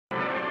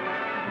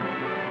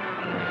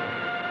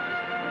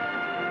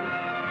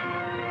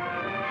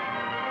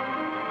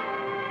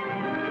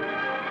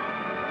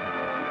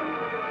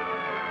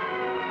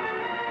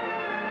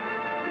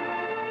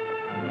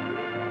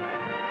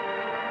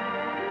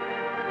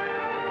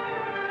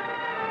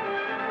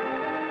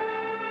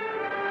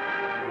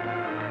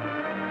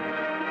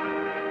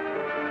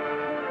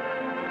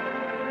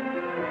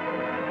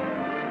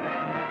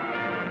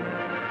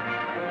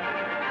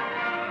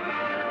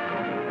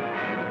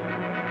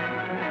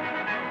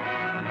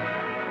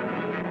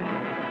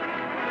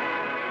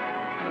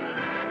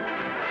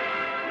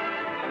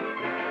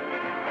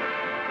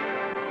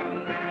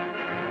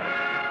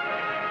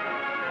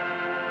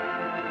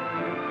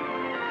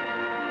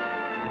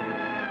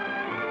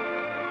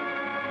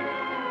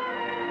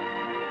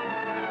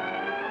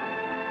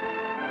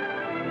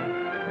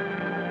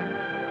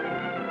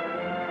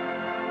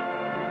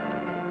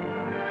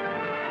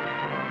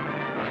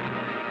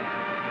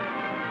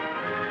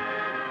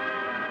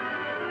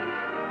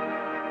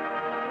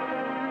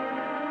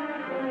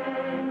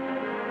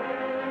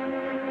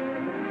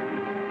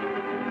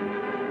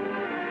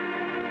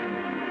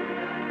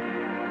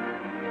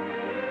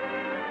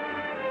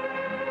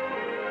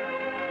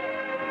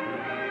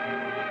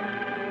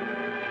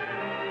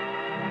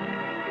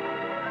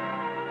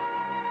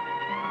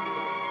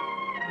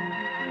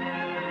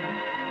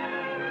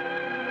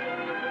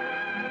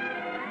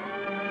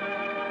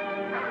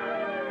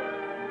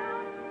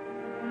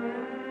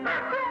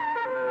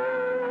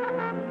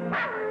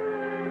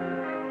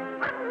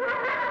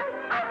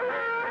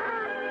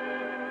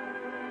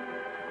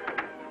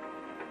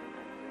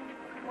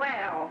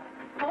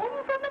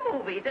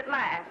movies at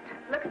last.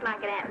 Looks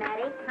like it, Aunt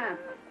Mattie. Huh.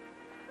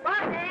 What,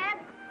 Dad?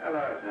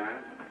 Hello, son.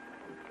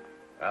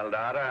 Well,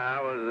 daughter,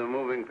 how was the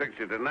moving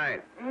picture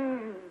tonight?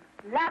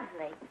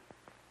 Lovely.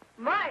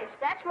 Mice,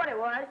 that's what it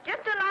was.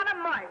 Just a lot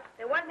of mice.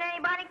 There wasn't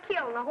anybody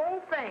killed in the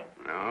whole thing.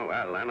 Oh,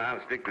 well, then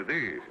I'll stick to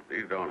these.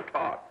 These don't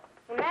talk.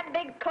 And that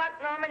big cluck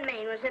Norman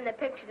Maine was in the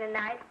picture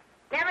tonight.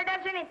 Never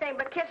does anything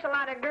but kiss a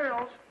lot of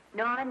girls.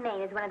 Norman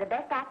Maine is one of the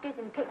best actors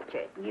in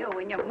pictures. You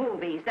and your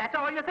movies, that's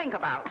all you think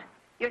about.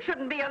 You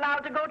shouldn't be allowed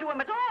to go to them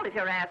at all if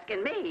you're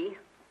asking me.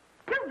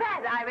 Too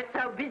bad I was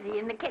so busy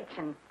in the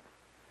kitchen.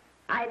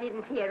 I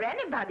didn't hear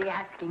anybody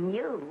asking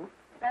you.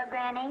 Hello,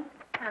 Granny.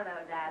 Hello,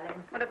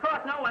 darling. But of course,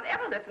 no one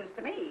ever listens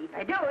to me.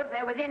 They do if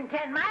they're within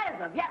 10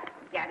 miles of you.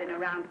 Gadding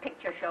around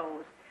picture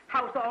shows.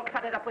 House all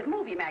cluttered up with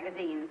movie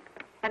magazines.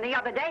 And the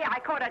other day, I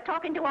caught her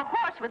talking to a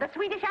horse with a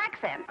Swedish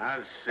accent.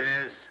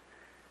 Sis.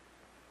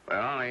 We're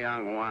only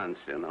young once,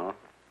 you know.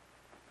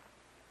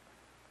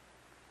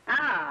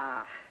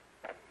 Ah,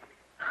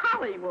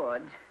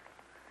 Hollywood.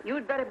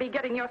 You'd better be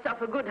getting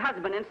yourself a good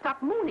husband and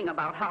stop mooning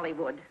about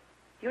Hollywood.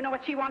 You know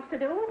what she wants to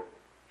do?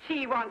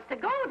 She wants to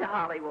go to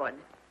Hollywood.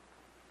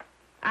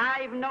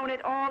 I've known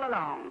it all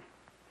along.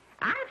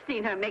 I've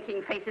seen her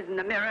making faces in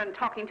the mirror and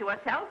talking to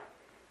herself.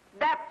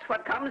 That's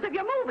what comes of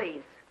your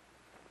movies.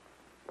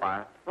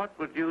 Why, what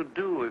would you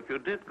do if you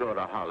did go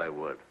to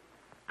Hollywood?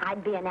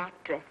 I'd be an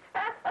actress.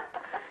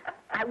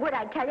 I would,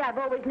 I tell you. I've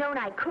always known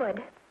I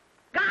could.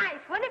 Guys,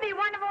 wouldn't it be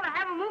wonderful to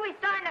have a movie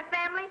star in the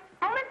family?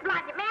 Oh, Miss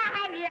Blodgett, may I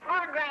have your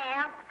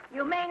autograph?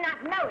 You may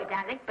not know it,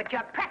 Alec, but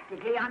you're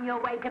practically on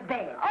your way to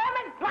bed. Oh,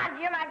 Miss Blodgett,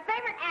 you're my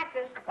favorite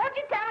actress. Won't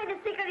you tell me the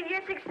secret of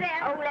your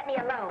success? Oh, let me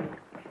alone.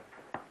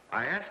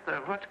 I asked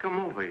her what's come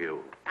over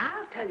you.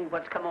 I'll tell you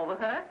what's come over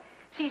her.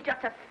 She's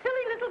just a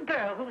silly little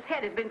girl whose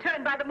head has been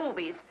turned by the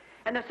movies.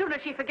 And the sooner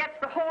she forgets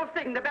the whole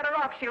thing, the better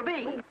off she'll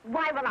be.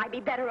 Why will I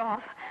be better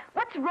off?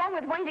 What's wrong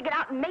with wanting to get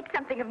out and make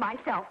something of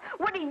myself?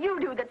 What do you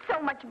do that's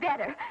so much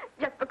better?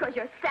 Just because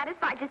you're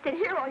satisfied to sit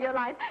here all your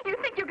life, you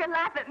think you can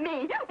laugh at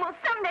me. Well,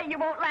 someday you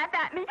won't laugh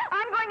at me.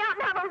 I'm going out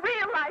and have a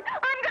real life.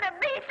 I'm going to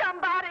be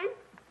somebody.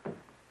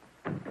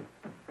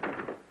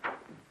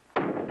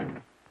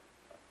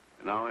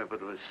 You know, if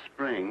it was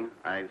spring,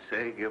 I'd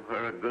say give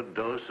her a good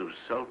dose of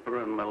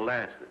sulfur and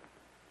molasses.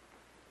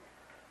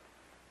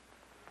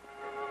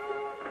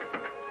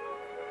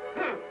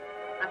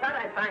 I thought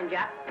I'd find you.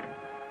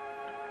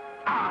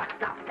 Oh,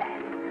 stop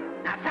that.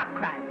 Now, stop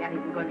crying. That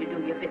isn't going to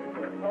do you a bit of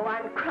good. Oh,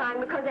 I'm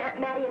crying because Aunt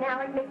Mattie and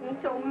Alec make me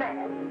so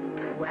mad.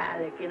 Well,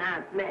 Alec and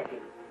Aunt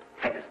Mattie.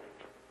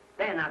 Fiddlesticks.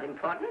 They're not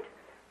important.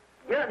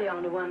 You're the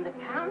only one that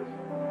counts.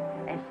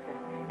 Esther,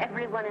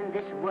 everyone in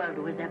this world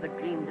who has ever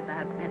dreamed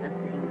about better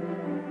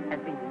things has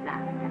been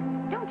laughed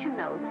at. Don't you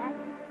know that?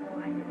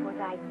 Oh, I suppose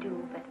I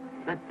do, but...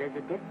 But there's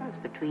a difference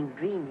between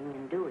dreaming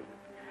and doing.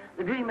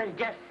 The dreamers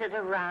just sit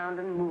around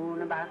and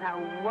moon about how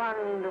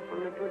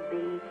wonderful it would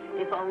be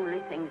if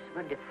only things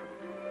were different.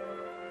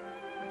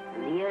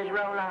 And the years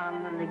roll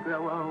on and they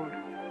grow old.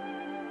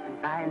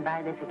 And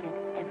by they forget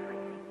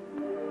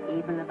everything,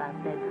 even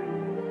about their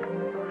dreams.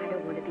 Oh, I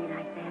don't want to be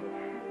like that.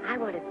 I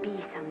want to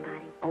be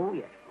somebody. Oh,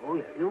 yes. Oh,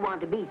 yes. You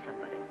want to be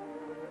somebody.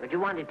 But you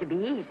want it to be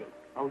easy.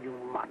 Oh, you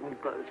modern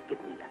girls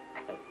give me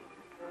a pain.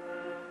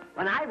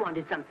 When I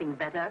wanted something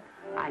better,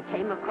 I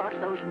came across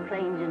those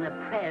plains in a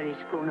prairie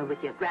schooner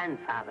with your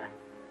grandfather.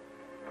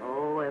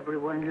 Oh,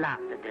 everyone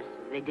laughed at us.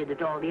 They did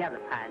at all the other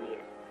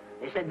pioneers.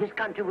 They said this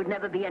country would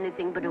never be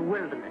anything but a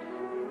wilderness.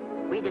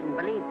 We didn't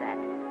believe that.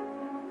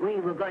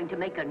 We were going to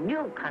make a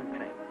new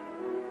country.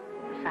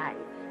 Besides,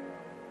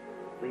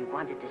 we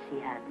wanted to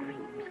see our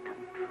dreams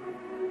come true.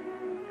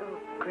 Oh,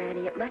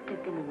 Granny, it must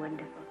have been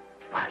wonderful.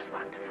 It was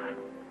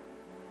wonderful.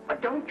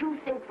 But don't you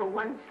think for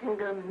one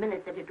single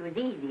minute that it was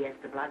easy,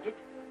 Esther Blodgett.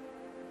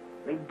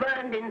 We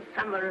burned in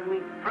summer and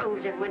we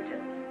froze in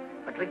winter.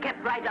 But we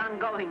kept right on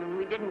going and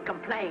we didn't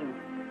complain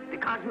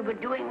because we were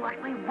doing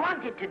what we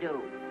wanted to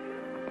do.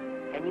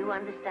 Can you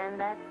understand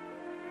that?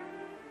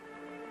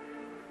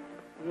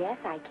 Yes,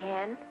 I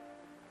can.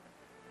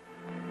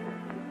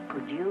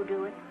 Could you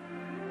do it?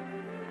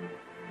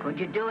 Could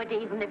you do it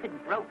even if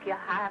it broke your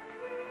heart?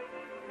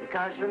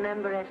 Because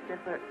remember, Esther,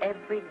 for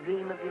every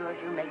dream of yours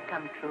you make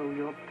come true,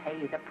 you'll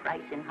pay the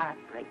price in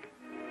heartbreak.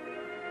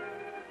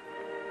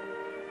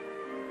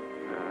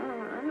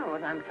 Oh, I know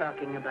what I'm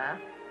talking about.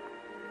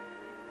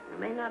 You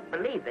may not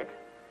believe it,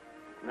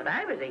 but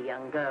I was a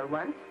young girl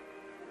once.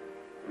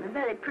 And a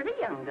very pretty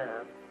young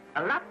girl.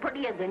 A lot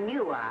prettier than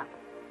you are.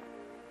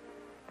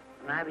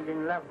 And I was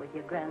in love with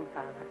your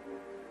grandfather.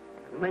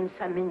 And when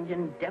some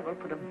Indian devil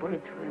put a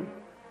bullet through him,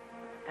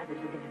 that is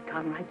as if it had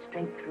gone right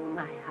straight through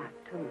my heart,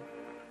 too.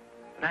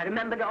 And I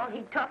remembered all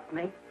he taught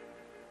me.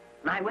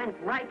 And I went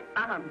right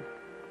on.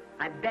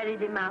 I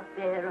buried him out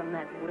there in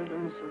that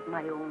wilderness with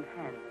my own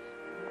hands.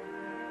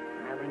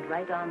 And I went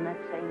right on that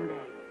same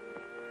day.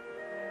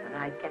 And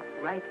I kept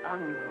right on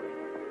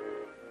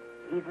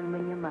going, even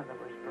when your mother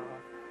was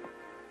born.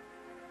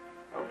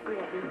 Oh,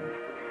 Granny,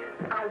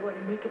 I want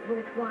to make it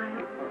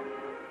worthwhile.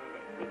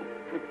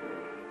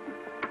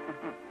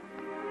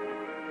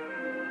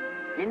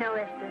 You know,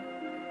 Esther,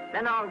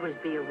 there'll always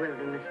be a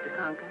wilderness to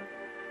conquer.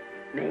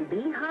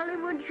 Maybe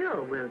Hollywood's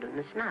your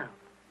wilderness now.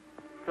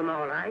 From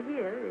all I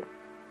hear, it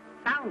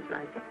sounds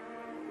like it.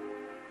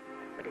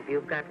 But if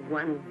you've got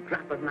one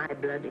drop of my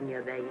blood in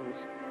your veins,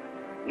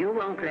 you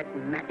won't let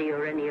Mattie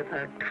or any of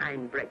her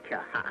kind break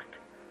your heart.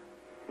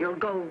 You'll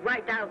go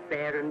right out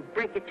there and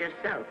break it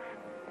yourself.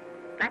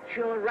 That's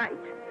your right.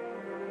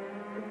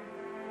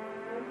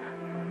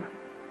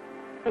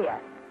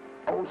 Here.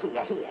 Oh,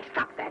 here.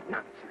 Stop that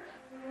nonsense.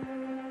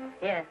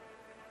 Here.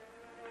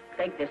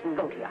 Take this and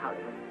go to your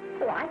Hollywood.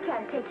 Oh, I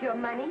can't take your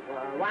money.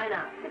 Well, why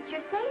not? It's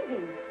your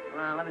savings.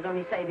 Well, I was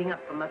only saving up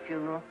for my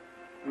funeral.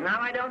 Now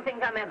I don't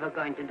think I'm ever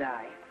going to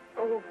die.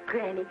 Oh,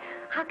 Granny,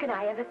 how can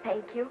I ever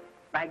thank you?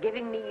 By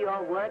giving me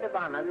your word of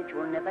honor that you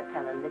will never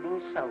tell a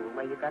living soul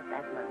where you got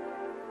that money.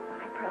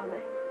 I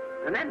promise.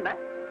 Remember,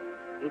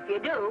 if you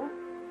do,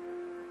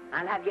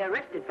 I'll have you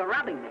arrested for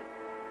robbing me.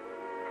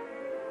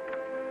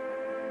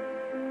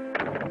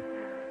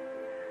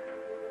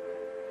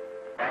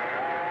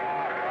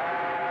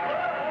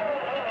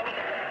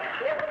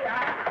 Here we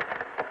are.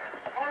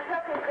 Want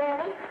something,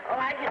 Granny? Oh,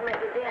 I can make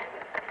it, dear.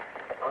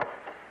 Oh,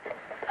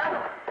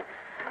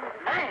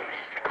 thanks.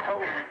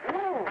 Oh,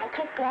 I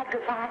kissed Dad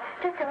goodbye.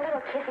 Just a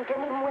little kiss. He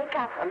didn't even wake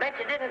up. I bet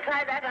you didn't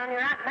try that on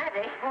your Aunt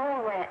Mattie.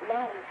 Oh, Aunt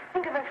Mattie.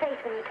 Think of her face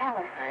when you tell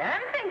her. I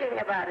am thinking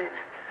about it.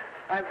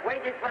 I've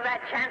waited for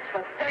that chance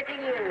for 30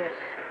 years.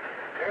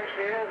 There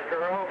she is,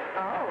 girl.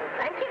 Oh,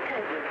 thank you,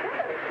 cousin.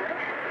 Good,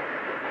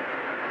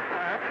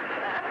 huh?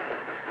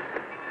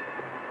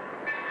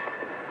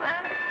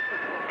 Well,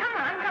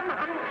 come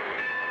on.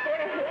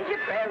 Here's your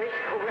prairie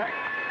schooner.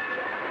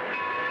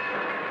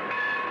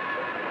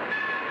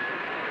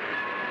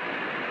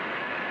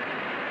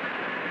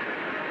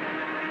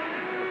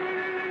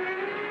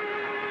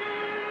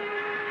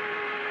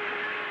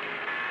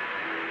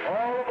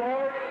 All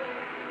aboard.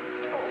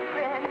 Oh,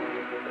 Granny.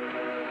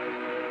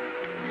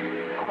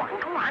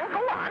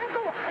 Go on.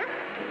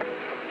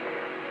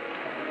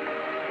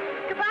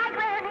 Goodbye,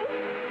 Granny.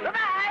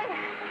 Goodbye.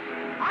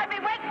 I'll be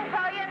waiting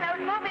for you in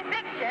those movie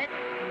pictures.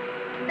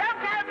 Don't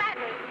tell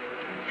Mattie.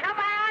 You know,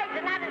 my eyes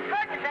are not as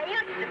good as they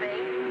used to be,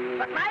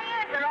 but my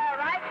ears are all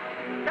right.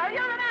 So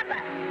you remember,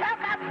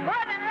 talk up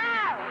good and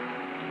loud.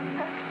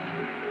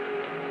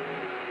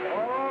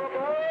 All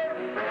aboard.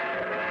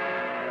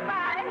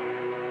 Goodbye.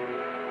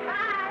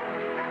 Bye.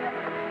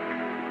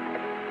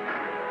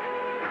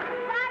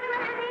 Bye,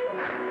 Granny.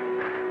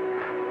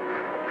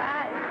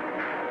 Bye.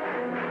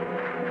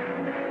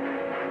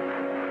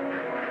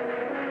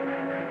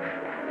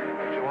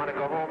 You want to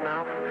go home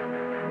now?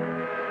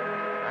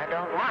 I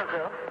don't want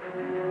to,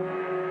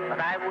 but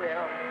I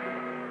will.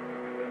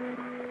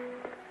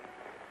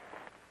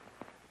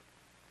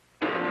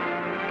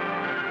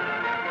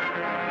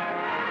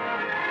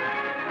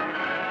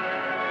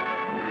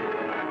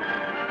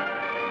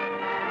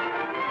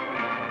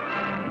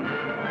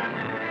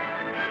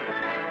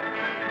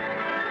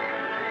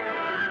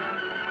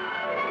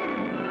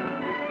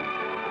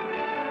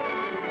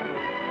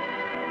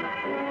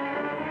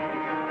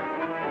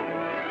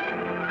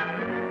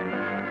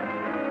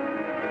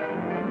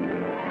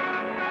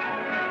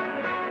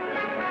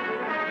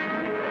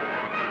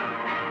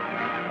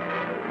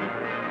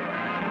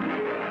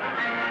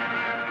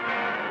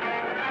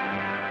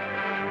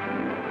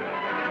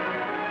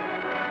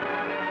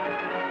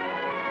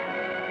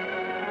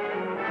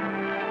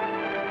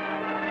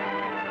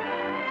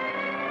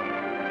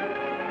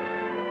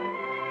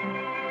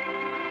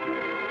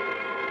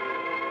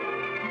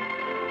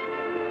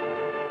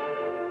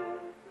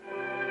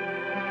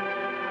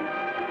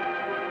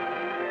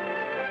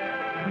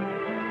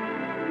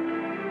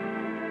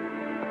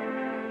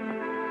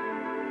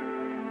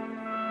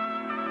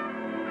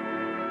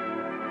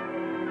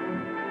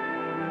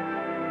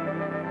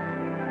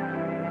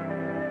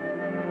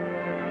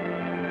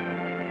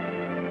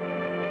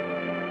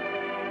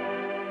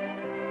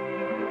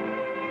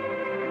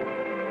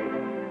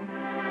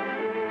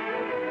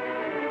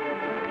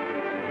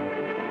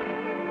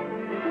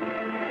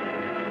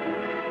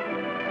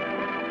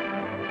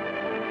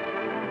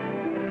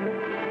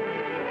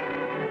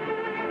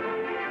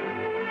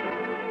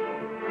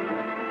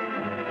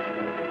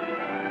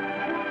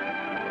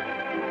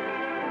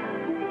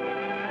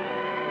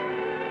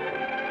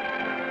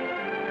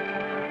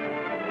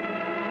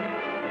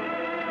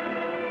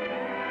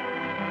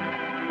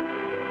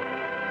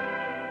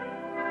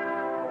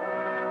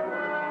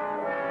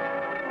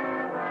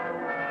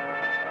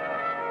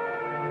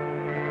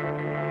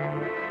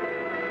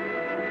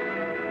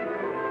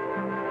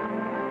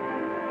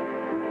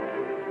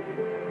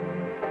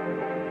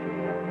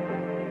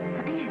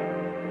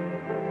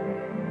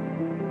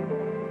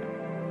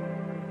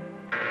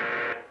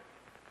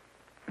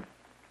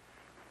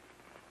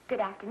 Good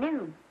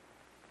afternoon.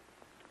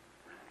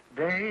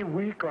 Day,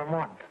 week, or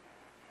month?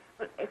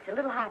 Well, it's a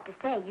little hard to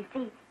say. You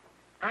see,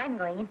 I'm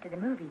going into the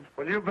movies.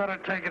 Well, you better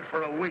take it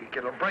for a week.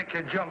 It'll break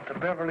your jump to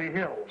Beverly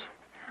Hills.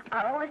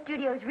 Are all the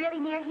studios really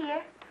near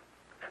here?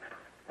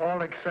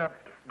 All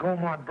except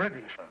Gaumont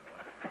British.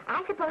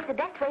 I suppose the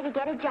best way to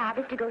get a job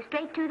is to go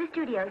straight to the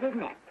studios,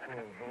 isn't it?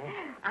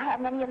 Mm-hmm. I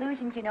haven't any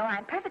illusions, you know.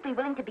 I'm perfectly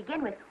willing to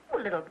begin with a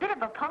little bit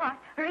of a part,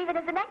 or even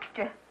as an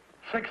extra.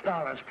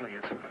 $6,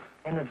 please,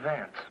 in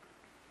advance.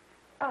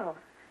 Oh.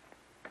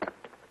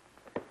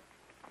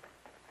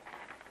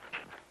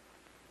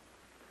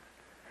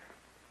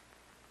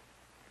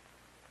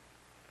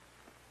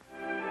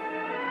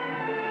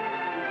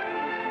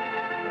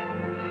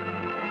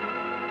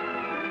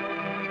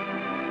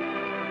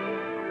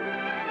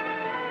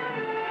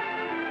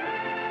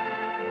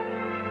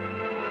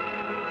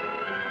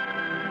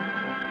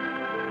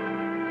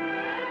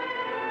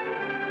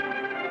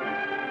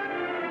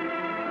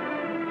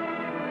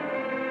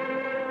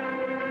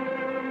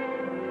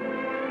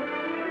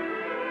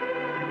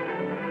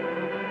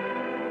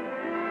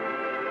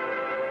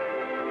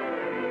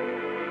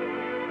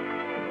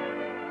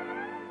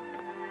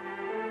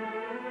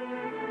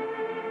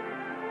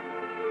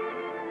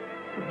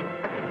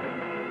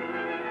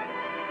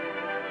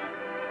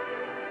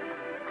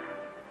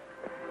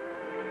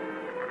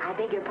 I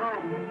beg your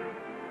pardon.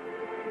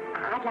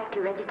 I'd like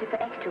to register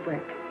for extra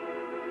work.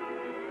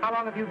 How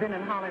long have you been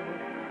in Hollywood?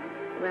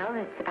 Well,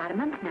 it's about a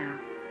month now.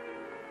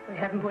 We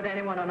haven't put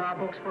anyone on our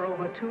books for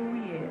over 2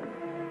 years.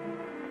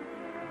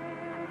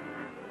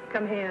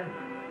 Come here.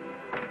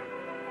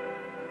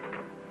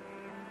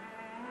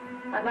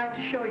 I'd like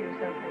to show you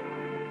something.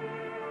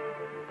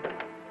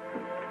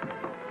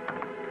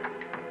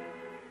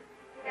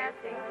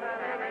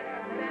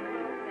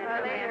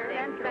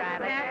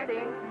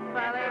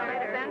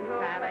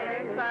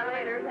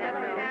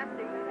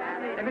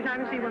 Every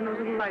time you see one of those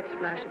little lights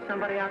flash, it's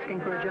somebody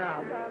asking for a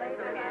job.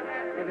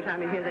 Every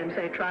time you hear them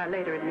say, try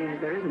later, it means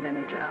there isn't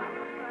any job.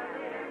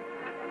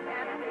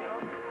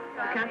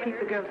 You can't keep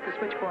the girls at the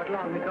switchboard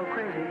long. They go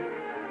crazy.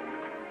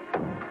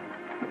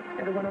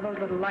 Every one of those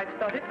little lights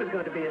thought it was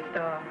going to be a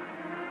star.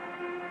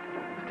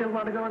 Still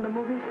want to go in the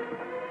movies?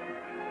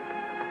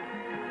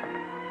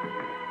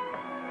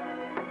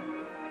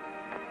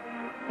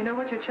 You know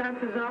what your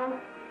chances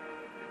are?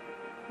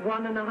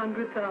 1 in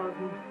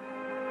 100,000.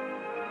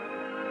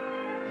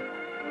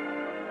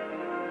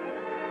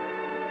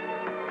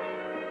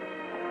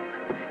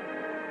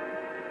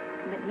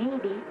 But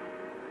maybe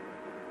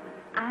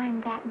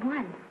I'm that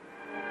one.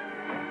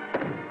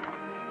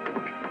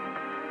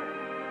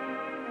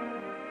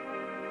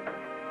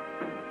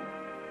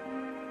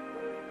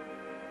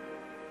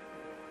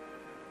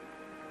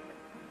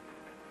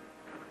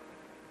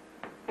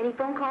 Any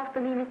phone calls for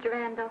me, Mr.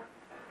 Randall?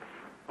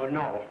 Oh,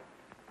 no.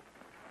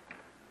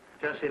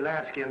 Jesse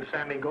Lasky and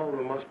Sammy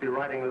Goldwyn must be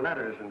writing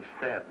letters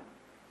instead.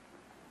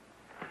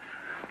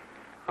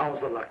 How's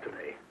the luck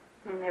today?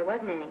 There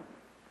wasn't any.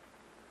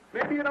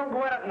 Maybe you don't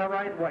go at it in the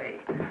right way.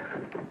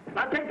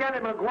 Now take Danny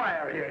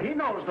McGuire here. He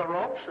knows the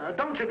ropes,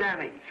 don't you,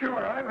 Danny?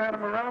 Sure, I've had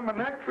him around my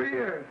neck for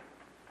years.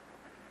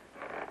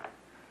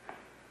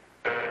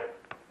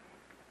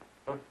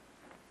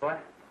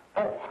 What?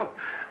 Oh,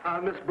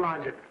 Miss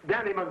Blodgett.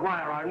 Danny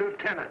McGuire, our new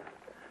tenant.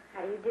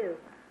 How do you do?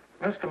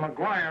 Mr.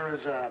 McGuire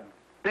is a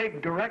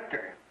big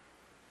director.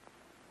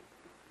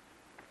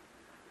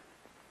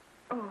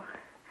 Oh,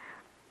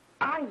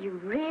 are you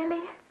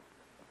really?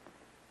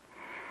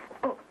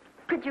 Oh,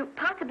 could you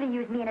possibly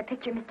use me in a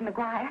picture, Mr.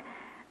 McGuire?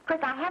 Of course,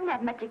 I haven't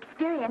had much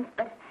experience,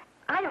 but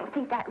I don't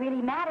think that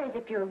really matters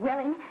if you're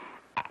willing.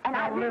 And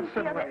I Now really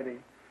listen, feel that... lady.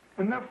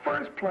 In the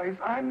first place,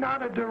 I'm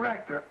not a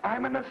director.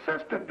 I'm an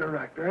assistant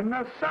director. In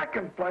the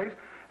second place,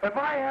 if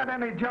I had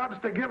any jobs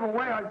to give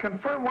away, I'd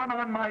confer one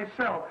on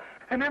myself.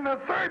 And in the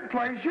third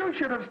place, you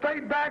should have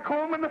stayed back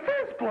home in the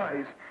first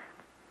place.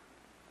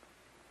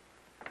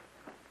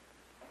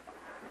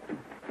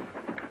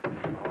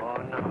 Oh,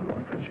 now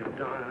look what you've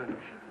done.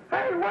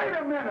 Hey, wait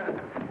a minute.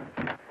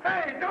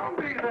 Hey, don't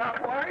be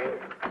that way.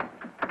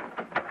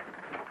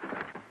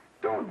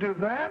 Don't do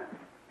that.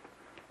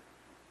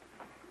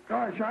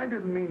 Gosh, I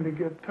didn't mean to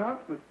get tough,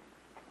 but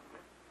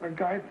a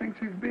guy thinks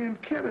he's being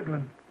kidded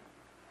when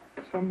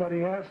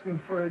somebody asks him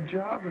for a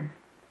job and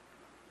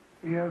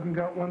he hasn't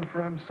got one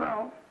for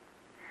himself.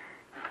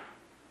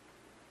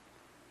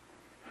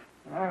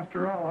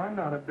 After all, I'm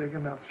not a big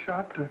enough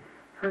shot to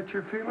hurt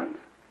your feelings.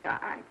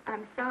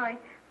 I'm sorry.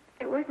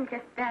 It wasn't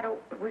just that.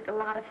 It was a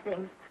lot of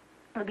things.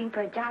 Looking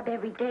for a job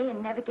every day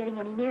and never getting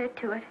any nearer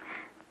to it.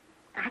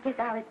 I guess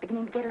I was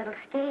beginning to get a little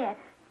scared.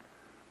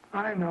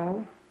 I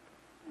know.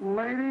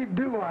 Lady,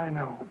 do I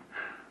know.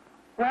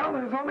 Well,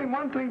 there's only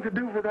one thing to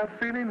do for that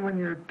feeling when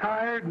you're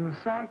tired and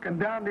sunk and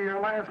down to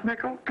your last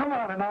nickel. Come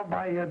on and I'll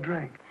buy you a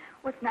drink.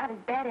 Well, it's not as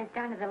bad as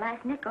down to the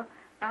last nickel.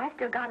 I've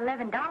still got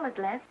 $11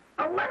 left.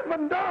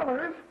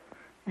 $11?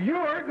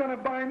 You're going to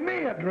buy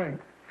me a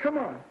drink. Come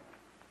on.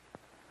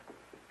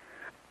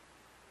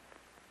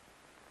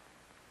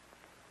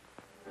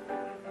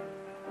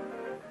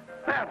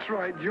 That's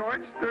right,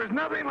 George. There's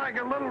nothing like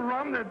a little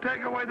rum to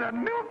take away that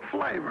milk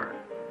flavor.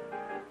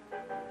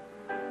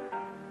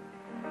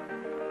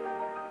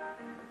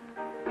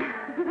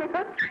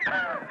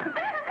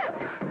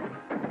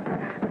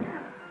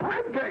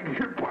 I beg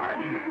your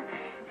pardon.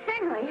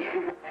 Certainly.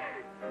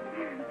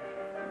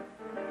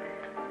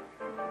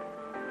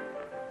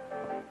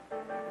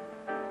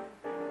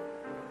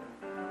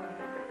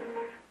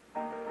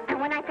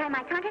 sign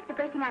my contract, the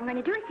first thing I'm going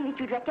to do is see that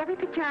you direct every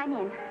picture I'm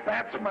in.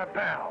 That's my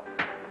pal.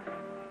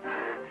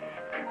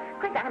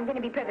 Of course, I'm going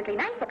to be perfectly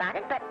nice about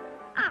it, but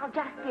I'll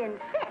just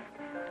insist.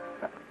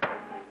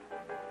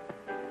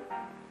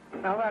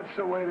 Now, that's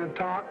the way to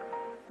talk.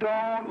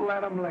 Don't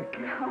let them lick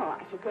you. Oh,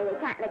 I should say they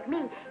can't lick me.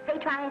 If they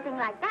try anything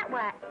like that,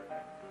 why...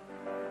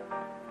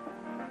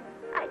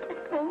 I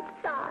just won't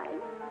sign.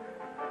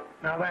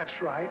 Now, that's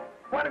right.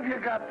 What have you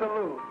got to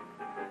lose?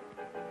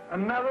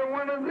 Another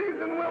one of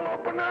these and we'll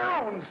open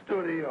our own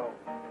studio.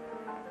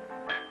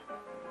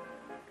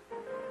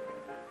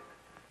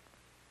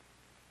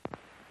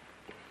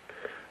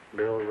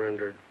 Bill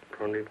rendered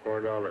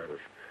 $24.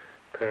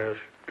 Past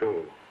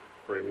due.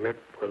 Remit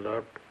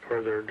without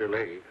further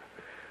delay.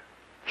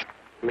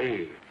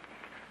 Me.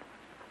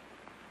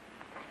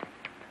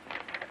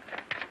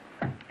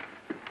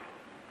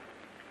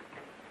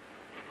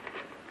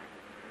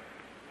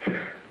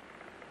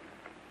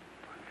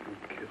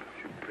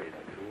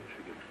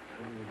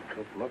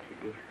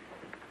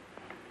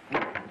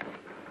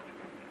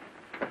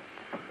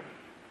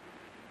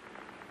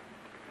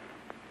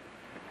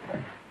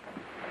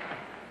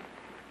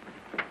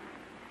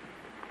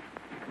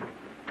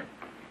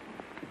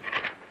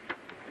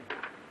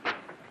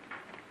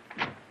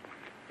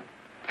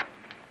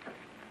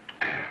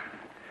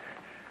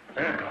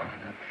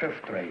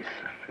 Fifth race.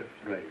 Fifth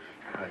race.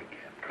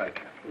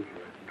 Tri-cap. Who's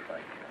riding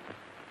tri-cap?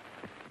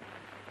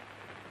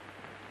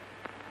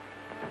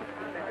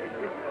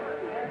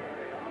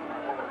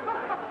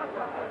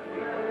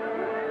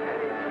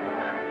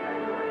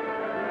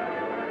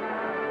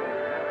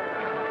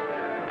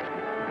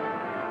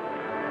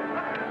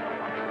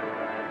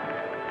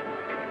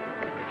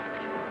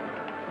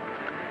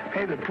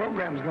 Hey, the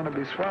program's going to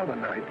be swell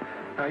tonight.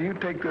 Now, you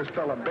take this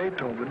fella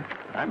Beethoven.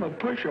 I'm a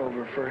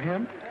pushover for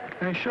him.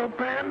 And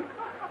Chopin,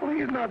 well,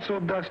 he's not so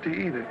dusty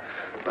either.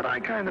 But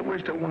I kind of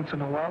wish that once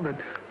in a while they'd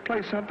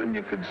play something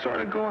you could sort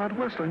of go out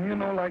whistling, you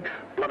know, like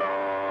Blood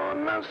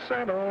on the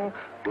Saddle,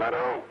 Blood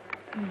on.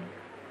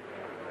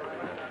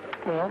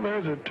 Well,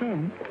 there's a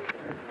tune.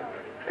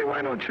 Hey,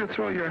 why don't you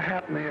throw your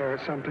hat in the air or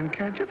something,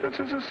 can't you? This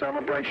is a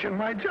celebration.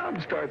 My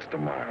job starts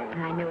tomorrow.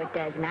 I know it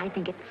does, and I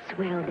think it's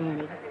swell,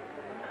 Danny.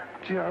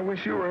 Gee, I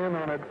wish you were in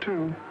on it,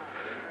 too.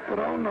 But,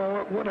 oh, no,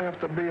 it would have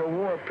to be a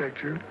war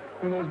picture.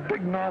 One of those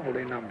big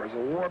novelty numbers. A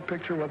war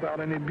picture without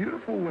any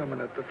beautiful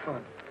women at the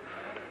front.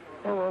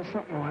 Oh, well,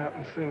 something will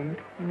happen soon.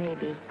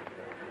 Maybe.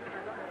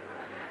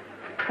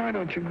 Why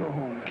don't you go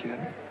home, kid?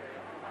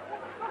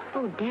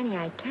 Oh, Danny,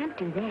 I can't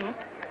do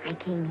that. I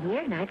came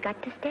here, and I've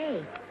got to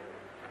stay.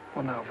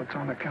 Well, now, if it's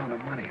on account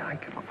of money, I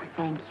can... Oh,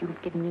 thanks.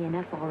 You've given me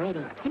enough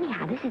already.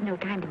 Anyhow, this is no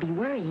time to be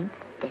worrying.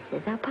 This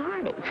is a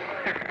party.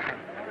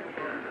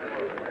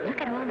 Look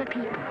at all the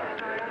people.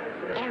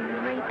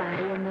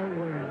 Everybody in the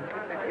world.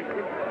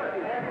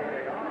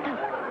 Look.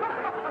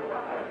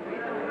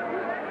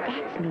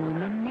 That's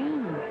Norman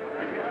Maine.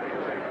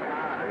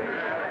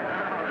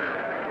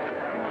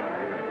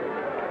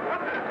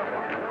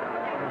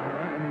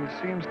 And he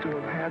seems to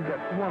have had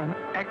that one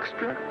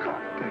extra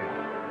cocktail.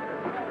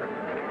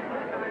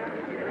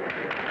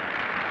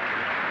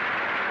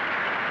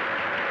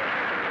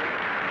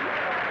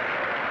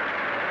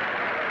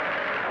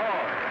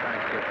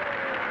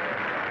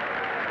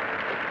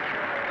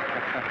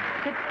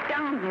 Sit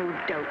down, you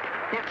dope.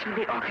 That's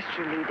the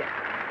orchestra leader.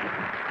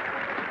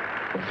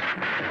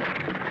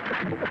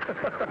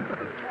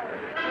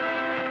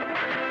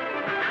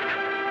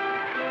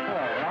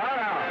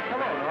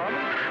 Hello,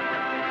 Norman.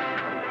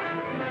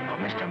 Oh,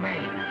 Mr.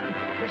 Maine.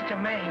 Mr.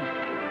 Maine,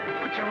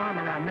 put your arm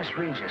around Miss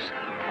Regis.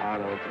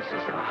 Otto, this is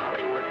a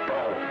Hollywood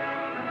bowl.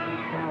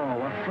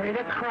 Oh, afraid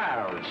of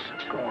crowds.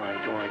 Go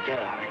on, get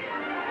out of here.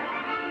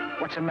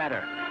 What's the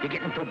matter? You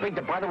getting too big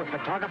to bother with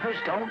photographers?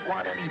 Don't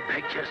want any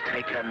pictures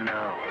taken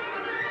now.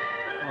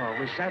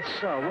 Oh, is that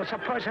so? Well,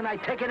 supposing I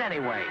take it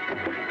anyway.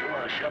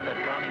 Well, shove that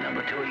brownie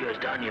number 2 of yours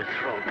down your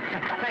throat.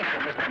 Thank you,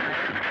 Mr. Maine.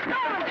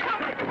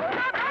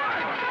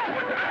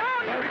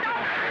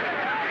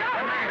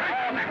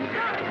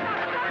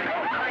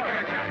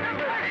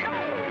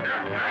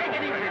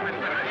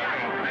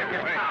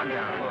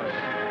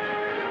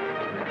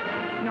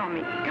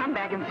 Normie, come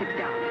back and sit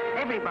down.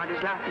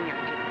 Everybody's laughing at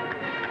you.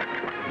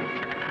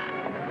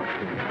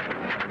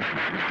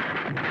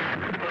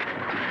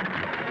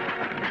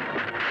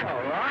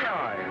 All right.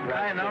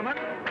 Hi, Norman.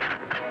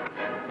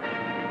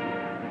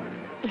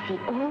 Is he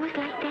always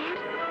like that?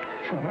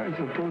 Well, I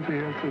suppose he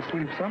has to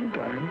sleep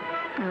sometime.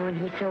 Oh, and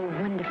he's so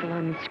wonderful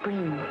on the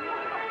screen.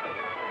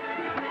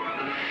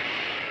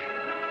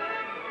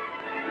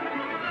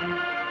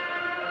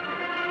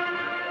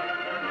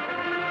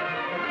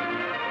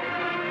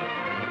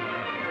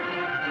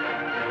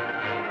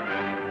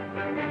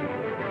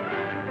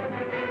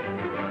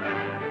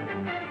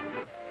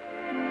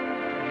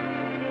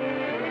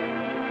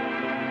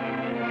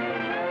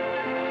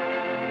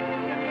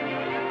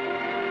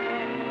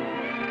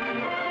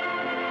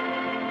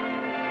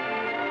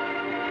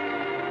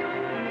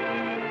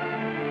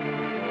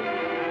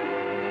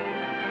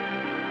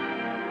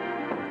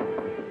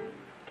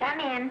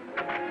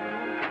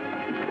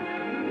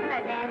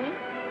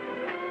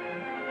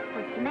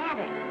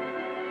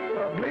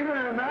 believe it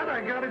or not,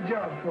 I got a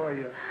job for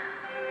you.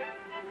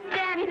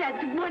 Danny,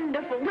 that's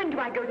wonderful. When do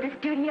I go to the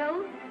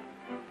studio?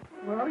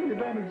 Well, you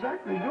don't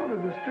exactly go to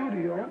the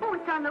studio. Oh,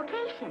 it's on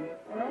location.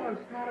 Well,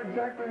 it's not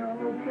exactly on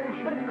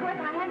location. But of course,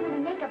 I haven't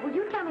any makeup. Will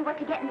you tell me what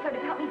to get and sort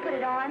of help me put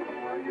it on?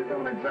 Well, you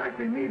don't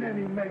exactly need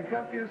any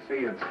makeup. You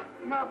see, it's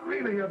not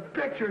really a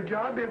picture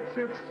job.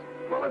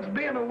 It's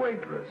being a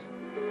waitress.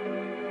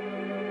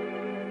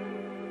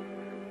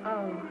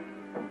 Oh.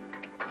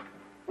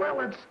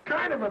 Well, it's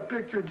kind of a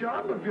picture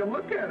job if you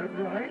look at it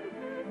right.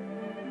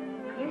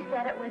 You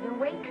said it was a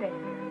waitress.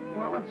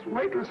 Well, it's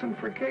waitressing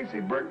for Casey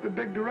Burke, the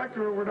big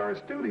director over at our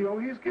studio.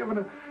 He's giving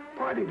a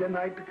party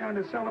tonight to kind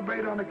of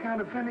celebrate on account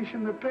of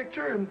finishing the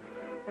picture,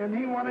 and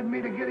he wanted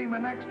me to get him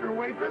an extra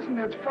waitress, and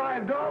it's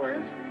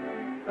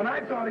 $5. And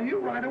I thought of you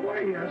right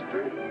away,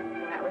 Esther.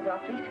 That was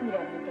awfully sweet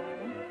of you,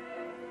 Danny.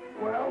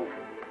 Well,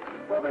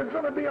 there's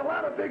going to be a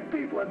lot of big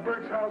people at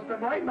Burke's house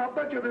tonight, and I'll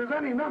bet you there's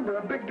any number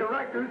of big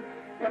directors,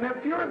 and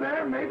if you're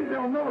there, maybe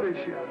they'll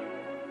notice you.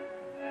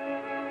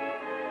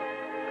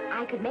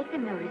 I could make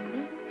them notice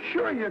me.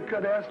 Sure you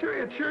could, Esther.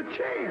 It's your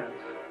chance.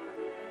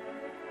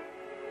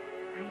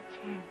 My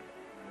chance.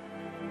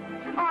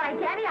 All right,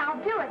 Danny,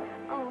 I'll do it.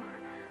 Oh,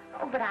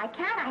 but I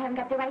can't. I haven't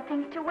got the right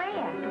things to wear.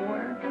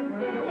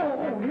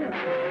 Oh, yeah.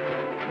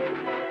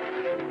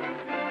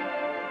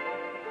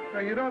 Now,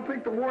 you don't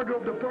think the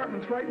wardrobe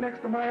department's right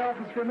next to my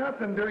office for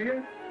nothing, do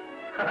you?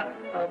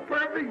 A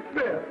perfect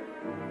fit.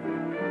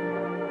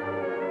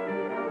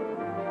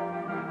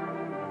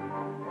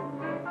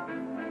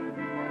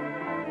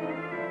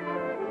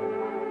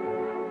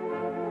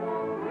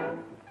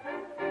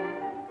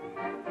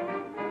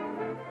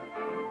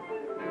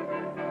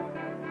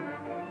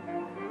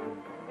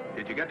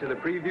 Did you get to the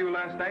preview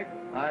last night?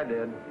 I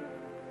did.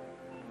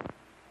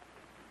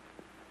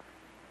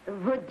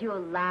 Would you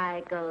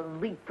like a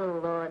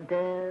little hors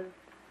d'oeuvre?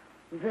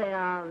 They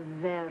are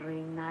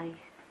very nice.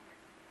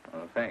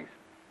 Oh, thanks.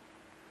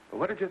 Well,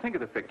 what did you think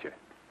of the picture?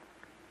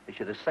 You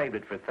should have saved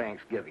it for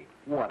Thanksgiving.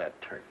 What a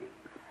turkey.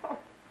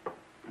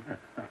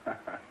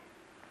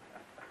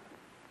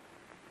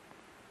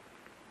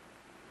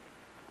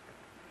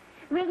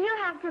 Will you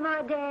have some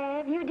hors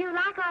d'oeuvre? You do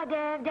like hors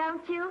d'oeuvre,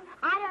 don't you?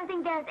 I don't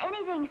think there's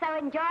anything so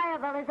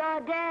enjoyable as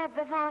hors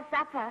d'oeuvre before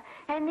supper,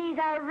 and these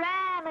are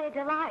rarely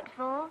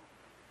delightful.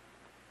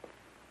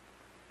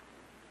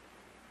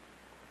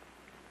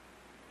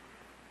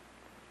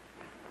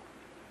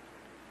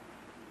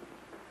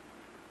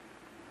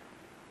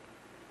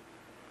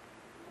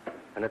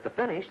 And at the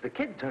finish, the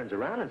kid turns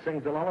around and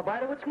sings the lullaby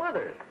to its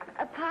mother.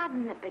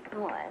 Pardon the big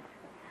boys,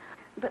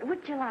 but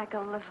would you like a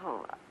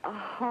little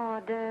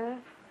hors d'oeuvre?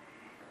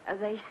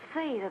 They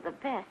say they're the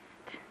best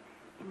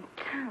in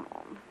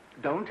town.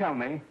 Don't tell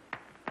me.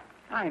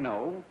 I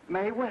know.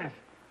 Mae West.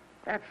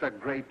 That's a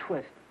great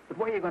twist. But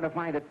where are you going to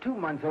find a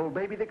 2-month-old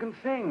baby that can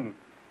sing?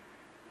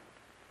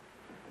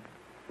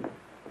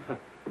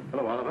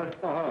 Hello, Oliver.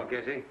 Oh, hello,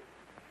 Casey.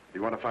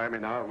 You want to fire me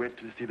now or wait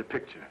till you see the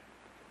picture?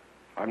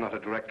 I'm not a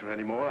director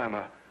anymore. I'm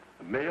a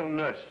male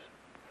nurse.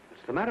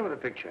 What's the matter with the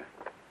picture?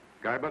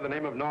 Guy by the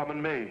name of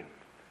Norman Maine.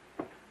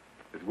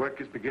 His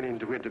work is beginning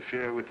to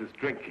interfere with his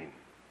drinking.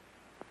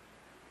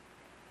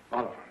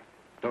 Oliver,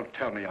 don't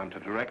tell me I'm to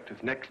direct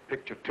his next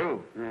picture,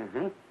 too.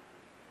 Mm-hmm.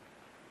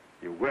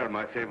 You were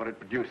my favorite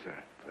producer.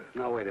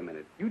 Now, wait a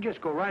minute. You just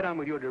go right on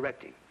with your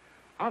directing.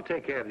 I'll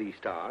take care of these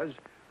stars.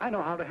 I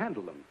know how to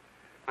handle them.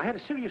 I had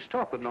a serious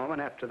talk with Norman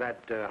after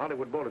that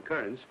Hollywood Bowl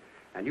occurrence,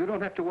 and you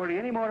don't have to worry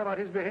any more about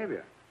his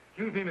behavior.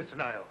 Excuse me, Mr.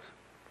 Niles.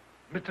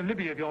 Mr.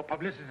 Libby of your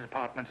publicity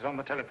department is on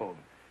the telephone.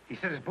 He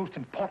says it's most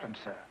important,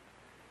 sir.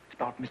 It's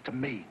about Mr.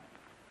 Maine.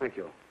 Thank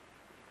you.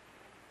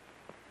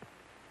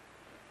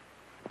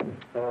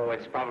 Oh,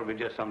 it's probably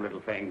just some little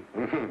thing.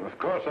 Of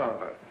course,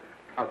 Oliver.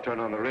 I'll turn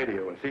on the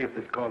radio and see if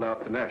they've called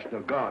out the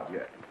National Guard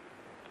yet.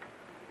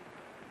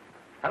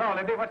 Hello,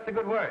 Libby. What's the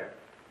good word?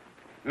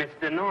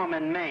 Mr.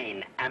 Norman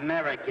Maine,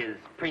 America's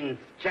Prince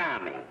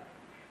Charming,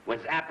 was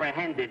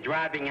apprehended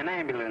driving an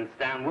ambulance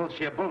down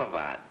Wilshire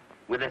Boulevard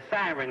with a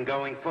siren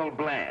going full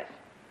blast.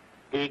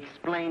 He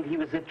explained he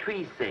was a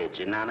tree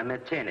surgeon on a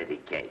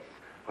maternity case.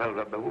 Well,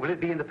 will it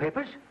be in the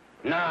papers?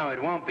 No,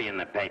 it won't be in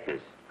the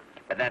papers.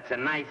 But that's a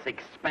nice,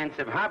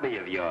 expensive hobby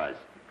of yours,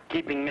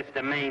 keeping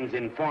Mr. Maine's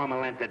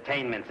informal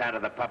entertainments out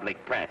of the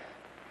public press.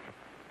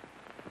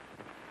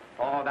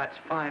 Oh, that's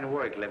fine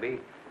work,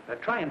 Libby.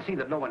 Try and see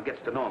that no one gets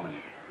to Norman.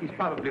 He's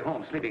probably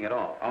home sleeping it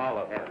off.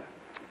 Oliver.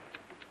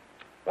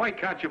 Why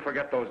can't you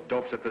forget those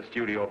dopes at the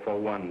studio for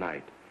one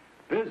night?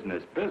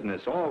 Business,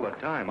 business all the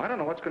time. I don't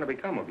know what's going to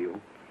become of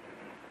you.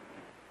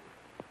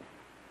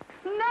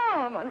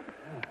 Norman,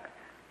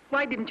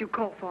 why didn't you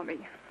call for me?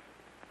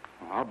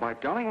 Oh, by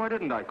darling, why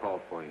didn't I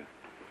call for you?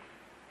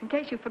 In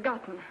case you've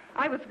forgotten,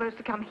 I was supposed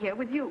to come here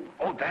with you.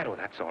 Oh,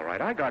 that's all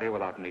right. I got here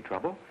without any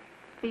trouble.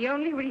 The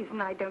only reason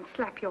I don't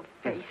slap your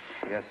face.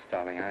 Yes,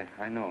 darling,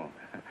 I know.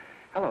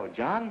 Hello,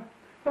 John.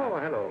 Oh,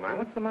 hello, man.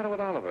 What's the matter with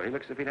Oliver? He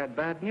looks as if he'd had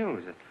bad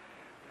news.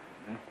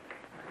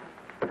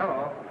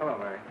 Hello,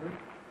 Mary.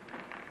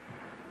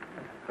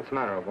 What's the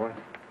matter, old boy?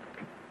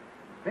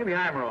 Maybe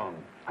I'm wrong.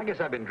 I guess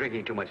I've been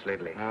drinking too much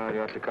lately. No, you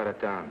have to cut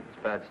it down.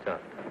 It's bad stuff.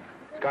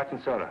 Scotch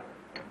and soda.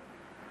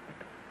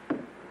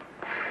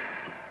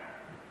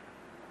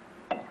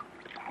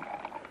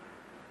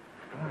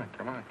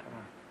 Come on.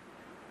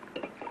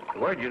 The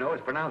word, you know,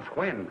 is pronounced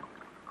Quinn.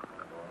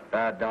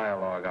 Bad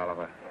dialogue,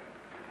 Oliver.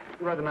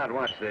 I'd rather not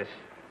watch this.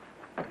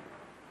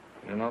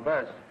 You know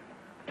best.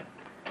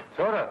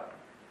 Soda.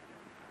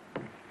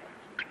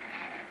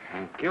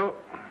 Thank you.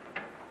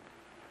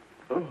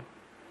 Oh.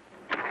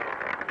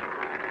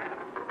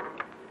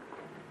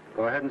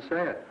 Go ahead and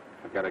say it.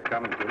 I've got it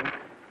coming to me.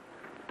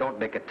 Don't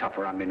make it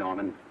tougher on me,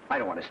 Norman. I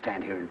don't want to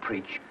stand here and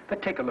preach,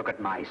 but take a look at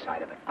my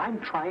side of it.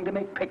 I'm trying to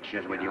make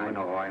pictures with you. I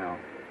know.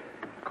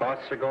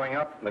 Costs are going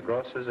up, and the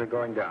grosses are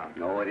going down.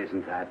 No, it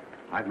isn't that.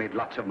 I've made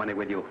lots of money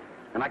with you,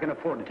 and I can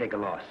afford to take a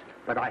loss.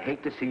 But I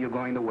hate to see you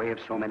going the way of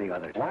so many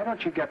others. Why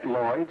don't you get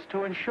Lloyd's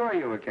to insure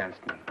you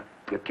against me?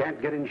 You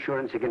can't get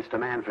insurance against a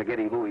man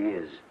forgetting who he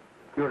is.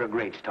 You're a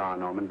great star,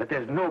 Norman, but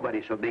there's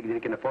nobody so big that he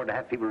can afford to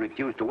have people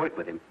refuse to work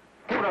with him.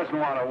 Who doesn't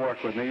want to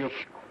work with me? You...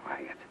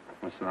 Quiet.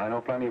 Listen, I know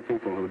plenty of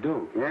people who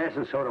do. Yes,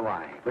 and so do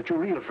I. But your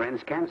real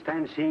friends can't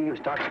stand seeing you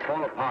start to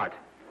fall apart.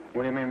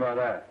 What do you mean by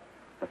that?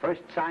 The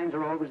first signs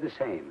are always the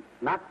same.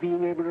 Not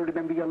being able to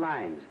remember your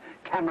lines.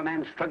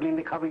 Cameraman struggling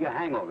to cover your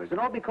hangovers. And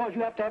all because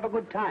you have to have a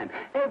good time.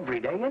 Every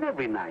day and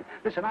every night.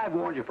 Listen, I've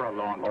warned you for a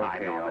long time,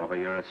 Okay, Norman. Oliver,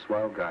 you're a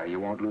swell guy. You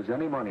won't lose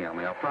any money on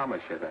me. I'll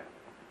promise you that.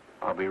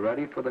 I'll be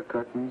ready for the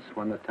curtains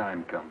when the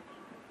time comes.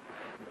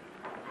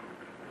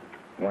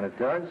 When it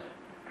does,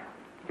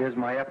 here's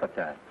my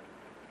epitaph.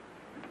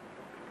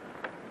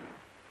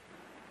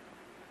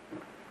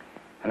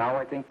 And now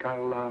I think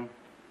I'll,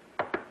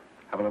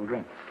 have a little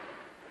drink.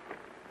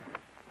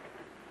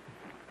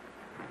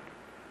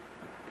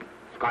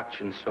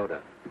 Scotch and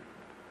soda.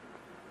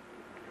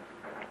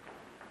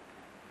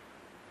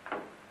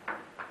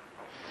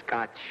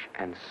 Scotch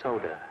and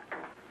soda.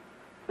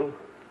 Ooh.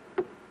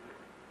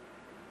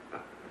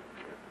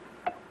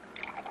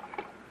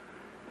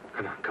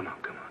 Come on.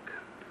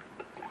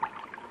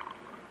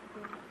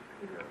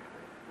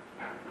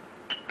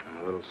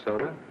 A little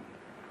soda?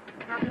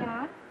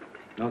 Caviar?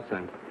 No,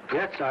 thank you.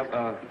 Yes,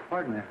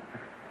 Pardon me.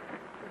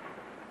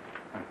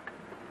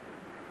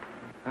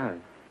 Ah,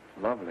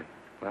 lovely.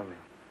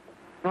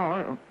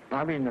 No,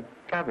 I mean the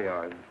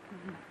caviar.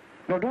 Mm-hmm.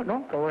 No,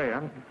 don't go away.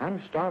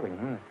 I'm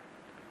starving.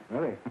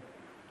 Really.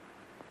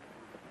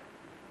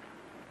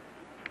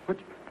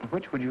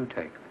 Which would you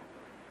take?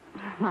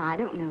 Well, I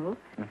don't know.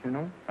 You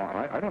know?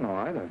 I don't know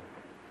either.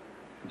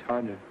 It's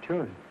hard to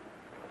choose.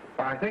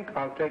 I think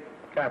I'll take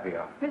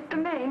caviar.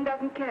 Mr. Maine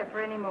doesn't care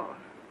for any more.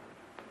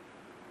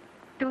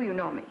 Do you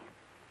know me?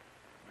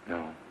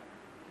 No.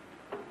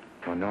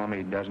 Well,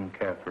 Normie doesn't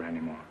care for any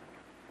more.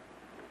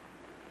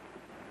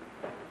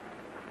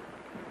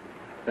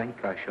 I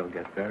think I shall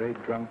get very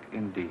drunk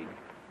indeed.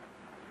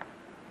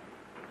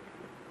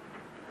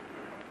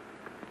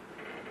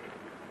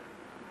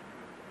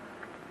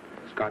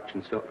 Scotch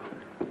and soda.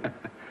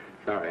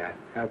 Sorry, I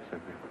have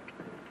something.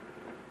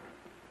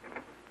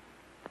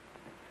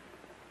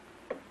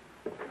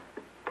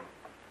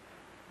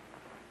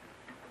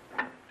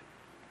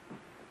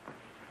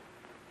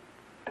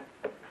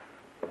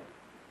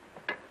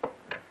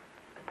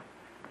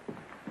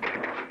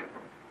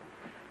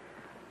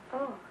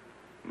 Oh.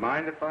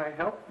 Mind if I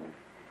help?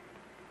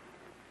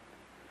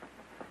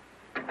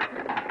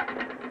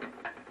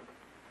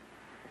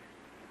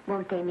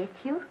 Won't they miss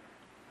you?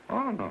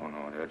 Oh, no.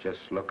 They'll just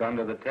look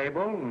under the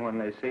table, and when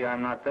they see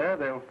I'm not there,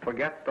 they'll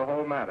forget the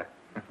whole matter.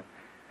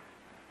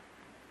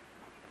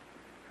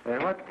 Hey,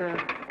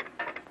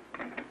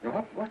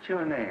 what's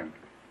your name?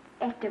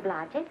 Esther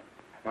Blodgett.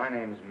 My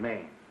name's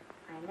Maine.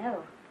 I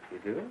know. You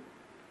do?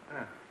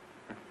 Ah.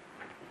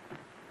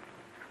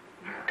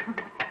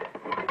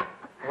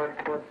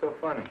 What's so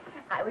funny?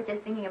 I was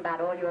just thinking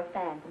about all your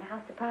fans and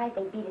how surprised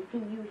they'd be to see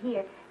you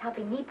here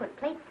helping me put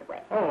plates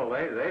away. Oh,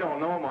 they don't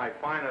know my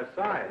finer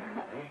side.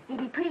 They'd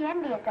be pretty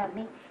envious of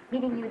me,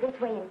 meeting you this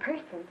way in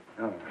person.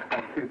 Oh,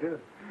 you do?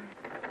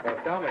 Well,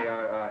 tell me,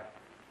 are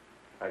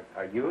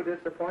you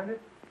disappointed?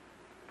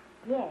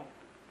 Yes.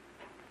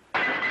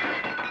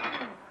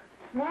 Oh,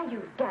 now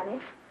you've done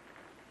it.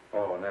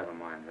 Oh, never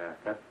mind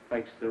that. That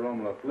makes the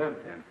room look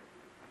lived in.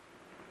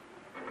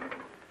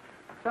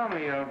 Tell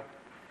me,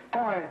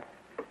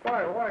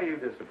 why are you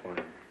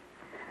disappointed?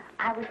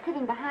 I was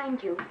sitting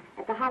behind you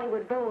at the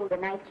Hollywood Bowl the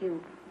night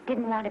you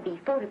didn't want to be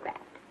photographed.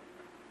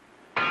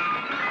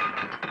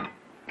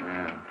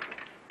 Yeah.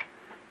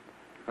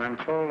 I'm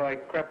told I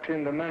crept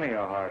into many a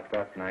heart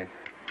that night.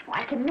 Oh,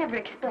 I can never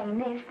explain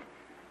this.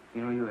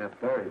 You know, you have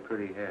very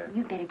pretty hair.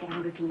 You'd better get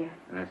out of here.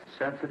 And a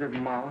sensitive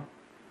mouth.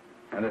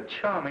 And a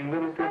charming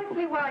little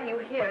Precisely why are you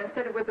here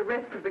instead of with the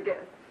rest of the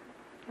guests?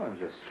 I'm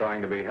just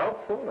trying to be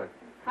helpful.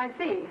 I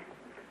see.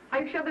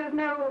 Are you sure there's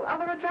no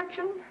other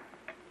attraction?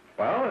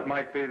 Well, it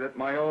might be that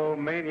my old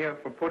mania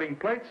for putting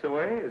plates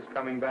away is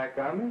coming back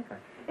on me.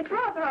 It's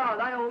rather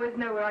odd. I always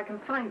know where I can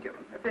find you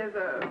if there's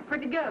a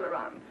pretty girl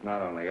around. It's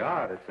not only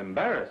odd, it's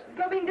embarrassing.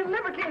 You're being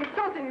deliberately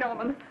insulting,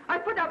 Norman. I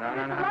put up with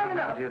this for long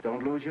enough. Dear,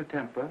 don't lose your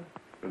temper.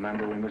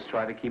 Remember, we must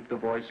try to keep the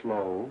voice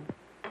low.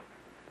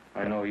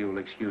 I know you'll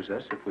excuse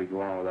us if we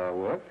go on with our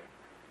work.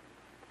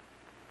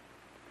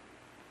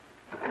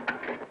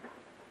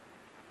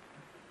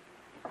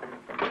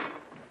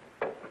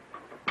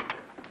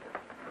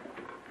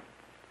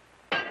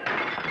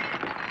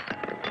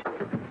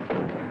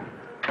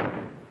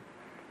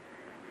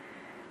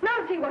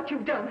 Now see what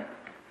you've done.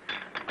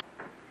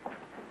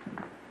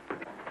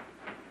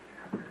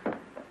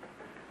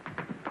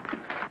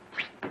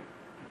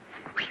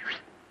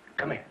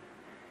 Come here.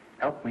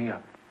 Help me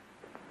up.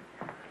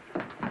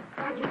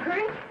 Are you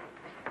hurt?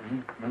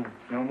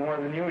 No more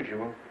than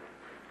usual.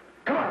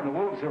 Come on, the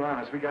wolves are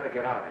on us. We gotta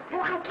get out of here.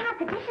 Oh, I can't.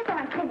 The dishes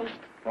aren't finished.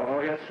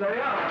 Oh, yes, they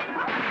are.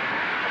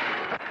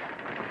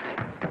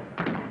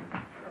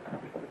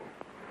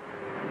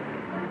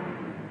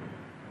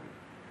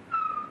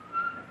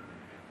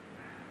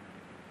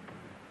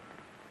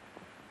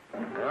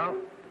 Well,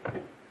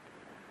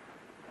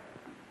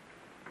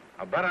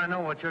 I bet I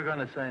know what you're going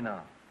to say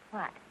now.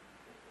 What?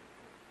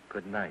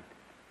 Good night.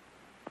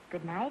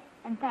 Good night,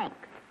 and thanks.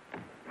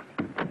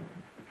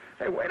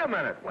 Hey, wait a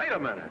minute.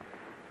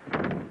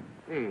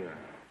 Hey,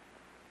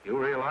 you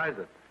realize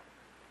that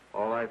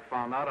all I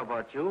found out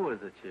about you is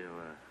that you're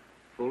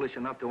foolish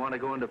enough to want to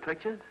go into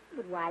pictures?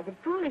 But why is it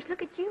foolish?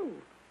 Look at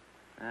you.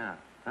 Yeah,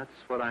 that's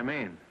what I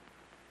mean.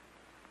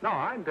 No,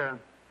 I'd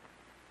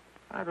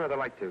rather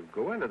like to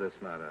go into this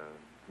matter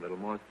a little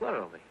more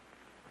thoroughly.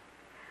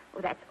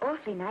 Oh, that's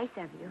awfully nice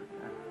of you.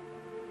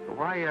 So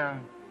why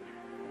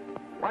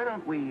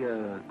don't we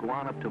go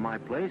on up to my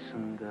place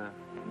and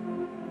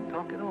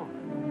talk it over?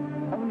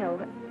 Oh, no,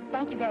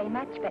 thank you very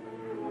much, but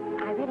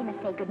I really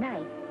must say good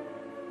night.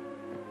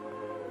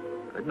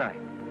 Good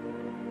night.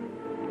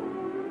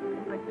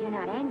 But you're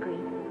not angry.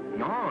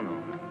 No.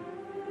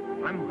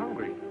 I'm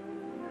hungry.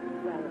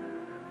 Well,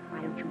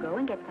 why don't you go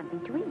and get something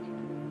to eat?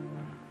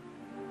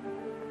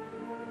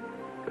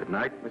 Good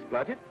night, Miss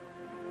Blodgett.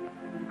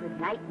 Good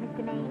night,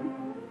 Mr. Maine.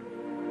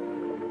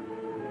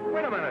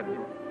 Wait a minute.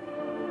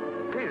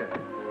 Peter,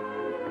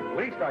 the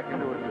least I can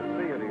do is to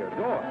see you to your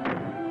door.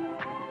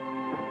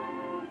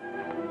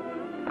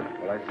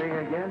 Will I see you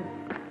again?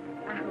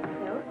 I hope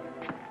so.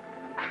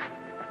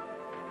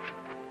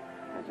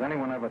 Has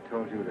anyone ever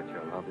told you that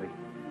you're lovely?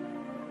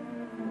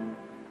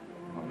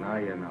 Well, now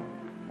you know.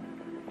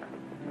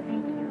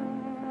 Thank you.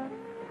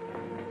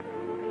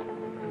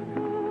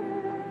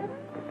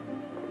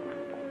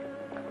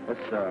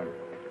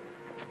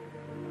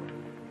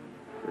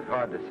 It's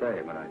hard to say,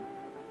 but I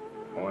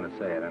want to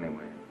say it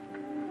anyway.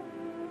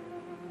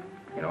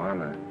 You know,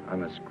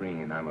 I'm a screen.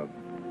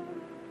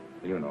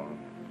 You know,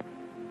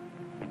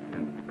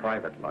 in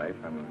private life,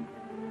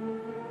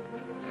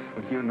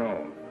 you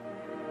know.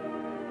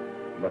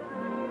 But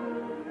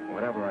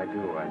whatever I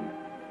do,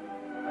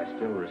 I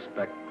still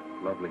respect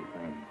lovely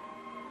things.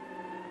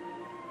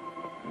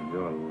 And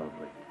you're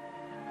lovely.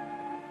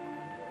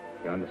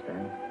 You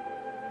understand?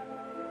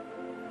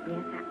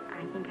 Yes,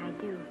 I think I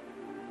do.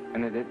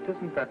 And it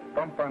isn't that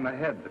bump on the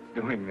head that's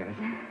doing this.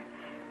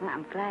 Well,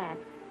 I'm glad.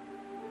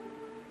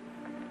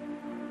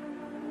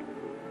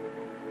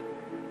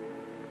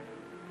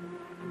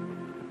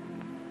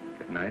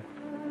 Good night.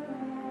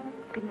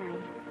 Good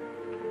night.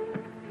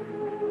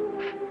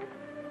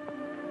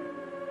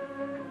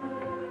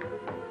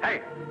 Hey!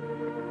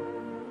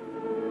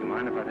 You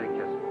mind if I take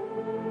just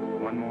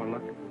one more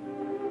look?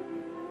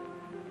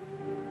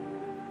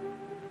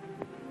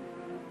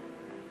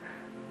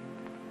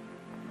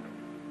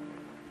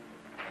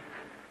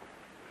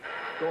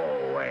 Go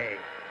away.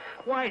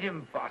 Quite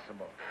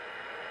impossible.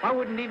 I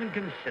wouldn't even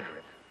consider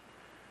it.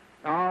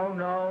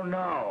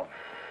 No.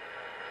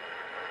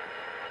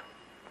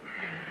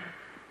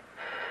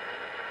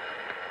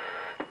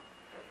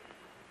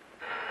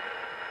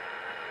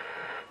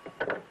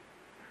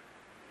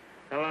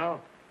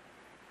 Hello?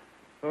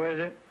 Who is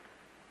it?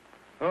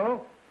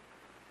 Who?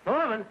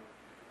 Norman?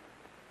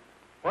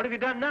 What have you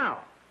done now?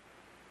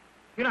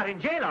 You're not in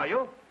jail, are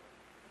you?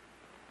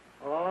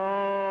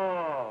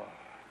 Oh.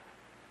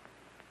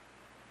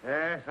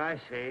 Yes, I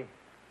see.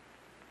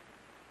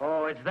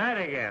 Oh, it's that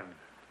again.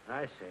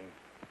 I see.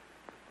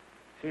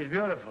 She's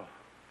beautiful.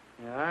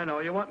 Yeah, I know.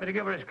 You want me to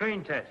give her a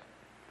screen test?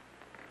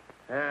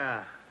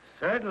 Yeah,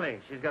 certainly.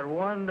 She's got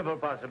wonderful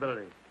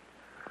possibilities.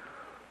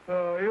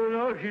 Oh, you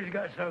know she's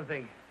got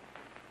something.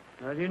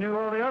 Well, you knew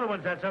all the other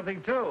ones had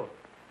something, too.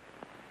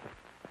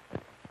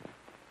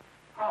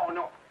 Oh,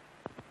 no.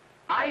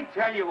 I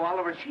tell you,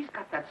 Oliver, she's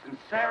got that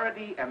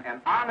sincerity and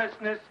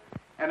honestness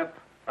and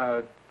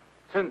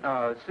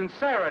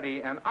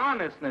sincerity and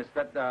honestness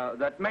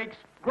that makes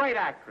great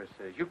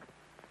actresses.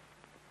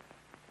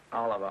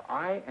 Oliver,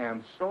 I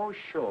am so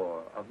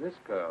sure of this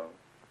girl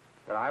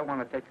that I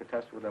want to take the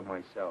test with her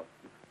myself.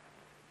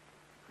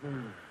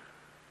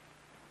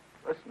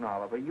 Listen,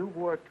 Oliver, you've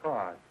worked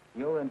hard.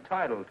 You're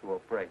entitled to a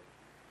break.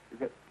 You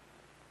get...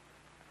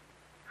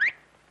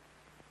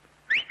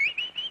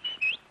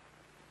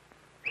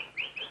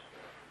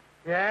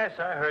 Yes,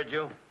 I heard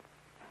you.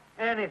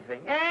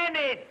 Anything.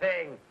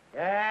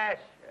 Yes.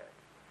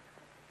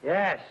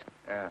 Yes.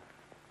 Yeah.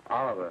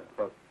 Oliver,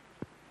 look,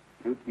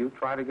 you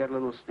try to get a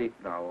little sleep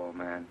now, old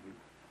man.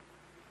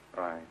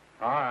 All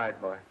right,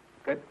 boy.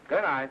 Good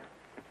night.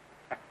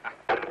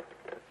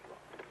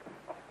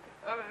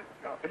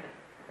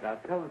 Now,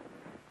 tell us.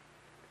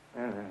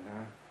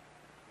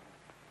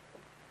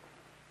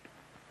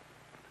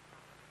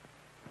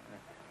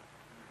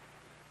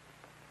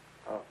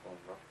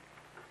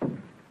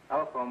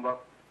 Telephone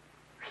book.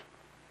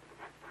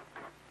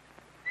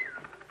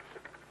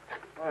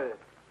 What?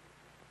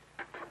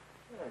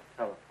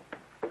 Telephone.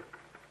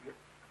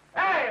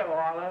 Hey,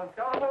 Olive,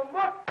 telephone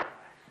book.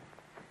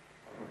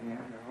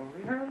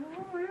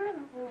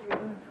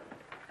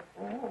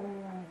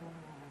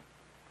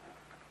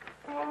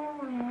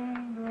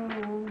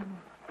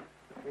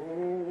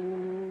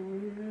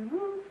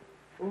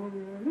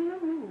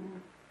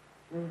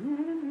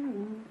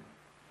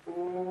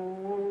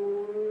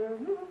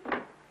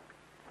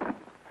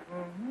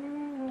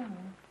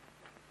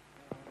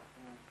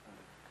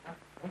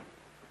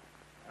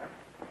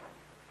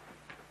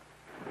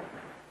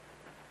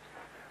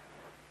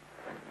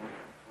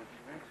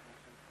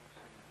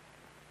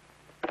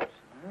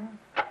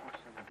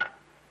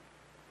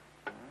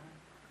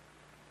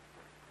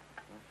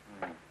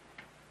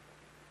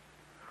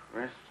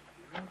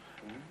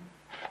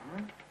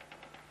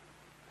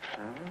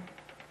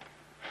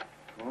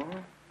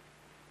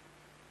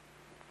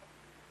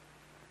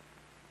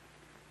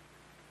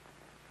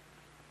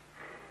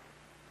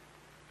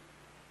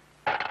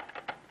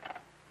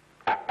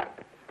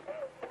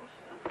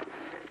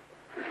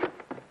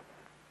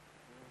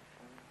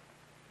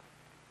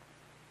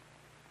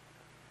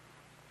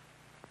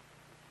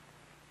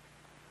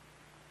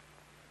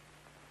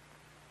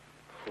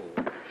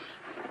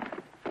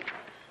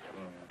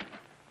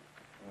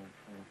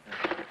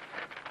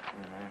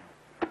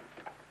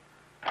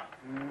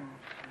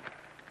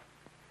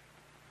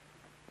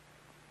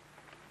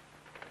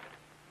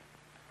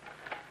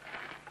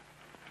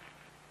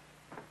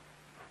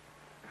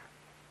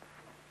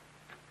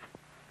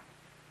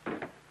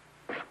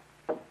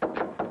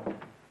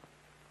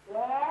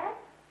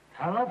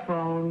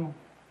 Telephone.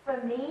 For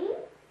me?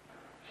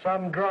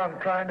 Some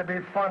drunk trying to be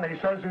funny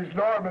says he's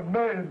Norman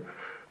Maine.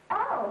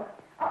 Oh,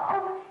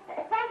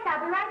 thanks,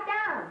 I'll be right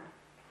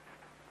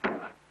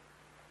down.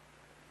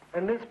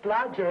 And Miss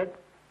Blodgett,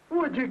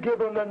 would you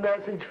give him a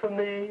message for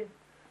me?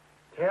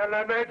 Tell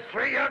him it's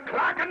 3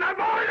 o'clock in the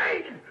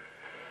morning!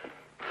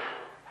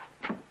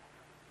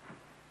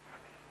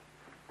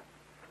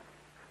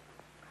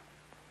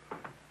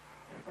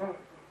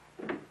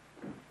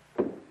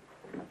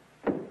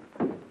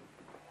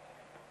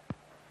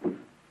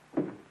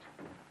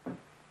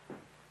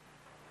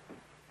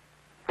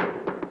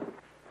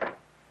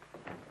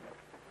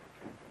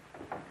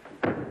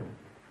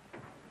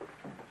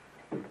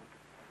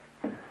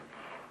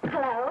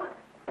 Hello?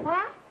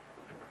 What?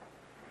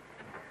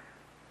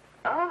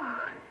 Oh.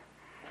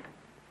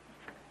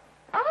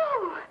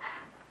 Oh.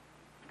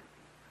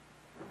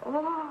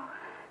 Oh.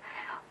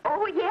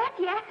 Oh,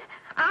 yes.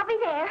 I'll be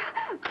there.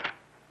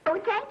 Oh,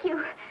 thank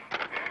you.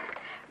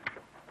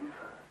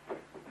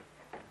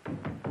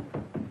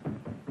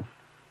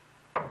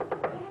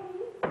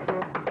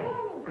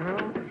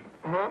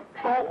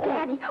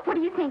 Danny, what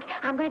do you think?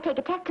 I'm going to take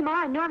a test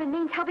tomorrow, and Norman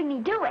Maine's helping me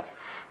do it.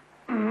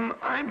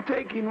 I'm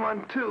taking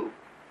one, too.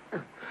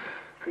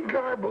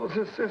 Garble's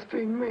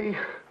assisting me.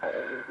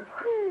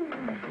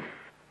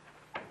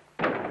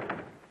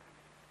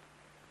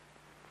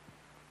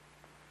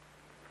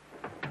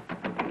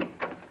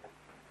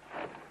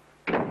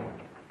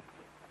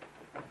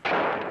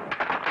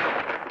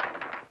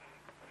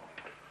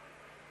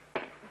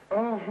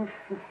 Oh.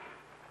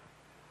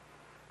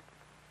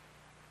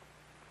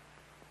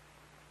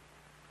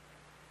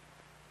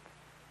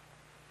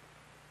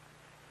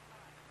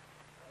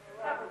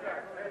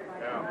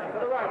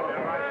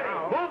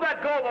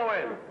 Gobo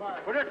in.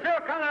 With a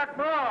silk on that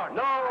broad.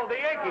 No, the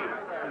Yankee.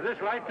 Is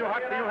this light too hot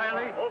for you,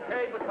 Hanley?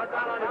 Okay, but cut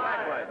down on your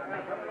backlight.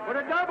 Put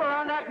a double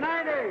on that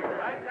 90.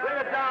 Bring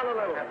it down a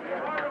little.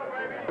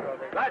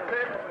 That's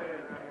it.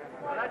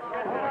 Now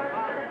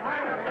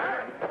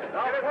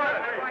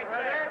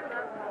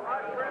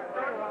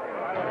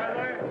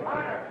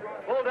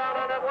pull down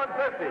on that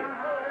 150.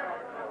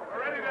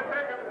 Ready to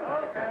take him.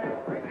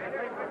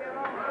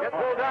 Get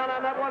pulled down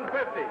on that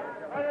 150.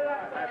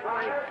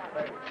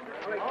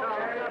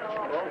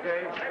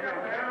 Okay.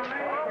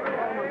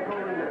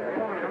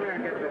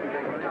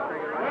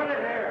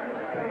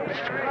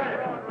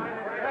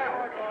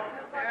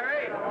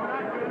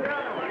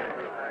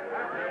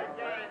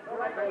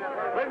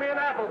 Bring me an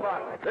apple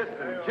box.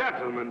 Listen,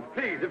 gentlemen,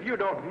 please, if you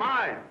don't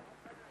mind.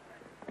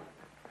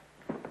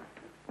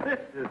 This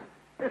is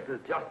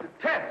just a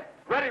test.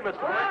 Ready, Mr.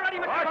 Burke? All ready,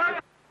 Mr.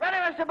 Burke. Ready,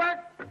 Mr. Burke.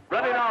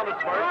 Ready now,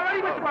 Mr. Burke. All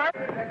ready, Mr. Burke.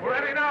 We're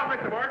ready now,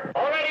 Mr. Burke.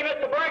 All ready,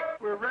 Mr. Burke.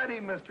 We're ready,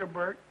 Mr.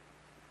 Burke.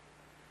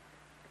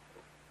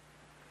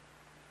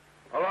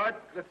 All right,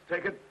 let's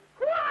take it.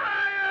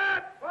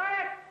 Quiet!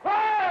 Quiet!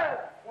 Quiet!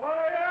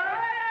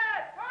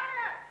 Quiet!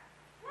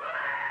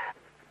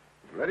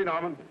 Ready,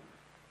 Norman?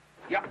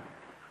 Yeah.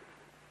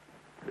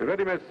 You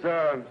ready, Miss,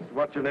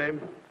 what's your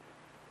name?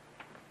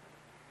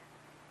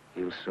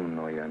 You'll soon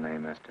know your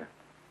name, Esther.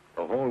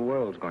 The whole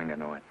world's going to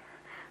know it.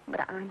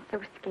 But I'm so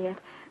scared.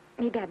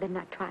 Maybe I better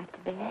not try it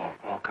today.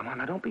 Oh, come on.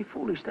 Now, don't be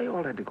foolish. They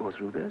all had to go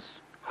through this.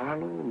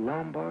 Harlow,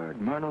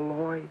 Lombard, Myrna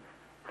Loy,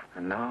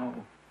 and now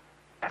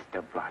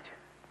Esther Blodgett.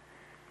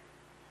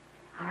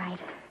 All right.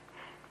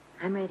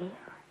 I'm ready.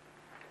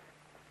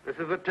 This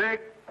is a take.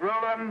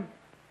 Rolling.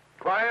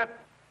 Quiet.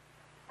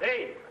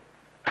 Hey!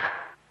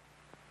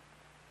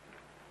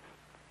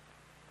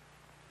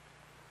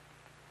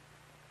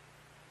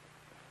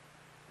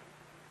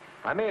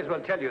 I may as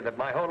well tell you that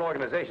my whole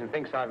organization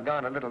thinks I've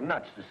gone a little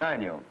nuts to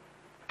sign you.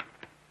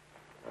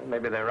 Well,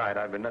 maybe they're right.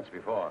 I've been nuts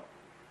before.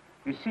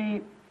 You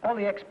see, all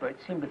the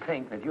experts seem to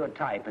think that your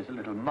type is a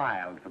little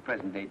mild for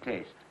present-day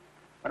taste.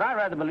 But I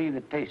rather believe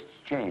that tastes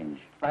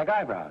change, like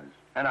eyebrows.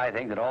 And I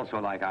think that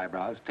also like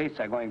eyebrows, tastes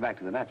are going back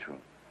to the natural.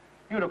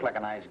 You look like a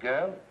nice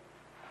girl.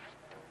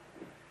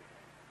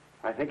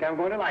 I think I'm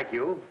going to like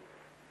you.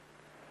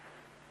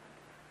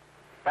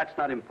 That's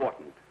not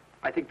important.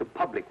 I think the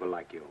public will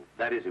like you.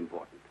 That is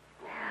important.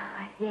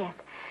 Oh, yes.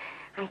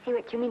 I see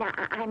what you mean.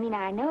 I mean,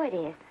 I know it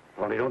is.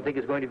 Only don't think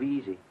it's going to be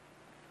easy.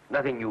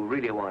 Nothing you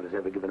really want is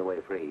ever given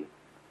away free.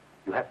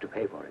 You have to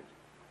pay for it.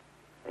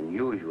 And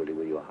usually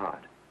with your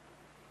heart.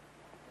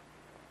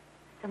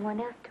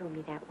 Someone else told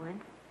me that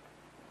once.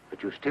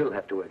 But you still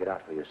have to work it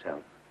out for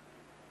yourself.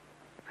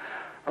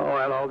 Oh,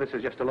 well, all this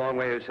is just a long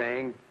way of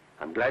saying,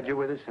 I'm glad you're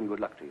with us and good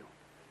luck to you.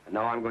 And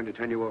now I'm going to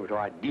turn you over to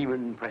our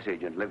demon press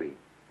agent, Libby.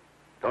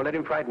 Don't let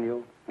him frighten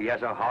you. He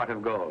has a heart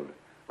of gold,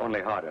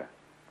 only harder.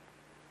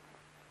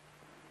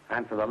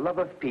 And for the love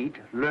of Pete,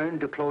 learn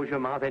to close your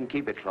mouth and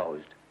keep it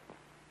closed,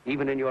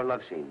 even in your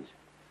love scenes.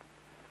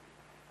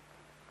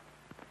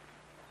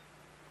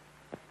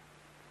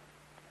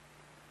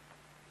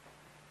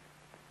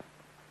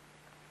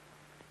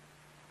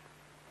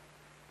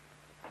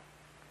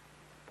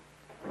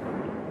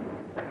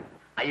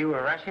 Are you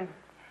a Russian?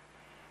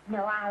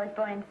 No, I was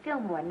born in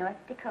Fillmore, North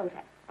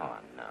Dakota. Oh,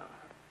 no.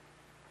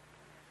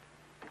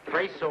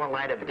 First saw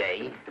light of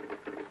day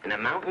in a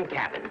mountain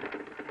cabin,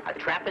 a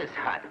trapper's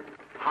hut,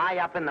 high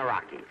up in the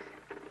Rockies.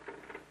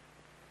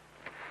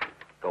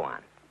 Go on.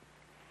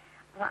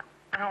 Well,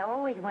 I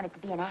always wanted to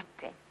be an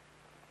actress.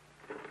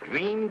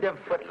 Dreamed of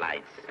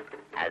footlights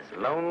as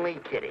Lonely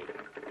Kitty.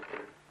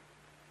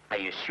 Are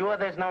you sure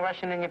there's no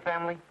Russian in your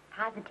family?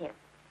 Positive.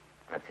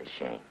 That's a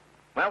shame.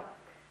 Well,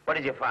 what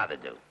does your father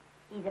do?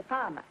 He's a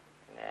farmer.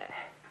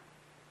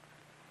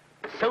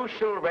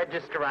 Social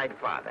register-eyed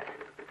father.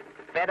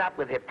 Fed up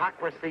with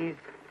hypocrisies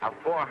of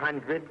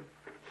 400,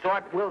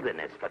 sought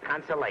wilderness for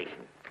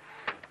consolation.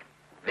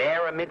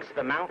 There amidst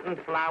the mountain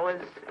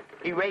flowers,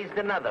 he raised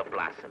another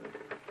blossom.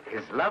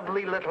 His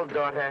lovely little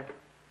daughter.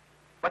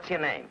 What's your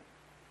name?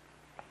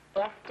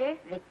 Esther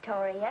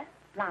Victoria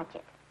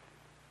Blodgett.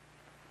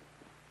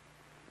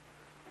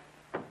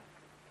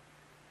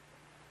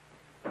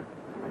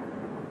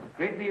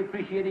 Greatly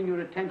appreciating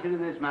your attention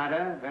in this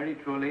matter, very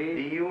truly.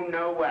 Do you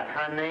know what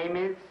her name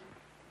is?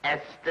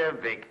 Esther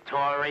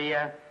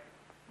Victoria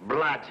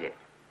Blodgett.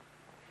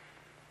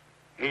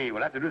 Hey,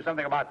 we'll have to do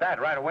something about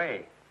that right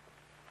away.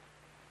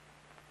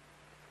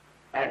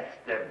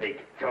 Esther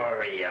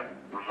Victoria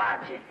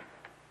Blodgett.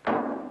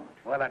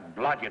 Well, that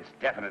Blodgett's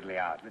definitely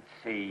out. Let's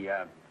see,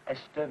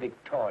 Esther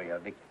Victoria,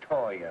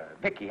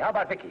 Vicky. How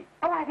about Vicky?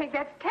 Oh, I think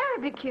that's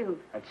terribly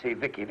cute. Let's see,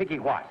 Vicky. Vicky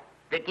what?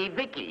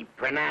 Vicky,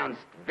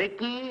 pronounced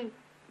Vicky.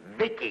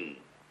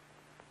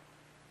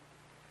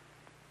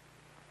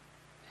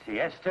 See,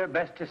 Esther,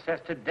 Besta,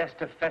 Sester,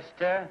 Desta,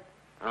 Festa.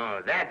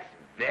 Oh, that's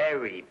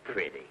very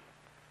pretty.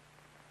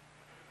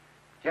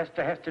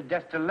 Jester, Hester,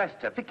 Desta,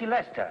 Lester. Vicky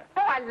Lester.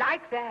 Oh, I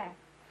like that.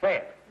 Say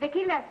it.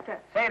 Vicky Lester.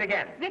 Say it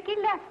again. Vicky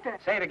Lester.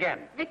 Say it again.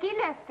 Vicky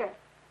Lester.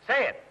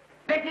 Say it.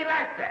 Vicky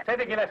Lester. Say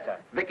Vicky Lester.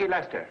 Vicky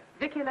Lester.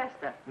 Vicky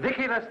Lester.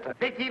 Vicky Lester.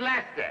 Vicky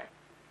Lester.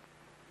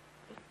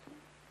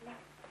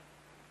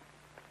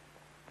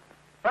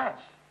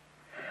 Flash.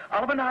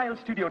 Oliver Nile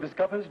Studio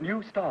discovers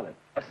new starlet,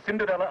 a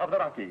Cinderella of the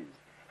Rockies.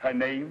 Her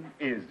name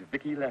is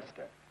Vicky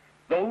Lester.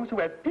 Those who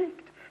have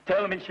peeked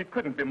tell me she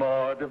couldn't be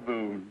more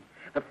divoon.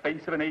 The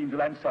face of an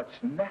angel and such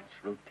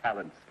natural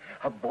talents.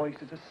 Her voice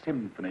is a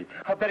symphony.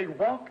 Her very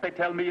walk, they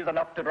tell me, is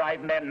enough to drive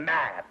men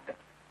mad.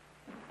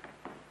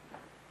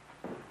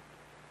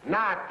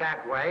 Not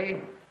that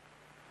way.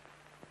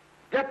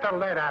 Get the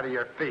lead out of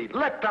your feet.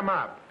 Lift them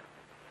up.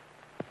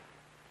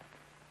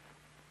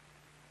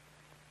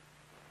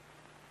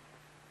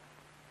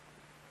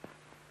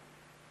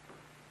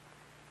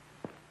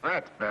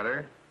 That's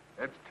better.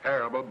 It's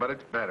terrible, but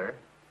it's better.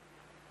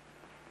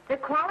 The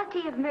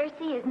quality of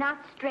mercy is not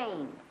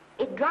strained.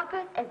 It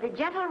droppeth as the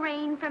gentle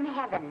rain from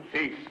heaven.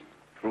 Cease.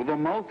 Through the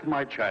mouth,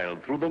 my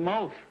child, through the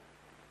mouth.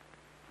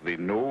 The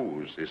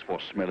nose is for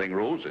smelling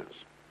roses.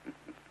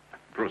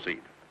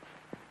 Proceed.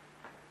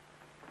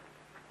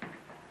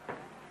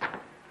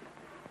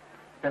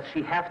 Does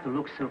she have to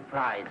look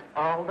surprised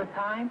all the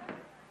time?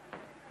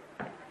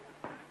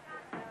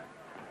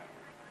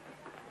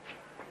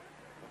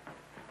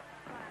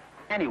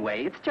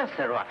 Anyway, it's just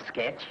a rough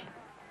sketch.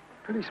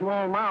 Pretty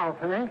small mouth,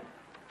 eh?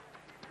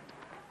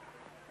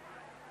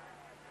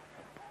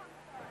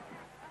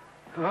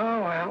 Oh,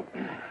 well.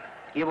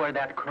 Give her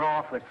that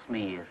Crawford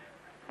smear.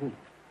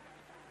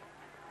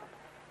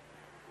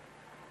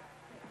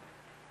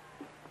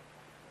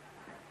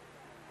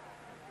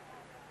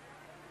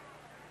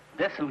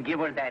 This'll give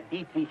her that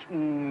Dietrich.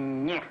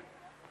 Yeah.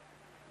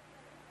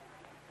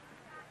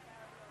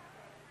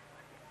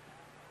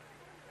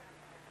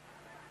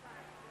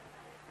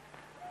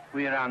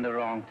 We're on the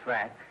wrong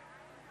track.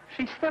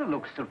 She still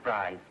looks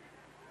surprised.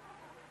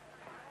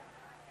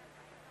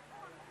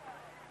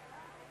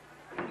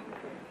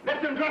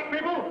 Listen, dress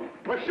people,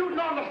 we're shooting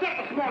on the set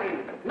this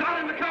morning, not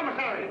in the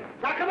commissary.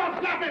 Now, come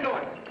on, snap into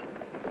it.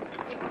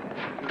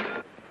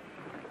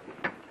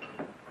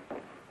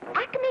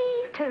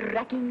 Acme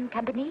Trucking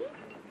Company?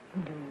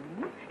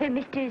 No.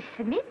 Mr.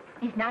 Smith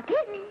is not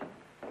in.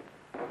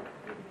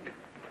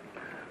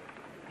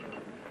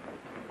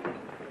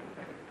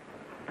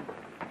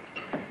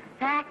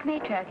 Acme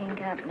Trucking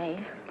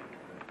Company.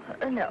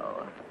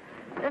 No.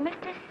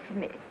 Mr.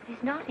 Smith is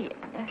not in.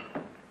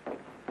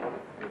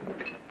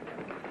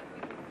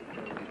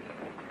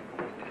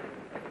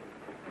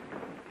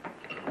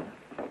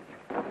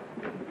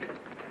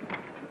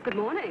 Good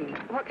morning.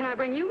 What can I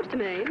bring you, Mr.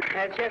 Maine?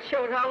 That just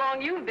shows how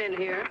long you've been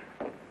here.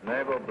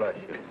 Mabel, bless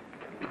you.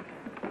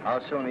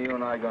 How soon are you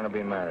and I going to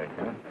be married,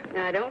 huh?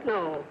 I don't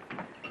know.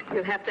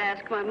 You'll have to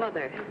ask my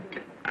mother.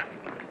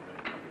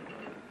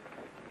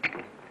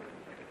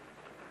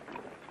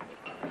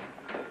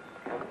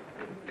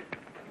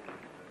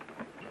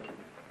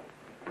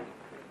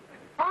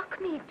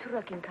 Acme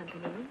Trucking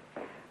Company?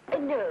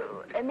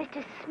 No,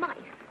 Mr. Smythe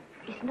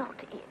is not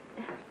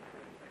in.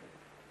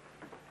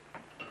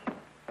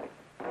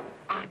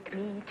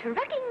 Acme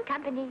Trucking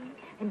Company?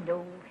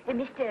 No,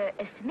 Mr.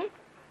 Smith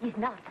is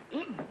not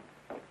in.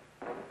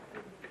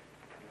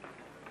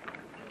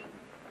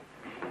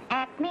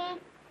 Acme?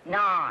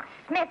 No,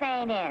 Smith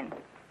ain't in.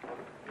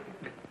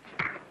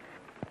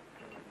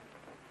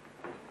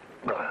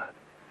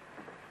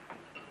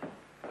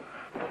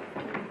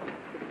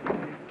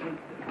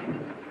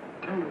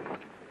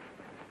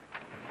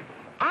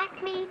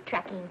 Acme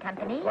Trucking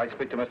Company? I'd like to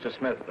speak to Mr.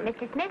 Smith, please.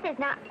 Mr. Smith is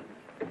not...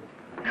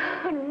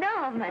 Oh,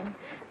 Norman.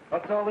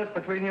 What's all this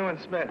between you and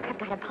Smith? I've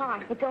got a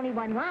part. It's only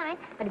one line,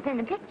 but it's in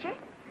the picture.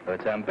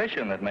 It's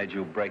ambition that made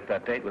you break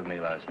that date with me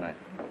last night.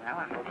 Well,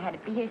 I had to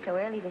be here so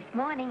early this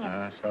morning,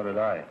 and So did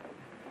I.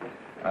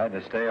 I had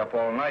to stay up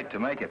all night to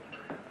make it.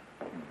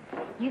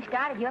 you've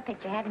started your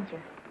picture, haven't you?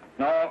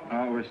 No,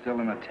 we're still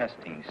in the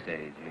testing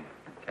stage. You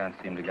can't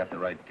seem to get the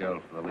right girl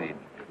for the lead.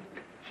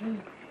 Gee,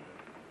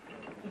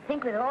 you'd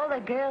think with all the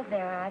girls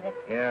there are that...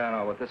 Yeah, I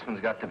know, but this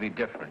one's got to be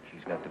different.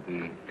 She's got to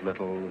be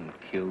little and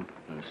cute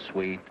and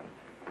sweet,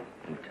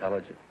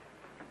 intelligent.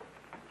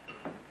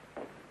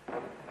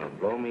 It'll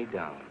blow me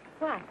down.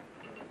 What?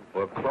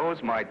 Will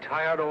close my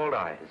tired old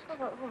eyes.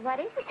 Well, what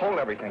is it? Hold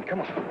everything.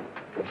 Come on.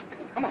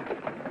 Come on.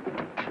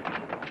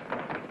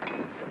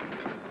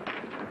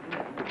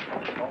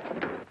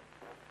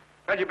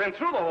 Well, you've been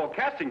through the whole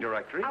casting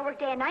directory. I work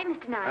day and night,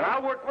 Mr. Niles. And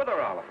I'll work with her,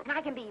 Oliver. And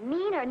I can be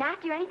mean or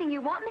nasty or anything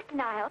you want, Mr.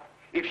 Niles.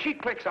 If she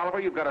clicks, Oliver,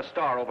 you've got a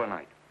star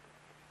overnight.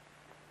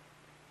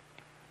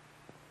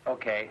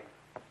 Okay.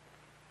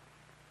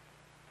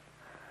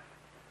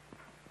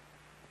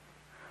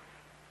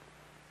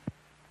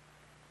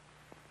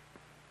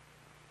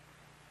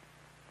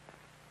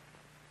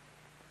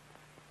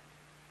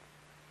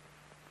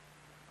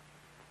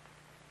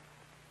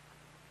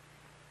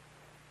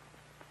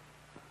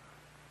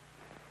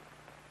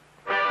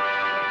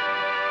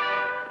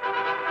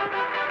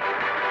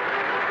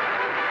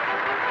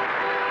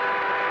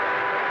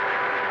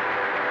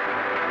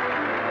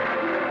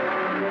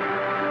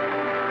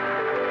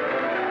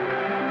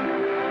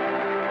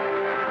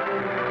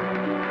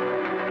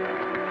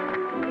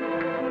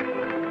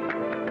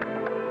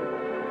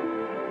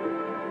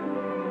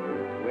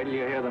 Wait till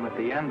you hear them at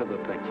the end of the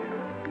picture.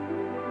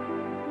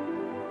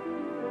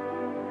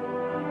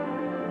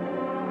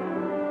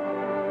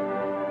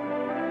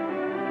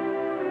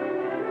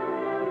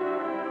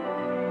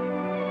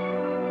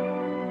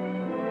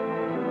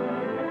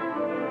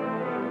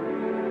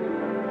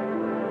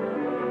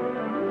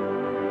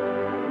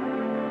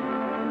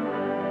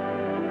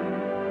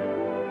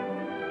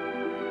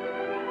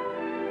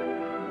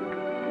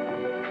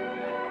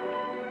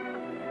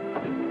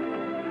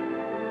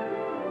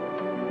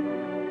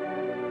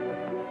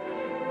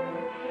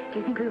 Do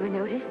you think we were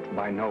noticed?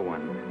 By no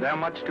one. They're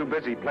much too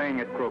busy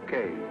playing at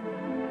croquet.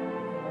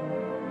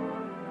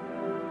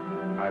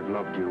 I've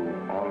loved you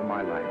all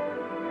my life.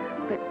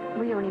 But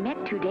we only met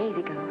 2 days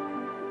ago.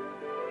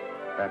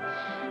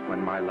 That's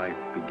when my life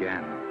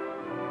began.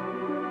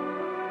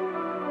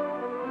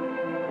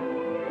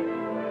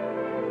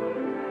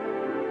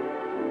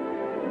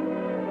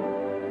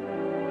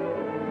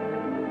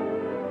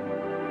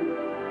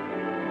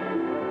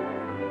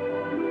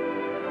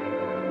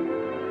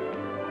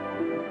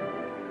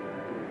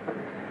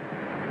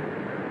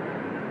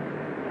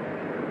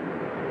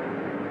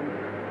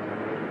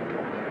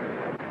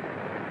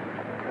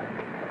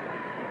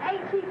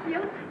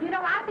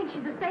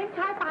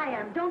 type I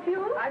am, don't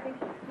you? I think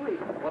she's sweet.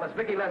 Well, it's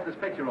Vicki Lester's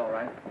picture, all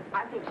right.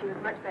 I think she was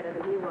much better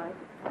than he was.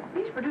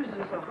 These producers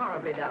are so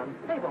horribly down.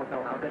 They won't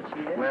know how good she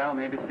is. Well,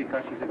 maybe it's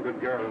because she's a good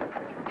girl.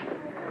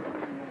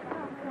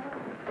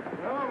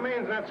 No,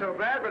 Maine's not so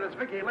bad, but it's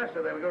Vicki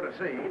Lester they'll go to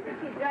see.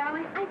 Vicky,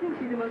 darling, I think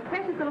she's the most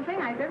precious little thing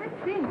I've ever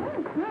seen.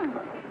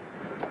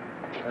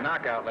 The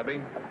knockout,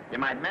 Libby. You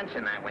might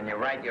mention that when you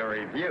write your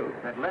review.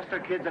 That Lester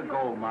kid's a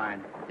gold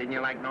mine. Didn't you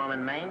like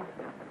Norman Maine?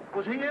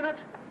 Was he in it?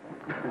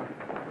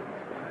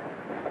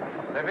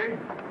 Libby,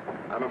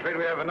 I'm afraid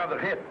we have another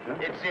hit. Huh?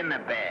 It's in the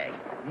bag,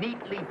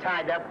 neatly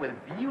tied up with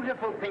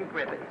beautiful pink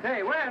ribbons.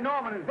 Say, where are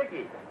Norman and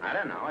Vicki? I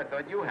don't know. I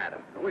thought you had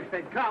them. I wish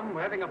they'd come.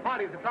 We're having a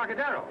party at the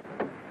Trocadero.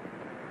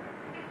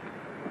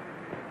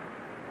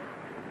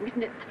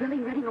 Isn't it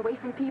thrilling running away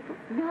from people?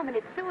 Norman,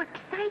 it's so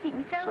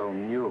exciting, So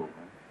new.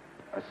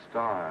 A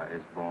star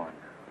is born.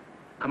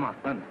 Come on,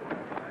 run.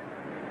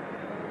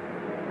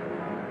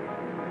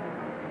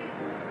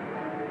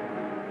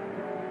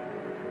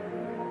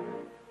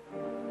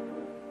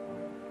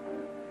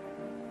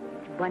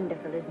 It's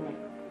wonderful, isn't it?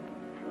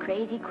 A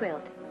crazy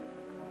quilt.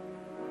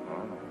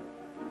 Oh.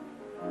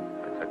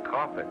 It's a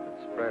carpet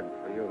that's spread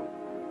for you.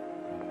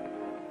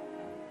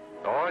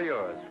 It's all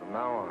yours from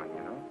now on,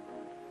 you know.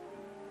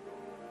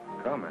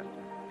 Come, Esther.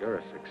 You're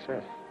a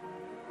success.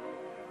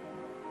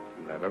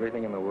 You'll have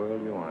everything in the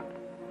world you want.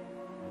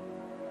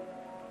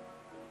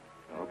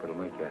 I hope it'll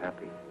make you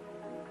happy.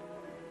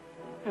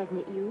 Hasn't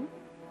it you?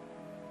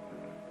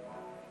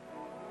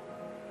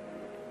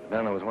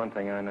 Then there was one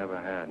thing I never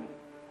had.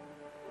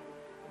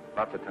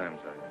 Lots of times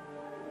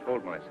I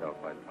told myself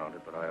I'd found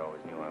it, but I always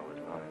knew I was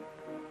lying.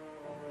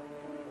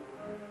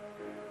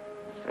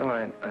 Still,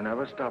 I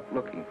never stopped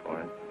looking for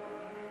it.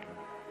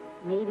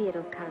 Maybe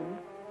it'll come.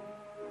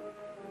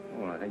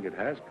 Well, I think it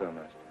has come,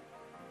 Esther.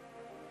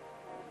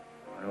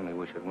 I only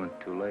wish it went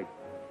too late.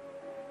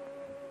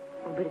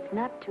 Oh, but it's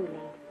not too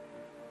late.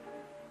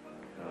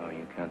 Oh,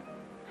 you can't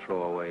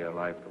throw away your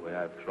life the way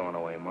I've thrown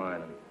away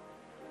mine and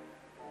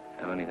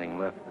have anything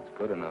left that's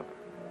good enough.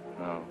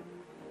 No.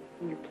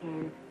 You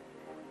can.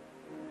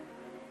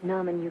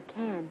 Norman, you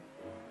can.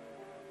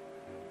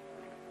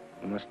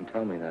 You mustn't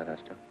tell me that,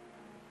 Esther.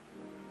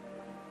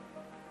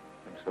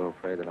 I'm so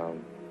afraid that I'll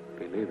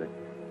believe it.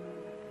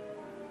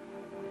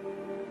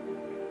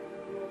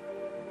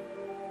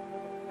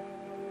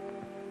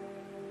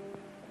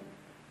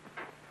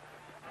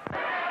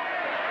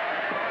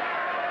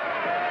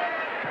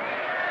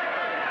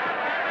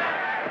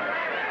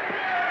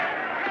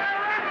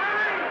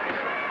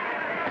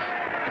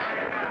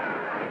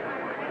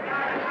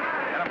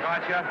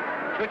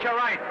 Shoot your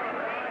right.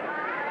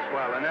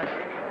 Swell, isn't it?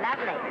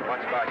 Lovely.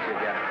 What's got you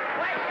again?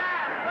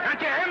 Can't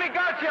you hear me,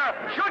 Gotcha?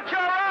 Shoot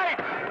your right!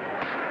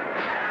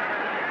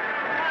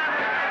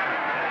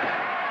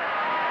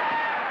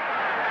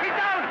 He's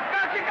down!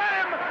 Gotcha, got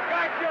him!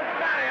 Gotcha,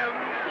 got him!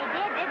 He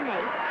did, didn't he?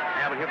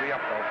 Yeah, but he'll be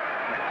up, though.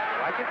 You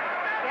like it?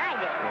 Sure I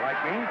did. You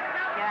like me?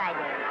 Sure I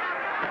did.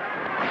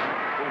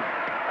 Ooh,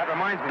 that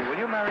reminds me. Will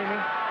you marry me?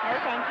 No,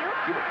 thank you.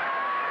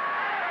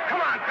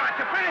 Come on,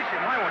 Gotcha, finish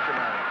him. Why won't you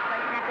marry me?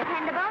 Wasn't that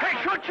dependable? Hey,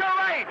 shoot your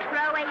right!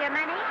 Throw away your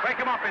money? Break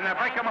him up in there,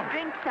 break him up.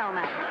 Drink so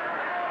much.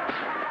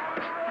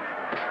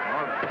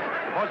 Well,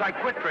 suppose I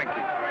quit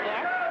drinking.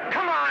 Yes?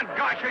 Come on,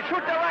 Gotcha,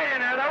 shoot the right in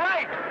there, the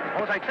right!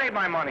 Suppose I save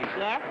my money.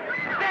 Yes?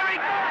 There he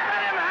goes,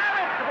 let him have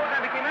it! Suppose I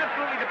became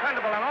absolutely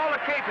dependable on all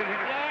occasions.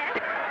 Yes?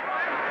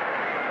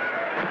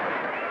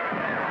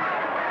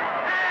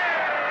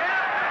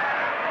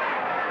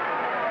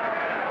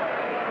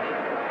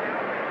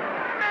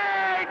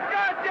 Hey,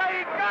 Gotcha,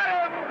 he got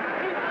him!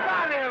 He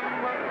got him!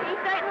 He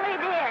certainly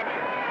did.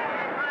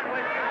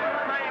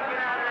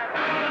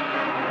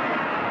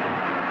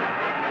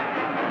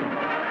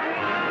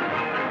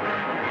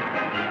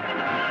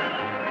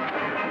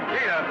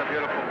 Gee, that's a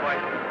beautiful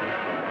place.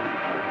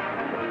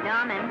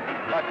 Norman,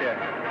 What, dear?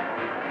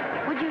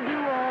 would you do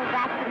all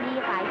that for me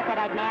if I said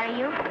I'd marry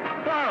you?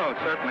 No,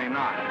 certainly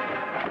not.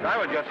 I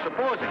was just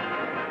supposing.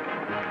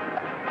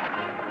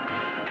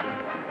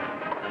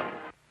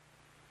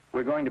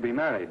 We're going to be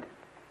married.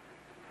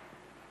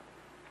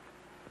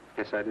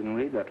 Guess I didn't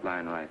read that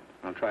line right.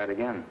 I'll try it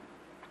again.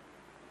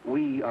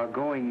 We are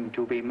going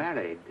to be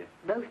married.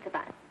 Both of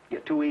us. Yeah,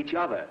 to each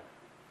other.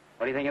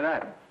 What do you think of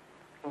that?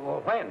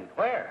 Well, when?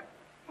 Where?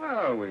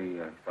 Well, we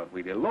thought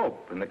we'd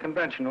elope in the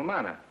conventional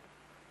manner.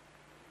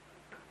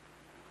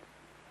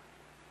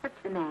 What's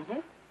the matter?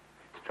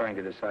 It's trying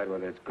to decide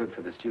whether it's good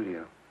for the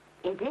studio.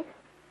 Is it?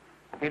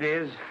 It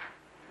is.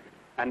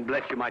 And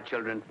bless you, my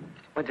children.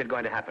 When's it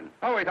going to happen?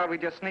 Oh, we thought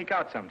we'd just sneak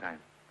out sometime.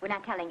 We're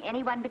not telling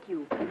anyone but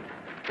you.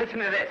 Listen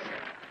to this.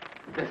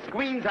 The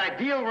screen's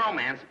ideal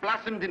romance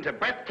blossomed into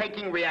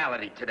breathtaking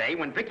reality today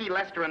when Vicki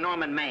Lester and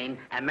Norman Maine,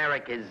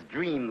 America's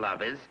dream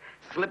lovers,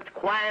 slipped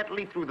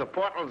quietly through the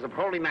portals of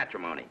holy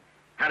matrimony.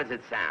 How does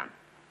it sound?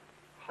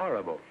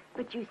 Horrible.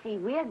 But you see,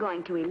 we're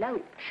going to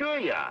elope. Sure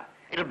you are.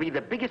 It'll be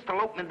the biggest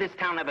elopement this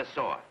town ever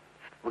saw.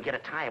 We'll get a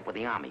tie-up with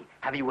the Army,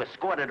 have you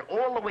escorted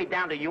all the way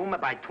down to Yuma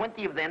by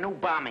 20 of their new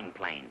bombing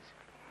planes.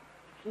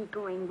 Is he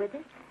going with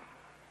us?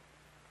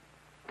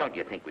 Don't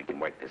you think we can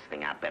work this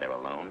thing out better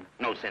alone?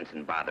 No sense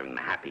in bothering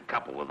the happy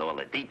couple with all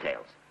the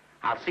details.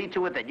 I'll see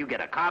to it that you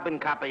get a carbon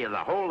copy of the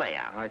whole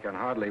layout. I can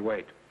hardly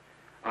wait.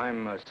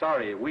 I'm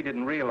sorry we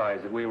didn't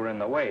realize that we were in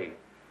the way.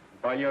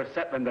 While you're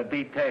settling the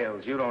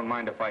details, you don't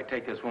mind if I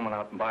take this woman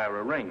out and buy her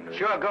a ring, do you?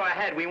 Sure, go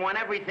ahead. We want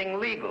everything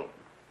legal.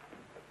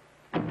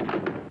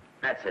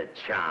 That's a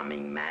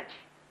charming match.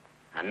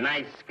 A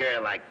nice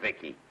girl like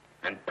Vicky.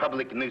 And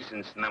public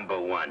nuisance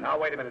 #1. Now,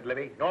 wait a minute,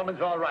 Libby.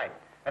 Norman's all right.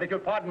 And if you'll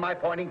pardon my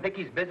pointing,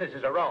 Vicky's business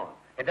is her own.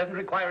 It doesn't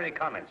require any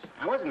comments.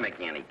 I wasn't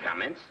making any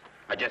comments.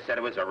 I just said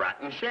it was a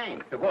rotten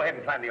shame. So go ahead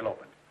and plan the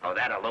elopement. Oh,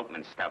 that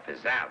elopement stuff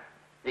is out.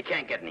 You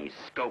can't get any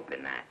scope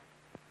in that.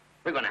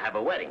 We're going to have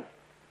a wedding.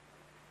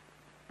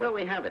 Where'll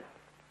we have it?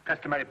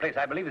 Customary place,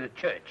 I believe, is a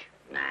church.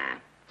 Nah,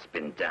 it's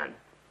been done.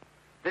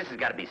 This has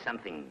got to be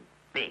something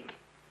big.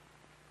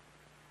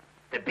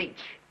 The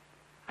beach.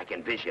 I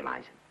can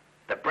visualize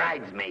it. The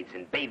bridesmaids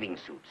in bathing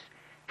suits.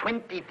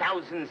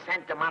 20,000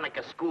 Santa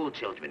Monica school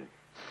children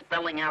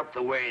spelling out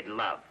the word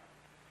love.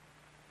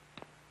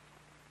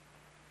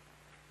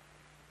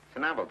 It's a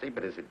novelty,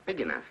 but is it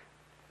big enough?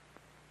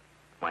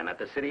 Why not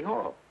the city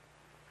hall?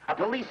 A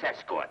police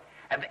escort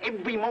of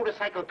every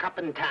motorcycle cop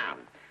in town.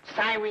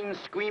 Sirens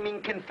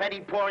screaming, confetti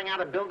pouring out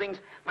of buildings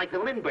like the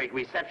Lindbergh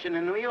reception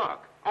in New York,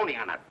 only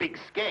on a big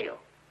scale.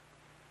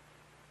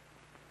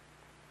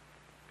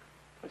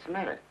 What's the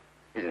matter?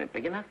 Isn't it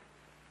big enough?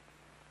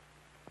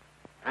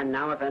 And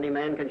now if any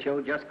man can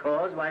show just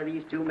cause why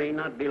these two may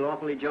not be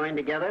lawfully joined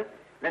together,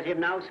 let him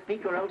now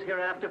speak or else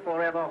hereafter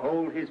forever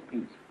hold his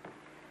peace.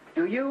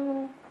 Do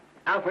you,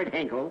 Alfred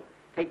Henkel,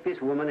 take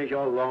this woman as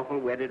your lawful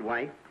wedded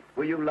wife?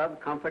 Will you love,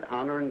 comfort,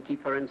 honor, and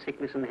keep her in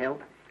sickness and health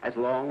as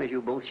long as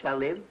you both shall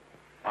live?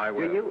 I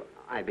will. Do you,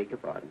 I beg your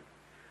pardon.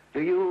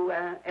 Do you,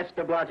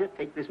 Esther Blodgett,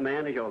 take this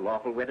man as your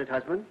lawful wedded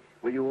husband?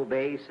 Will you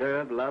obey,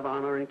 serve, love,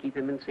 honor, and keep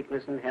him in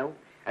sickness and health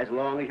as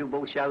long as you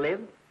both shall live?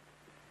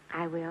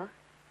 I will.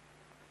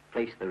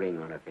 Place the ring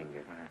on her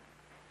finger.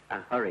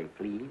 Hurry,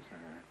 please.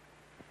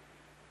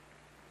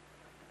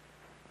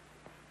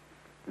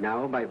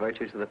 Now, by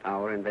virtues of the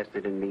power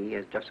invested in me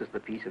as Justice of the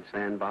Peace of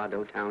San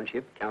Bardo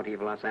Township, County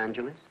of Los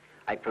Angeles,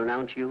 I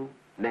pronounce you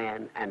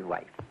man and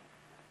wife.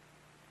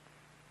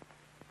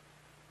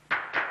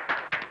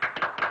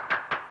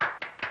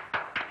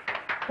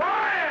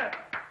 Quiet!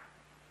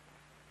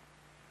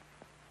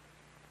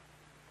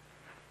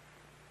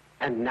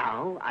 And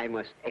now I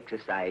must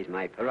exercise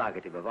my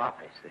prerogative of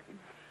office.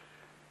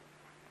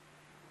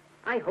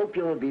 I hope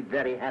you will be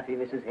very happy,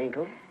 Mrs.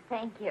 Hinkle.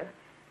 Thank you.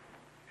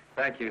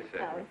 Thank you, sir.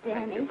 Oh, Thank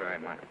Danny. you very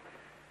much.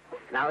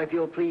 Now, if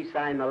you'll please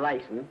sign the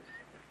license.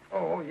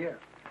 Oh, yeah.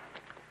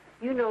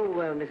 You know,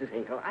 Mrs.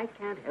 Hinkle, I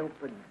can't help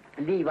but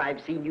believe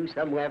I've seen you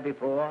somewhere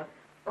before.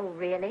 Oh,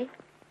 really?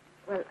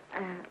 Well,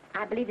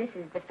 I believe this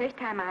is the first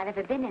time I've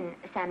ever been in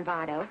San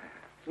Bardo.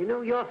 You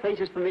know, your face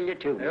is familiar,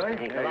 too, Really? Mr.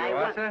 Hinkle. There you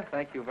I are, sir.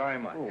 Thank you very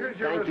much. Oh, Here's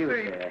your thank you,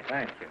 receipt. sir.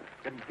 Thank you.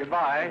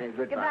 Goodbye.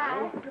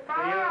 Goodbye.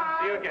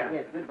 See you again.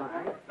 Yes,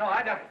 goodbye. No,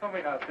 I don't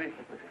mean I'll see.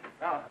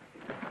 No.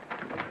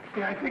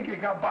 Yeah, I think he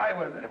got by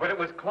with it. But it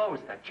was close.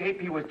 That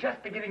JP was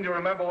just beginning to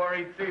remember where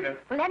he'd seen it.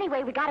 Well,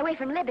 anyway, we got away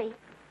from Libby.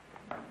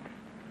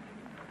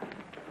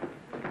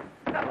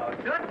 Hello,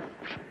 Toots.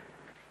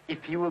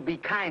 If you will be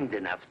kind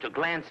enough to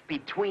glance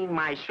between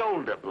my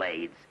shoulder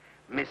blades,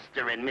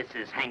 Mr. and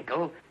Mrs.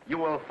 Henkel, you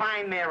will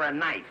find there a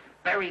knife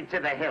buried to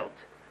the hilt.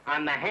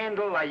 On the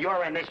handle are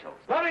your initials.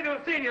 Lovely to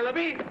have seen you,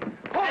 Libby.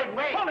 Hold Hey, it,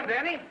 wait. hold it,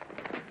 Danny.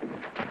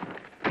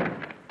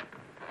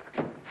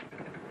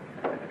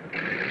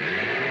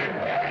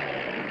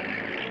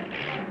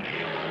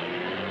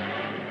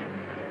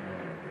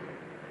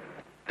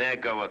 There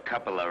go a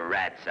couple of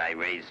rats I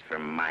raised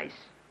from mice.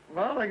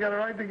 Well, they got a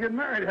right to get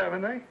married,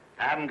 haven't they?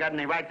 I haven't got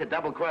any right to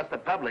double-cross the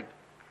public,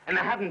 and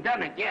I haven't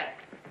done it yet.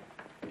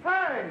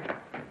 Hey!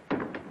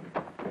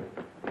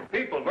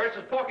 People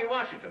versus Porky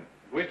Washington,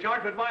 who is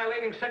charged with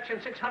violating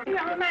Section 600.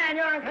 Young man,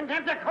 you're in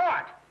contempt of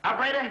court.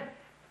 Operator,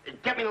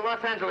 get me the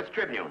Los Angeles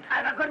Tribune.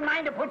 I've a good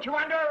mind to put you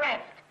under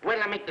arrest. Wait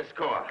till I make the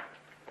score.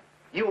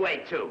 You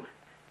wait, too.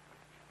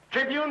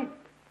 Tribune,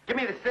 give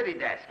me the city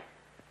desk.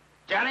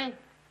 Johnny,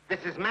 this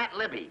is Matt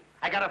Libby.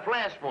 I got a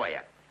flash for you.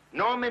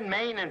 Norman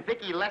Maine and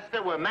Vicky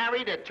Lester were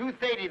married at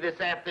 2:30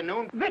 this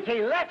afternoon.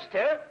 Vicky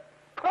Lester?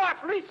 Court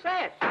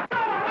recess.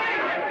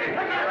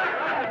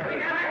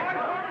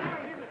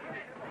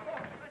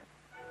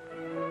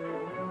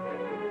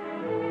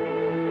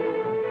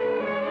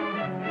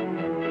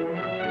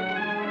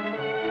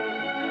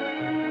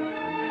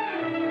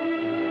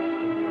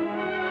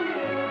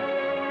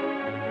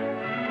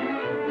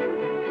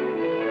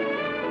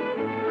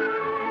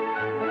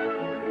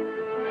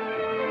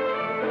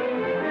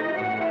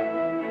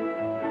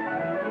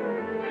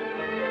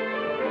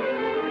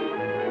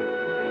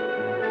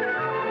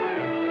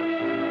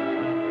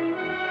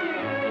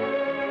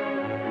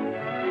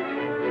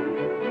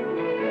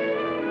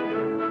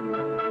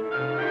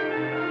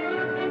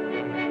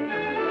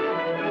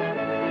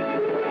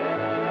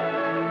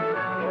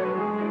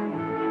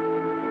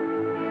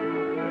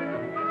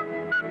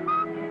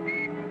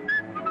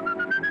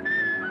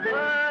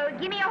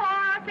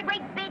 a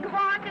great big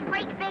horse, a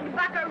great big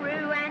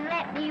buckaroo, and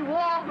let me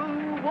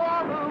wahoo,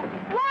 wahoo,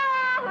 wahoo!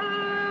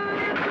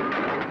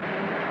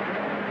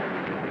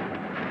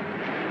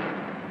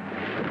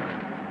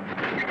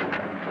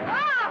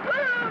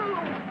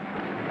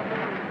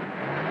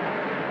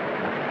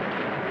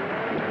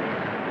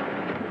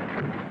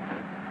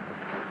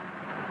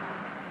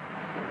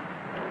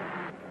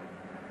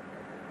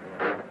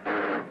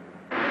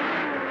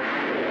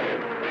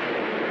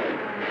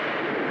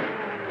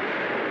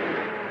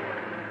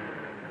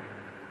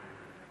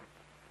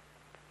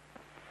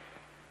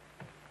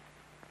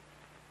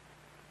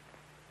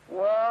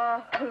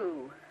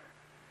 Wahoo.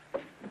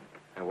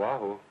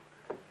 Wahoo.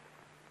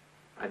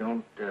 I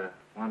don't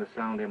want to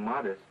sound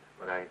immodest,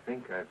 but I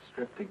think I've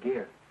stripped a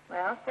gear.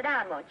 Well, sit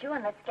down, won't you,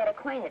 and let's get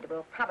acquainted.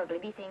 We'll probably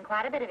be seeing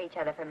quite a bit of each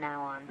other from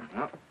now on.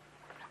 No.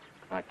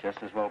 Might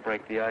just as well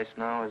break the ice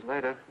now as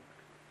later.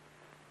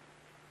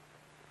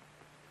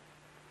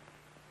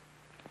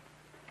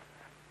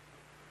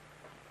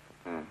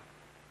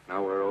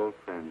 Now we're old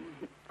friends.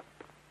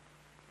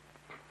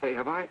 Hey,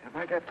 have I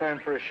got time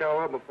for a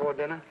shower before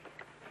dinner?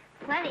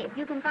 Plenty, if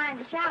you can find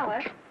the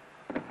shower.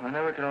 I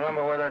never can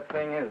remember where that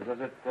thing is. Does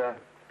it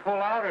pull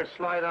out or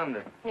slide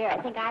under? Here,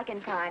 I think I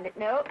can find it.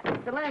 Nope,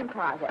 it's the linen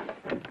closet.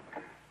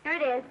 Here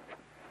it is.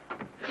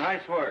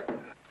 Nice work.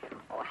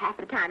 Oh, half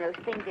the time those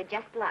things are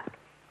just luck.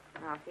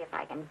 I'll see if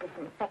I can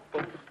disinfect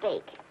this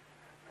steak.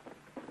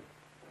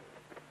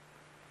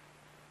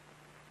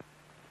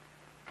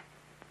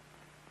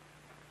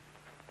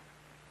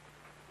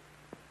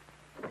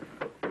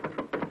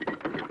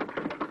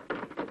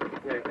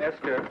 Hey,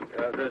 Esther,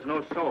 there's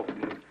no soap.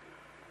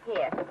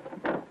 Here.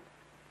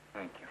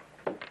 Thank you.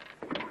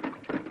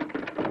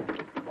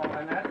 Oh,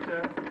 and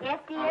Esther. Yes,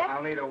 dear?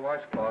 I'll need a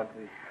washcloth,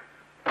 please.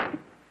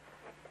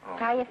 Oh.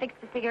 How you fix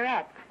the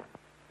cigarette?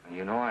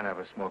 You know I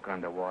never smoke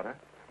underwater.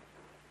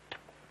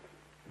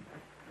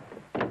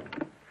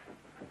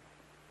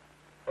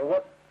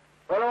 Well,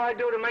 what do I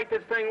do to make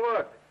this thing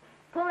work?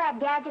 Pull that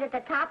gadget at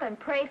the top and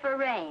pray for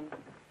rain.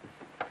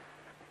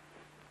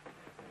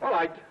 Well,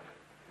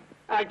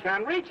 I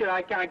can't reach it.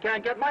 I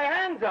can't get my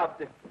hands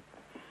up. If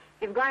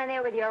you've gone in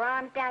there with your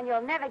arms down,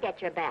 you'll never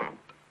get your bath.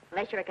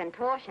 Unless you're a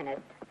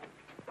contortionist.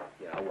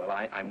 Yeah, well,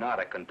 I'm not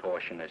a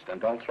contortionist,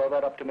 and don't throw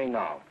that up to me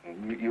now.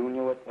 You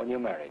knew it when you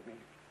married me.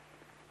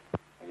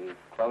 Will you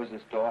close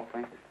this door,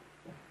 please?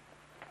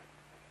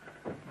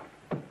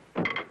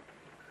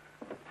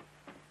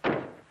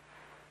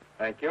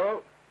 Thank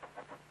you.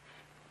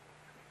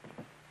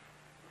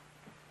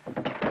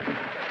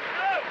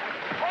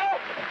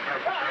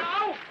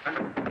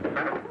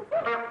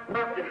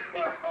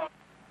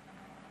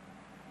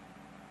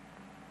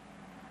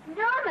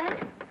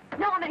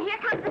 Norman, here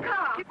comes the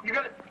car. You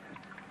got it?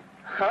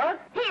 Huh?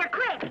 Here,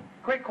 quick.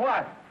 Quick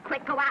what?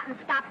 Quick, go out and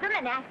stop them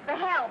and ask for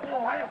help.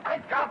 Oh,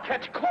 I'll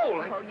catch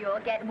cold. Oh, you'll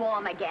get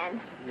warm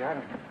again.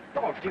 Yeah,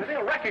 don't, dear.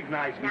 They'll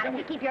recognize me. Now, if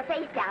you keep your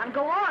face down,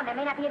 go on. There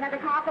may not be another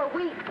car for a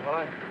week.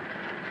 Well,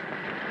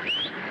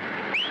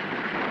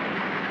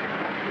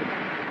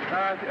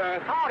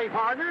 howdy,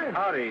 partner.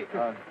 Howdy.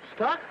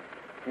 Stuck?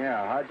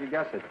 Yeah, how'd you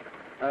guess it?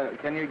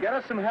 Can you get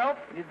us some help?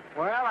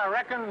 Well, I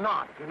reckon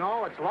not. You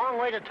know, it's a long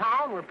way to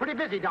town. We're pretty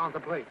busy down at the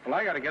place. Well,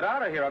 I got to get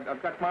out of here.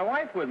 I've got my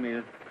wife with me.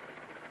 Don't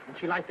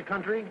she like the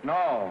country?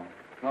 No,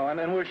 and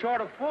then we're short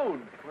of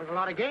food. There's a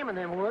lot of game in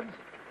them woods.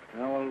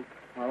 No, well,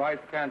 my wife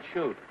can't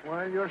shoot.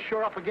 Well, you're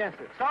sure up against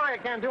it. Sorry I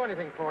can't do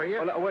anything for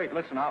you. Well, wait,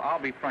 listen, I'll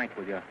be frank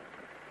with you.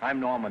 I'm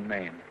Norman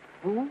Maine.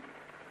 Who?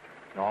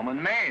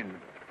 Norman Maine.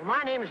 Well,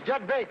 my name is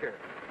Judd Baker.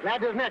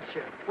 Glad to have met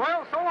you.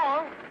 Well, so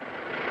long.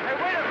 Hey,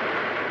 wait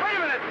a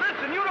minute.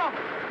 Listen, you don't...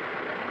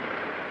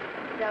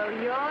 So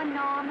you're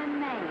Norman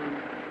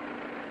Maine.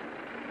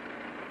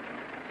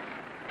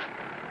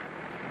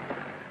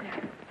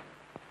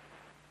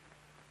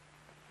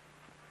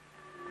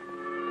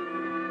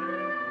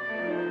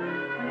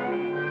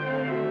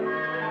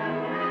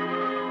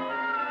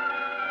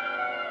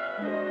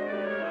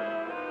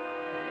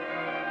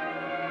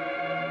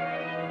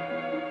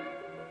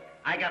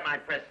 I got my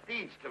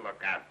prestige to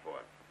look out for.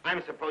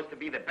 I'm supposed to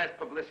be the best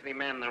publicity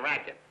man in the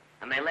racket.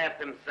 And they laughed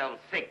themselves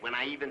sick when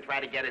I even tried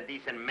to get a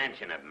decent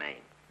mention of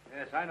Maine.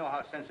 Yes, I know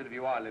how sensitive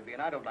you are, Libby,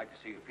 and I don't like to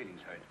see your feelings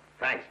hurt.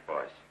 Thanks,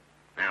 boss.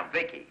 Now,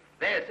 Vicky,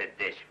 there's a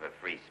dish for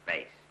free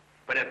space.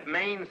 But if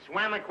Maine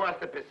swam across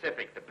the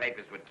Pacific, the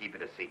papers would keep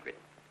it a secret.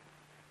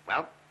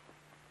 Well,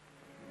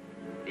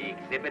 the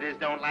exhibitors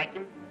don't like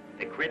him,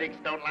 the critics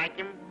don't like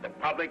him, the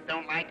public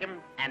don't like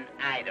him, and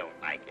I don't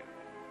like him.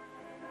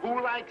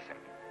 Who likes him?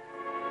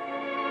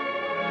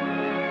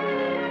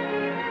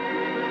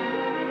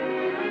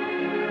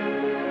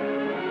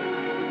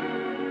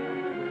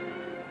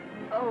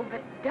 Oh,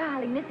 but,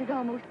 darling, this is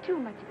almost too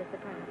much of a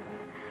surprise.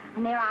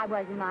 And there I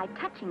was in my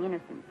touching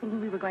innocence, thinking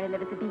we were going to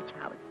live at the beach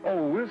house.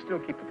 Oh, we'll still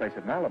keep the place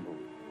at Malibu.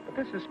 But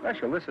this is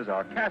special. This is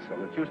our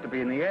castle. It used to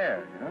be in the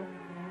air, you know?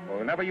 Well,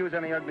 we'll never use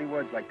any ugly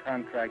words like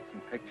contracts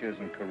and pictures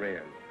and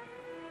careers.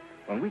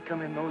 When we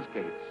come in those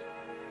gates,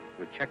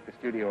 we'll check the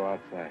studio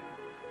outside.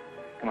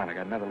 Come on, I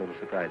got another little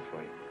surprise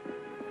for you.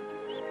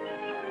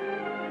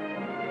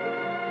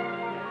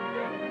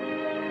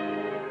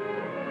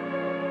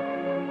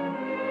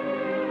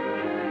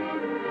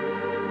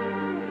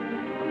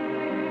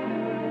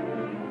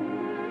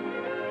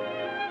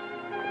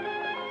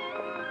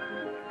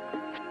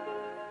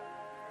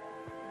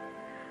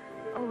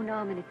 Oh,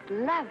 Norman, it's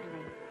lovely.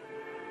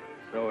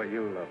 So are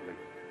you lovely.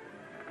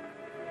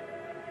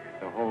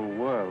 The whole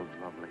world's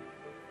lovely.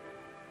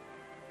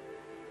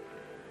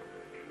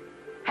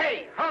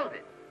 Hey, hold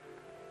it!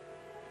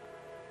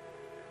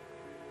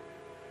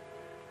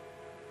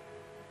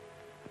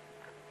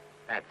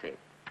 That's it.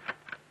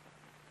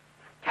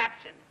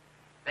 Caption,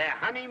 their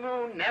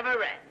honeymoon never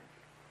ends.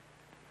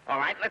 All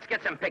right, let's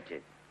get some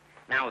pictures.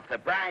 Now, if the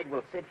bride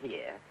will sit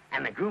here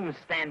and the groom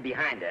stand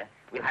behind her,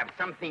 we'll have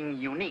something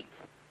unique.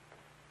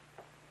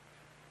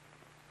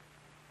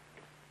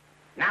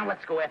 Now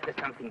let's go after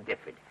something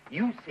different.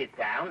 You sit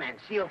down and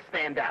she'll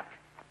stand up.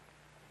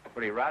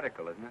 Pretty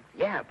radical, isn't it?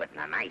 Yeah, but in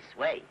a nice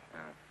way.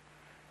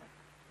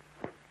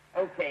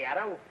 Okay,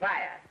 Otto,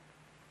 fire.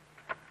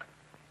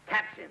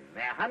 Caption,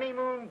 their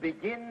honeymoon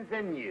begins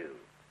anew.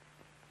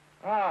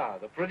 Ah,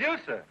 the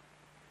producer.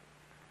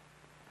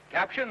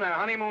 Caption, their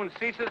honeymoon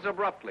ceases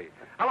abruptly.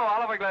 Hello,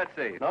 Oliver, glad to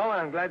see you. No,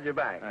 I'm glad you're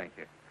back. Thank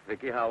you.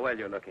 Vicky, how well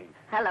you're looking.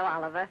 Hello,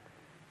 Oliver.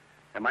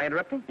 Am I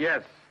interrupting?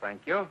 Yes,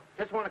 thank you.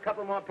 Just want a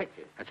couple more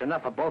pictures. That's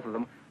enough of both of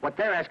them. What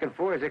they're asking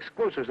for is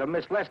exclusives of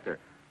Miss Lester.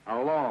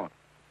 Alone.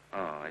 Oh,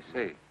 I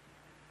see.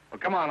 Well,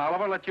 come on,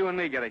 Oliver, let you and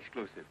me get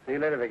exclusive. See you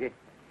later, Vicky.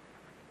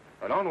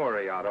 Well, don't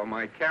worry, Otto.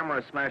 My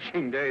camera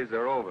smashing days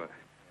are over.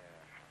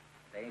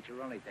 They ain't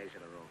your only days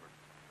that are over.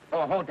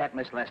 Oh, hold that,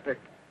 Miss Lester.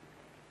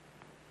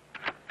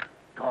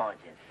 Gorgeous.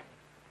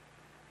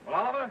 Well,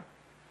 Oliver,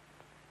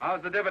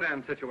 how's the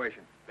dividend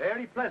situation?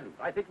 Very pleasant.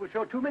 I think we'll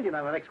show $2 million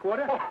on the next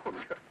quarter. Oh,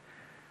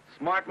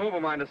 smart move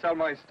of mine to sell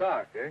my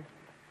stock, eh?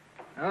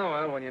 Oh,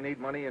 well, when you need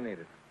money, you need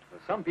it. Well,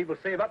 some people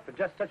save up for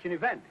just such an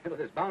event. You know,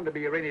 there's bound to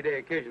be a rainy day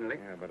occasionally.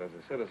 Yeah, but as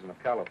a citizen of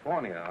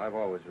California, I've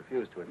always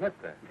refused to admit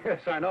that.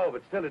 Yes, I know,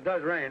 but still it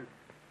does rain.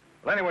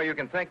 Well, anyway, you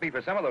can thank me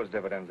for some of those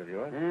dividends of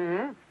yours.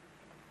 Mm-hmm.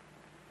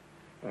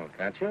 Oh,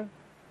 can't you?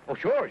 Oh,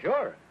 sure.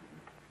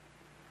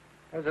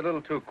 That was a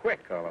little too quick,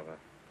 Oliver. What's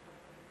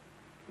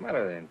the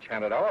matter? The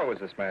Enchanted Hour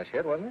was a smash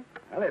hit, wasn't it?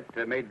 Well,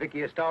 it made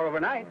Vicky a star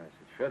overnight. Yes,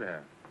 it should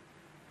have.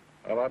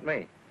 What about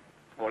me?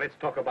 Oh, let's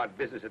talk about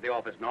business at the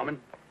office, Norman.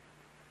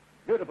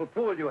 Beautiful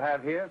pool you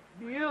have here.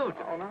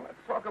 Beautiful. Oh, now let's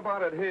talk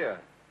about it here.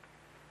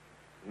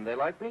 Didn't they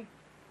like me?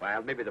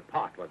 Well, maybe the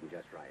pot wasn't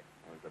just right.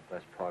 That was the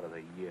best part of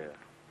the year.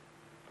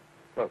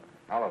 Look,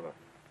 Oliver,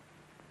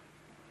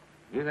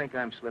 you think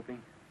I'm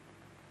slipping?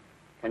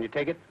 Can you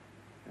take it?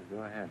 Yeah,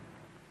 go ahead.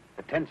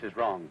 The tense is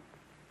wrong.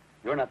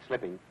 You're not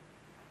slipping.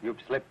 You've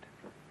slipped.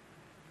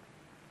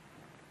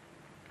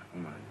 Oh,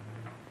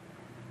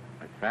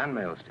 my fan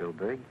mail's still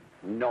big.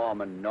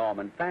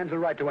 Norman. Fans will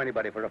write to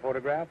anybody for a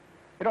photograph.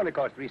 It only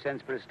costs 3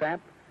 cents for a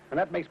stamp, and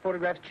that makes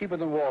photographs cheaper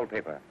than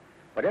wallpaper.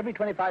 But every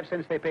 25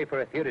 cents they pay for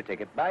a theater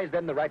ticket buys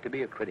them the right to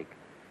be a critic.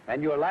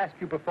 And your last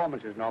few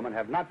performances, Norman,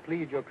 have not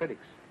pleased your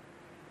critics.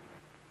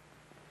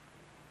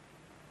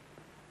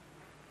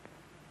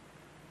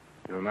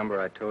 You remember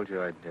I told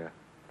you I'd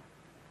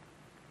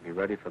be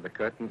ready for the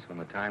curtains when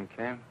the time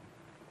came?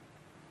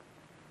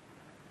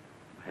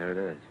 Here it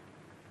is.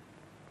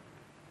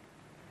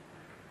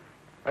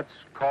 Let's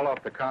call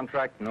off the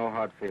contract, no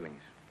hard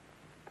feelings.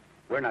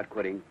 We're not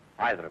quitting,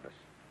 either of us.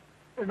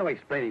 There's no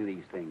explaining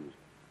these things.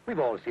 We've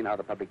all seen how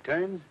the public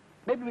turns.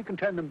 Maybe we can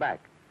turn them back.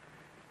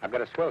 I've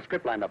got a swell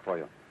script lined up for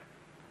you.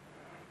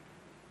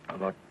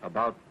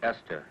 About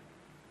Esther.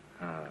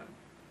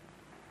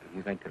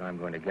 You think that I'm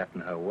going to get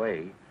in her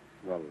way?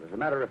 Well, as a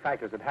matter of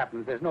fact, as it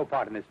happens, there's no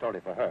part in this story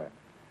for her.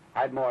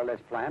 I'd more or less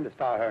planned to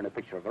star her in a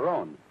picture of her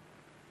own,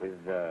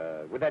 with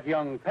that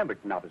young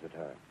Pemberton opposite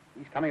her.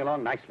 He's coming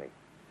along nicely.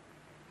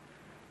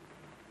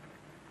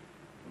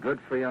 Good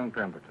for young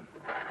Pemberton.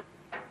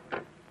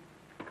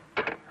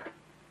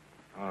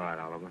 All right,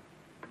 Oliver.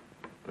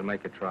 We'll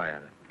make a try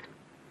at it.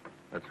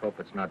 Let's hope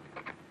it's not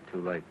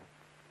too late.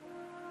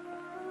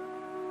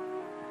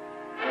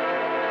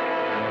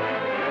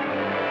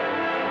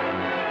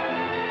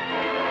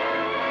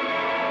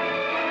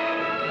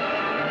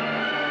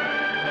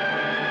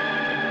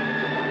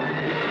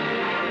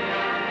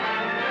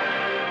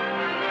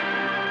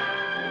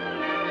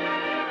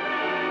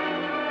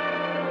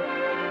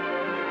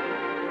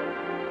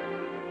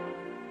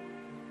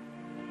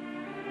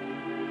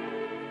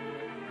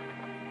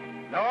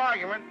 No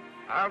argument.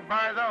 I'll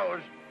buy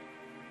those.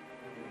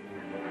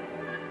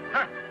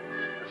 Huh.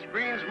 The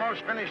screen's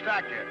most finished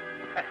actor.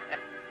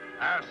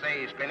 I'll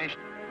say he's finished.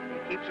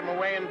 He keeps them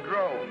away in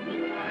droves.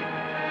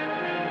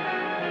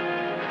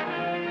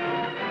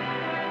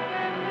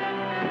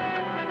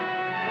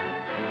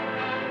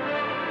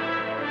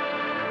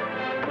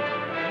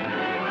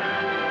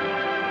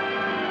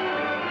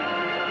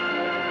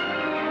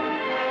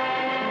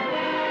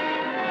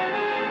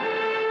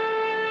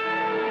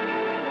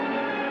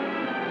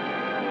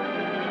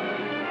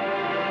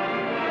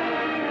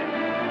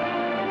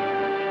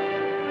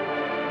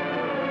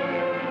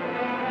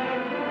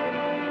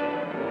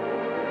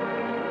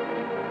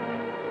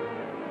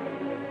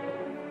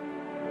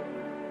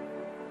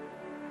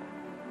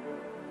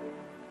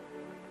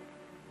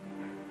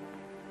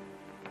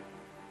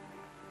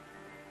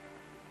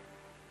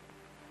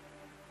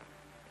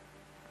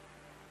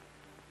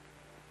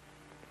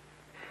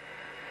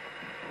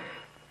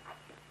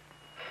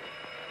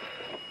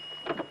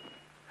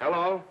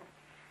 Hello?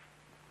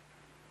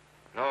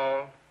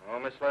 No,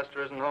 Miss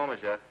Lester isn't home as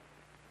yet.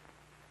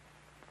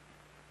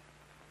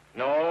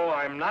 No,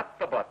 I'm not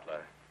the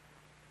butler.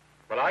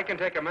 But I can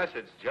take a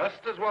message just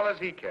as well as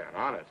he can,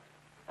 honest.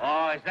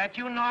 Oh, is that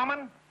you,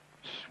 Norman?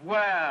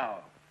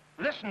 Swell.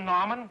 Listen,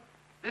 Norman,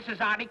 this is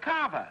Artie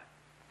Carver.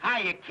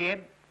 Hiya,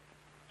 kid.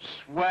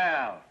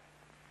 Swell.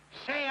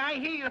 Say, I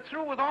hear you're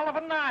through with Oliver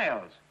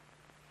Niles.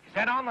 Is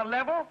that on the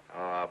level?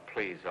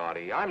 Please,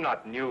 Artie, I'm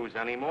not news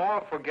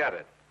anymore. Forget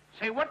it.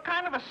 Say, what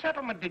kind of a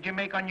settlement did you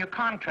make on your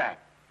contract?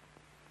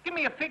 Give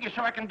me a figure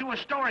so I can do a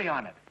story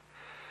on it.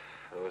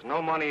 There was no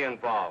money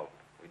involved.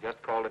 We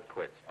just called it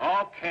quits.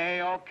 Okay,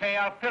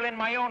 I'll fill in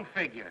my own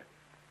figure.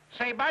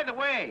 Say, by the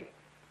way,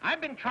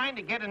 I've been trying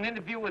to get an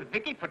interview with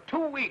Vicky for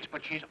 2 weeks,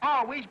 but she's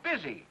always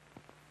busy.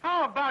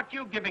 How about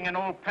you giving an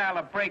old pal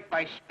a break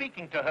by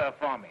speaking to her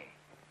for me?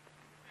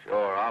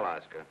 Sure, I'll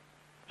ask her.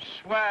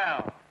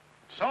 Swell.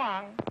 So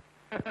long.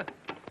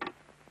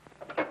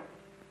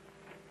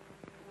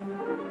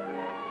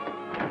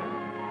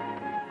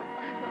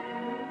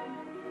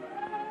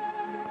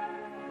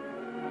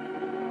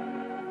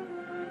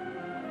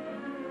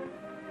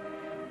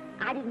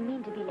 I didn't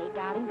mean to be late,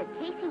 darling, but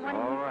Casey wanted...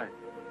 All right.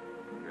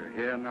 You're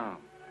here now.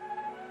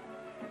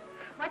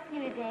 What's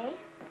new today?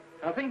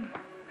 Nothing.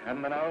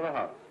 Haven't been out of the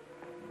house.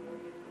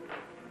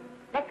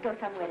 Let's go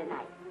somewhere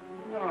tonight.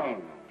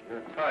 No.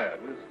 You're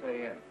tired. We'll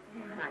stay in.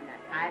 I'm not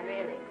tired,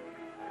 really.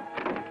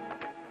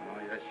 Oh,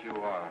 yes, you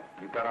are.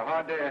 You've got a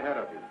hard day ahead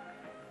of you.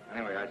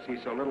 Anyway, I see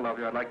so little of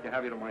you, I'd like to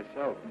have you to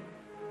myself.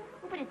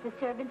 Oh, but it's the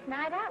servants'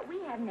 night out. We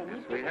haven't any.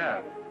 Yes, we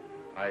have.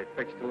 I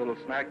fixed a little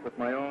snack with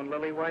my own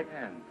lily white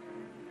hands.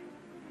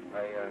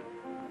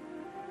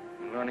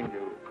 I'm learning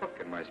to cook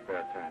in my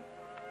spare time.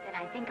 Then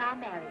I think I'll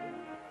marry you.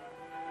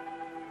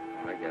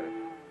 I get it.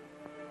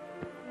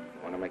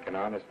 You want to make an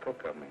honest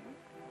cook of me, huh?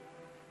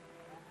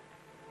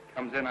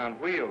 Comes in on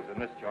wheels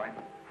in this joint.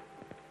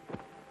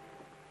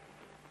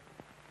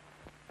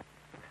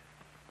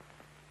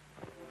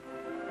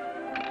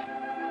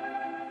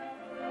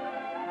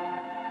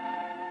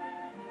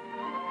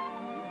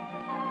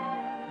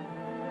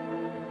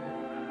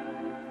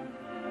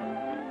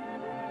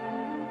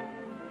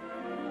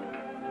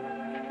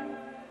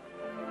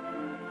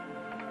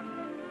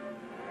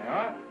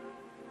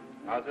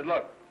 How's it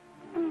look?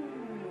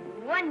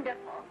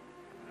 Wonderful.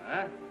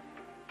 Huh?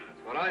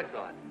 That's what I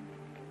thought.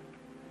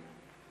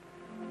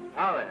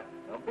 Now then,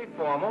 don't be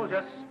formal,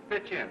 just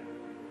pitch in.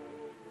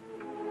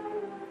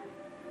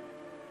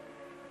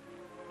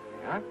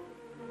 Huh?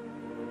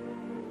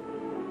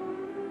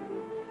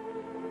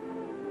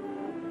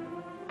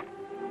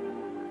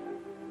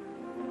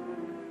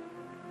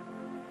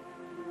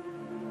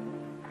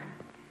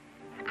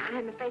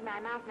 I'm afraid my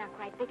mouth's not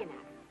quite big enough.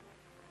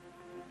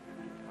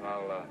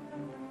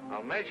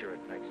 I'll measure it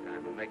next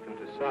time and make them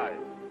to size.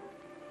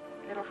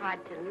 A little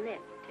hard to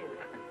lift, too.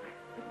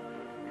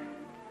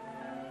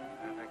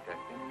 In fact, I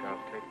think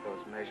I'll take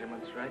those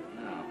measurements right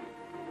now.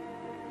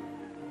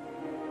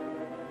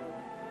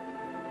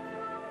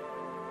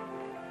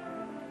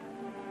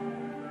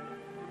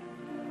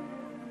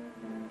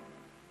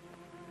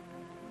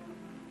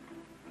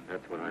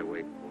 That's what I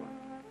wait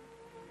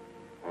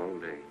for. All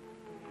day.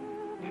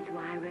 That's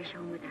why I rush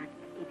home without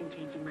even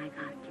changing my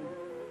costume.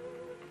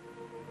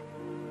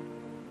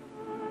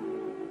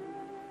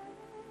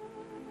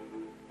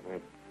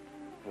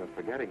 We're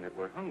forgetting that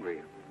we're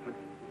hungry. Would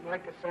you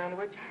like a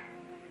sandwich?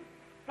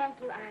 Thank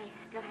you. I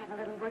still have a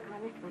little work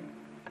on this one.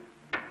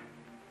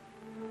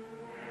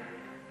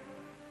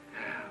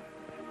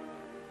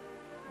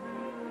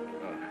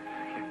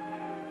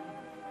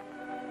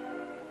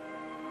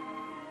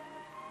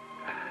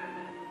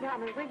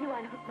 Norman, will you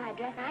unhook my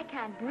dress? I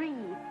can't breathe.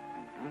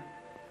 Mm-hmm.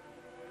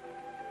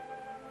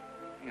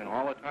 You know,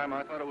 all the time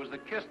I thought it was the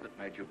kiss that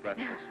made you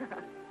breathless.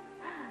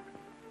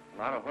 A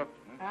lot of hooks.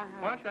 Huh?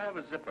 Why don't you have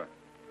a zipper?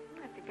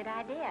 That's a good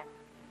idea.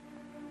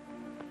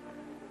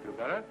 You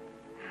better?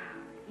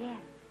 Yes.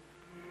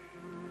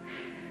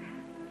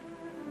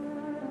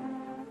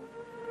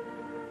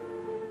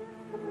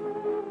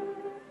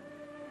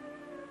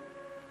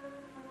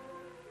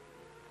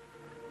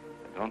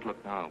 Don't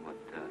look now, but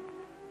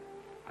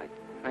I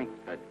think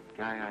that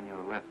guy on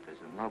your left is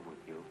in love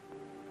with you.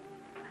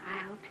 I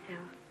hope so.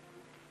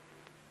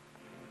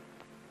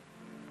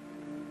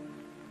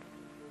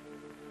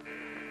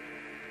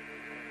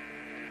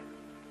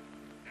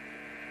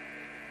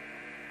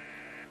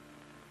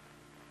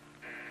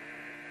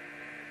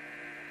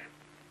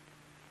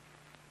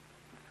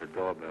 The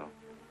doorbell.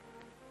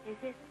 Is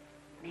it?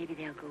 Maybe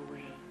they'll go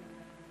away.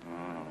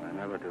 Oh, I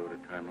never do at a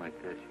time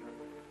like this.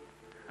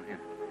 Come here.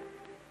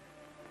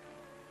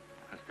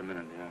 Just a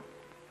minute, dear.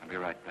 I'll be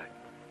right back.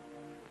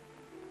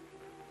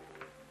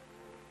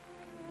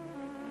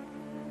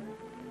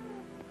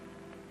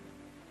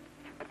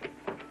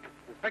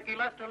 Does Vicky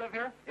Lester live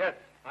here? Yes.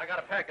 I got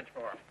a package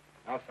for her.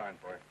 I'll sign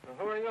for it.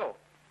 Who are you?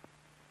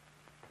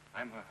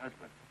 I'm her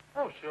husband.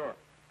 Oh, sure.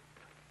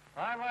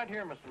 I'm right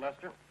here, Mr.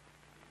 Lester.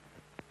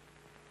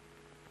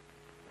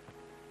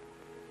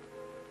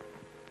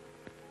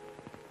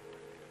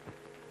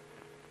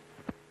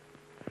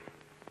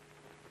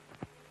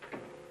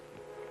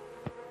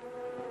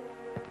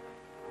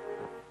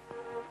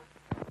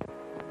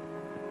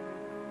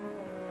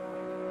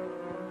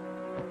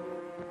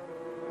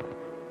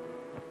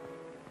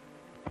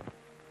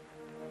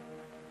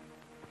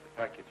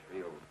 package for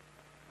you.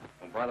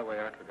 And by the way,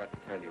 I forgot to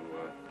tell you,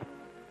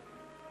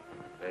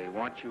 they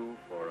want you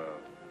for a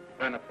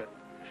benefit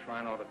at the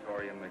Shrine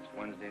Auditorium next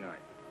Wednesday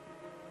night.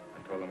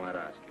 I told them I'd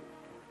ask you.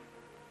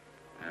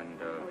 And,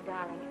 Oh,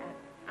 darling,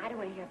 I don't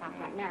want to hear about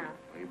that now.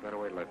 Well, you better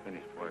wait till I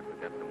finish before I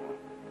forget them all.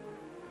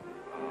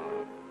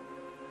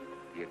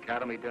 The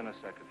Academy dinner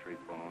secretary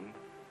phoned.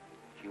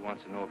 She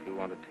wants to know if you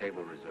want a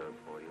table reserved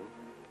for you.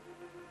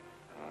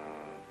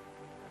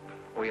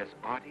 Oh, yes,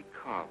 Artie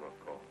Carver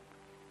called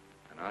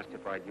and asked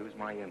if I'd use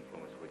my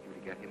influence with you to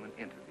get him an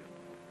interview.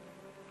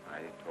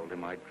 I told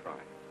him I'd try.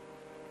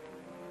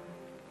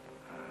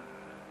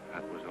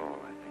 That was all,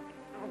 I think.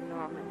 Oh,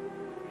 Norman,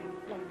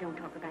 let's don't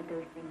talk about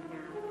those things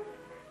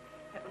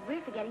now.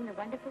 We're forgetting the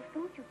wonderful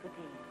food you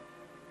prepared.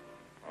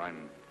 Well,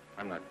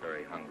 I'm not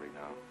very hungry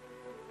now.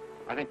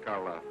 I think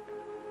I'll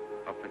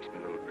fix me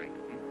a little drink.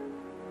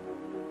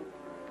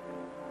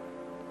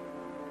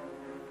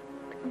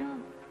 No.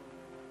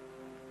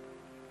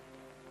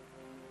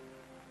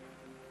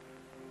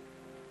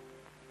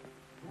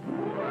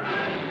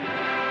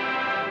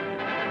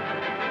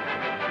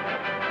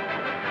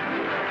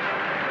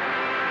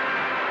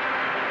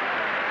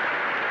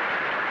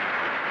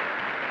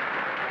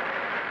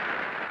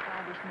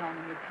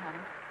 Norman, you'd come.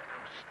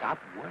 Stop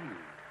worrying.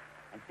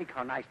 And think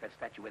how nice that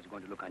statue is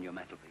going to look on your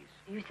mantelpiece.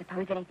 Do you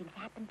suppose anything's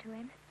happened to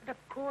him? But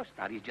of course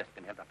not. He's just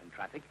been held up in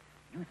traffic.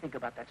 You think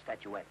about that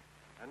statuette.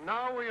 And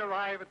now we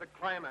arrive at the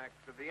climax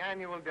of the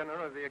annual dinner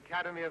of the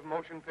Academy of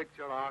Motion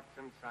Picture Arts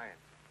and Sciences,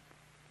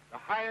 the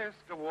highest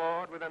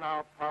award within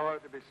our power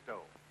to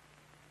bestow.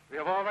 We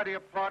have already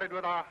applauded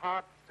with our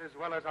hearts as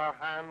well as our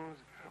hands,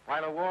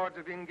 while awards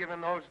are being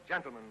given those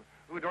gentlemen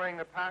who during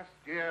the past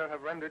year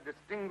have rendered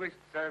distinguished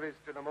service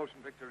to the motion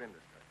picture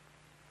industry.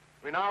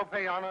 We now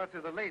pay honor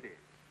to the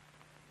ladies,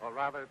 or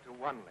rather to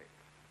one lady.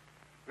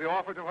 We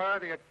offer to her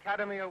the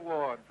Academy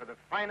Award for the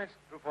finest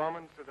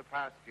performance of the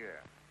past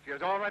year. She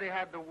has already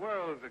had the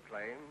world's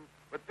acclaim,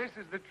 but this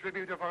is the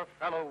tribute of her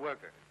fellow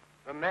workers,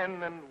 the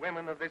men and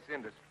women of this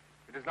industry.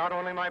 It is not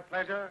only my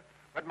pleasure,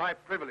 but my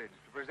privilege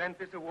to present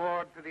this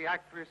award to the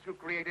actress who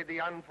created the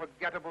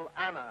unforgettable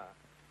Anna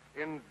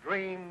in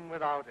Dream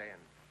Without End,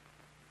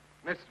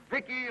 Miss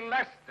Vicki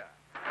Lester.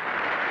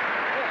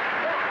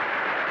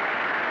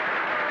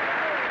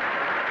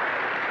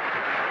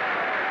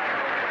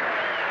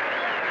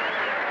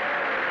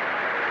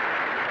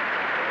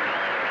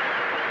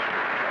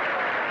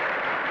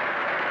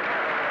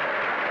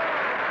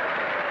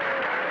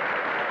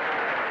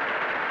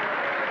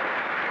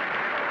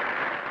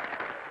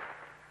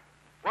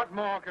 What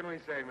more can we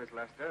say, Miss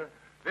Lester?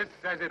 This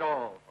says it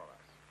all for us.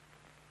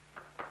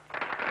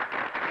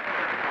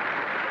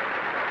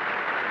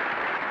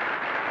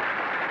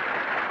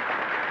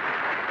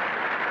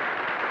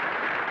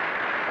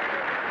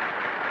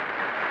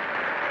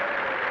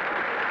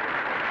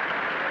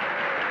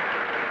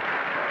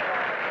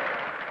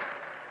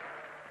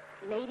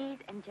 Ladies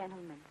and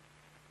gentlemen,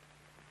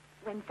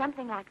 when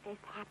something like this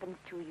happens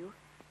to you,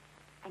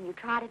 and you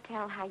try to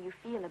tell how you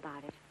feel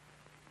about it,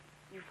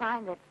 you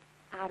find that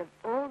out of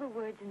all the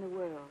words in the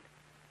world,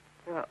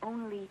 there are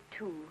only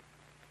two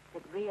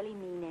that really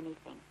mean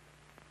anything.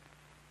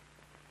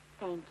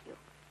 Thank you.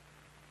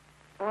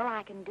 All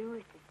I can do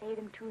is to say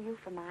them to you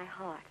from my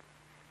heart.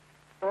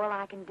 All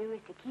I can do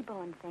is to keep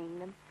on saying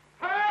them.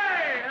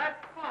 Hey,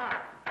 that's fine.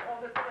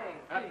 All the thing.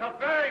 That's a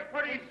very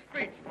pretty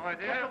speech, my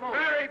dear.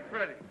 Very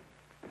pretty.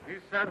 You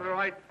said the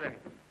right thing.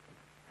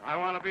 I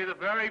want to be the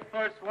very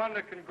first one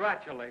to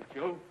congratulate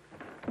you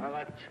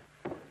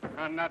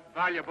on that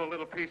valuable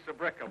little piece of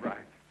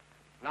bric-a-brac.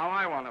 Now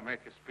I want to make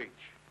a speech.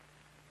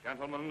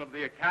 Gentlemen of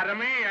the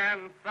Academy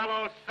and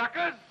fellow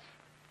suckers,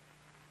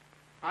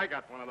 I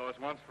got one of those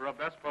once for a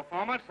best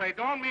performance. They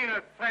don't mean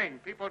a thing.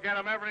 People get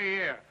them every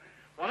year.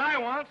 What I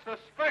want's a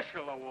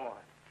special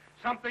award,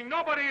 something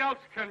nobody else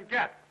can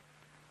get.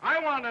 I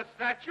want a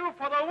statue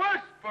for the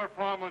worst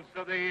performance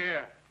of the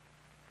year.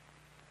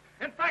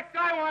 In fact,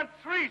 I want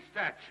 3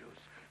 statues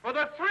for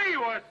the 3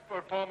 worst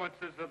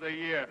performances of the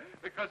year,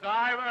 because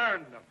I've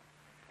earned them.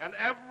 And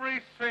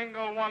every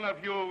single one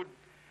of you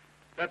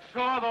that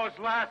saw those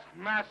last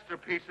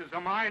masterpieces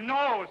of mine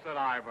knows that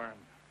I've earned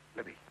them.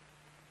 Libby,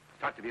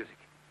 start the music.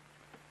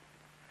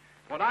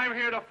 What I'm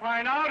here to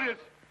find out is,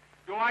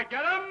 do I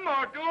get them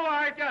or do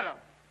I get them?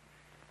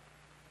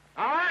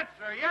 Now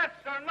answer yes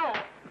or no.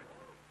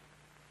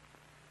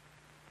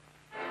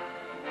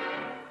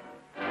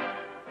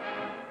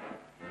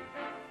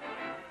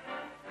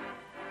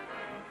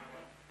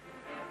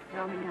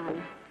 Norman,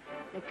 darling,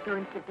 let's go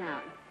and sit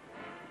down.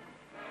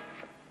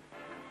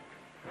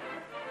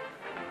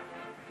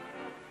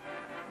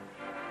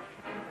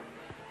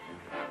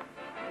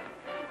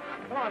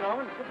 Come on,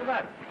 Norman, sit to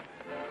that.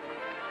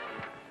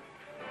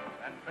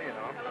 That's for you,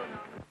 Norman. Hello, Norman.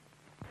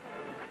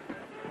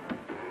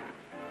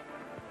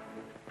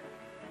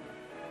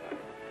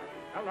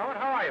 Well, Norman,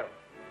 how are you?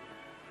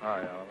 Hi,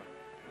 Oliver.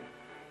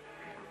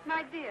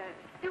 My dear,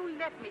 do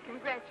let me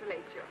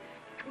congratulate you.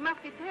 You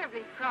must be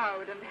terribly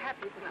proud and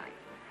happy tonight.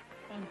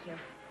 Thank you.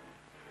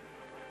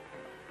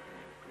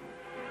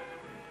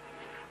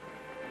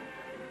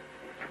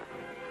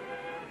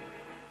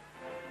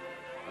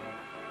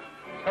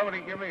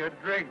 give me a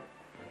drink.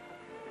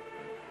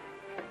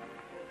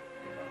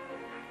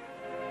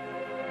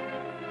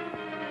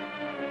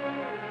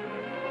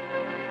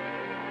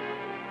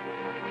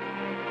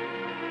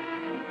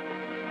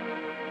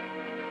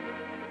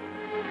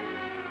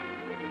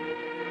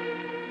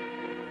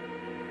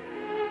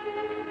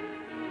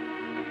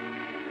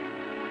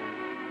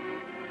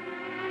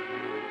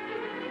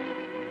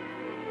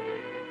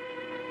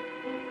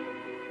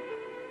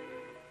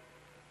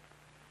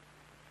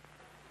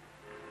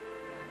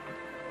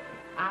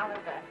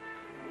 Oliver,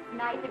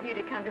 nice of you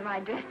to come to my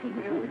dressing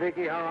room.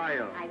 Vicky, how are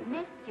you? I've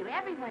missed you.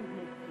 Everyone's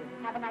missed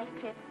you. Have a nice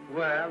trip.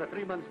 Well, a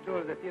 3-month tour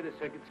of the theater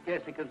circuit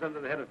scarcely comes under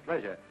the head of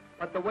pleasure.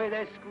 But the way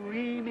they're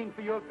screaming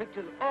for your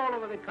pictures all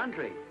over the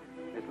country.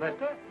 Miss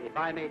Lester, if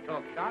I may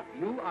talk shop,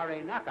 you are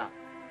a knockout.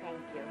 Thank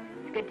you.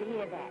 It's good to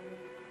hear that.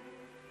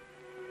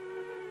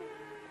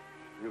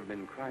 You've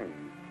been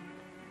crying.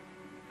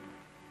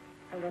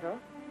 A little.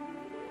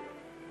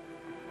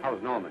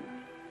 How's Norman?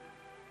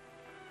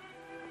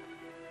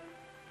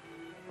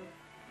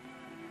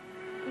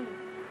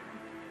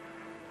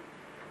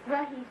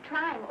 Well, he's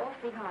trying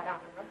awfully hard,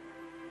 Oliver.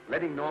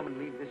 Letting Norman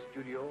leave this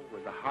studio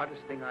was the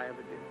hardest thing I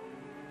ever did.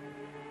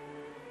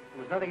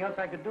 There was nothing else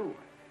I could do.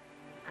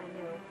 I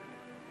know.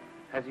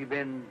 Has he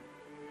been...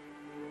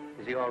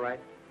 Is he all right?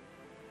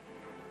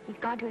 He's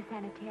gone to a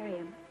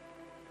sanitarium.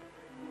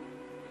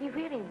 He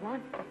really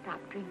wants to stop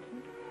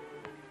drinking.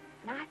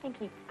 And I think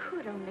he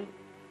could only...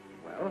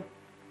 Well,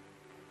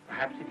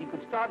 perhaps if he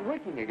could start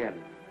working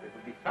again, it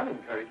would be some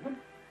encouragement.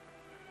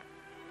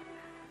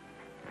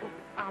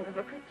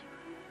 Oliver,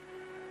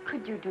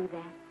 could you do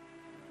that?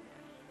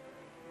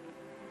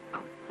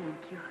 Oh,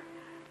 thank you.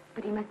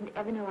 But he mustn't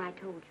ever know I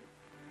told you.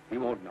 He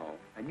won't know,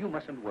 and you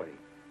mustn't worry.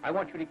 I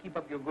want you to keep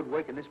up your good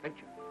work in this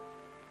picture.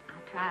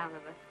 I'll try,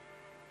 Oliver.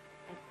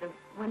 That's the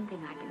one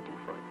thing I can do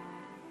for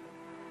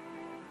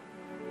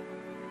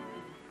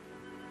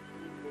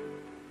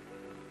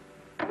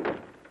you.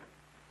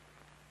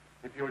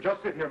 If you'll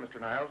just sit here,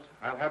 Mr. Niles,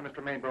 I'll have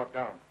Mr. Maine brought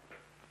down.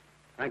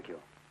 Thank you.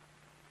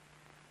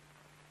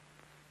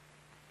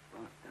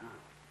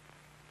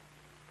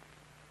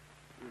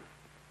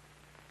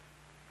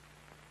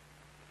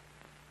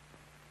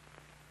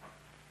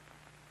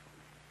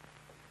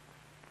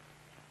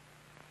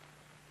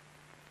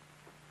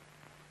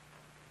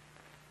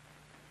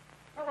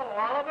 Hello,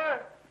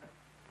 Oliver.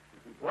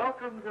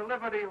 Welcome to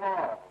Liberty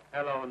Hall.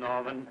 Hello,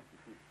 Norman.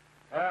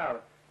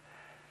 Well,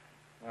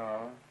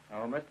 no,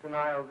 Mr.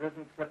 Niles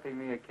isn't slipping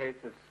me a case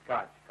of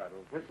scotch,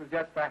 Cuddles. This is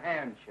just a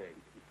handshake.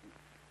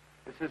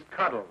 This is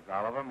Cuddles,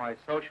 Oliver, my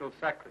social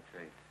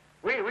secretary.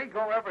 We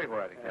go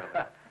everywhere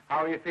together.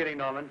 How are you feeling,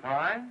 Norman?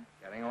 Fine.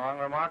 Getting along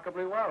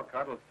remarkably well,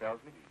 Cuddles tells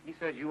me. He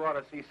says you ought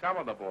to see some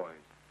of the boys.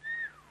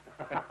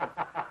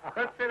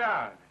 Let's sit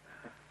down.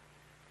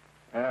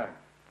 Yeah.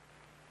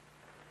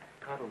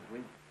 Cuddles,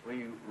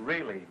 we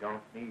really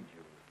don't need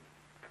you.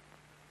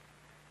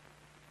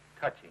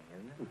 Touching,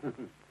 isn't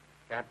it?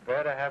 Can't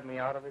bear to have me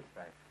out of his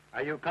sight.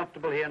 Are you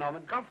comfortable here,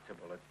 Norman?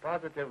 Comfortable. It's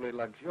positively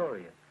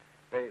luxurious.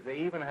 They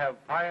even have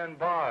iron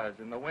bars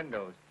in the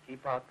windows to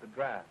keep out the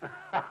draft.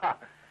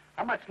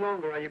 How much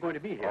longer are you going to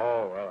be here?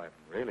 Oh, well, I'm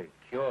really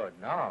cured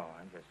now.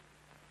 I'm just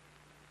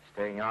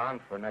staying on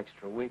for an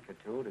extra week or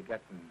two to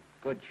get in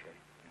good shape,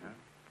 you know.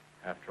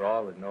 After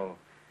all, there's no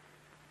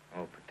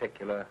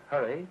particular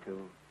hurry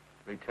to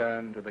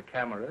return to the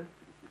cameras.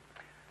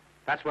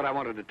 That's what I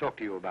wanted to talk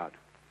to you about.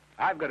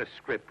 I've got a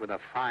script with a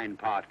fine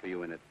part for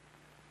you in it.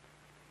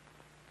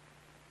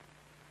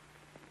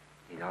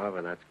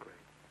 Oliver, that's great.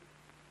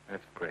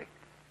 That's great.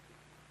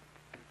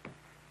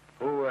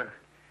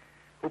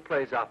 Who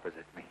plays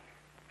opposite me?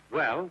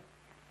 Well,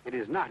 it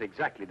is not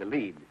exactly the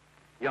lead.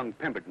 Young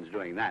Pemberton's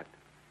doing that.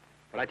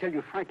 But I tell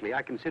you frankly,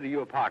 I consider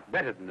your part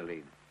better than the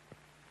lead.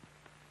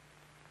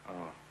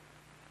 Oh,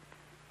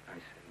 I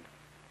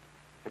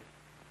see. It's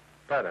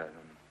better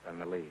than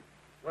the lead.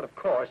 Well, of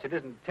course, it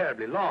isn't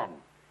terribly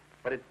long.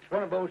 But it's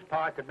one of those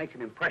parts that makes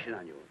an impression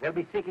on you. They'll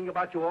be thinking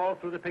about you all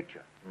through the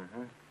picture.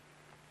 Mm-hmm.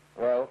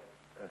 Well,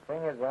 the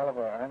thing is,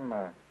 Oliver, I'm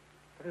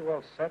pretty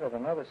well set at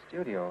another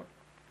studio.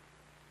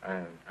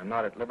 I'm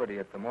not at liberty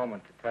at the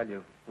moment to tell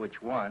you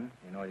which one.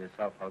 You know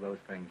yourself how those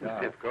things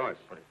are. Of course.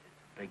 But it's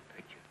a big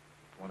picture.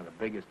 It's one of the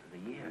biggest of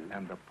the year.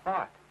 And the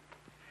part.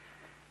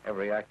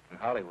 Every actor in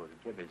Hollywood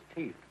would give his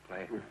teeth to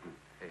play.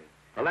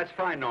 Well, that's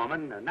fine,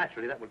 Norman.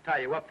 Naturally, that will tie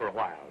you up for a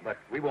while. But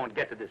we won't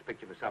get to this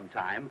picture for some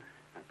time.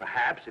 And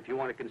perhaps, if you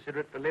want to consider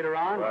it for later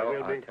on,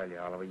 well, I'll tell you,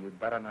 Oliver, you'd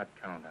better not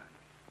count on it.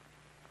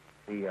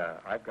 See,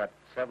 I've got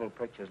several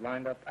pictures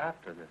lined up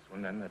after this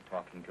one, and they're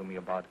talking to me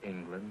about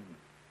England.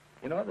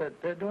 You know,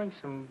 they're doing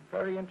some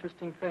very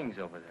interesting things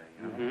over there,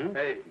 you know. Mm-hmm.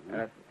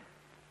 Hey.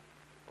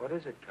 What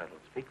is it, Cuddles?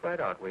 Speak right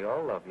out. We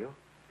all love you.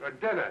 Your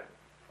dinner.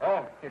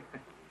 Oh,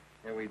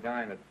 here we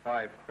dine at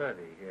 5:30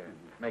 here.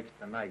 It makes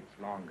the nights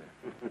longer.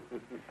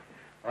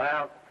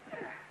 Well,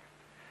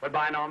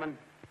 goodbye, Norman.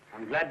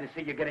 I'm glad to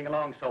see you getting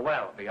along so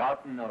well. Be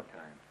out in no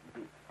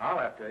time. I'll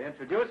have to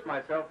introduce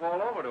myself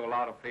all over to a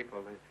lot of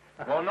people.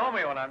 They won't know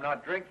me when I'm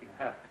not drinking.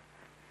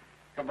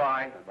 Come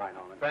Goodbye. Goodbye,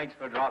 Norman. Thanks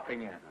for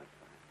dropping in.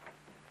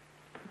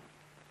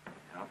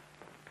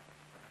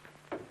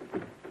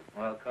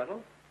 Well,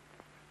 Cuddles?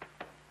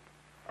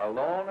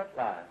 Alone at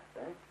last,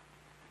 eh?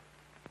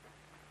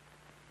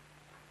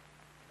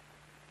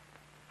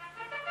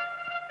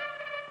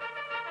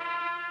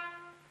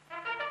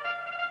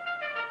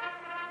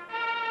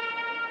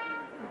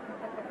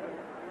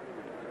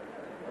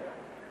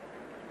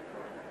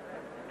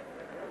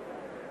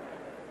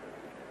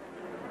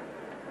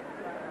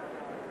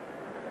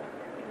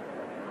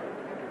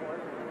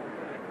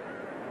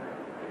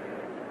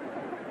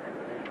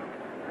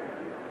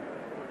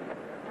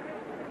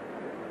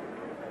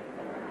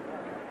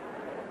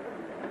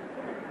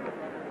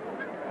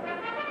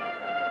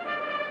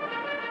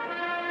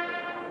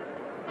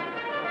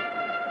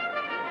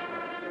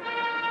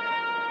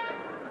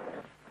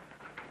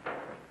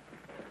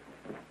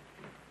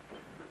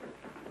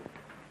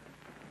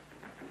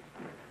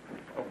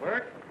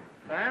 Bert?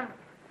 Sam?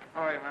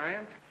 How are you,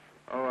 Marion?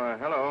 Oh,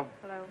 hello.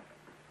 Hello.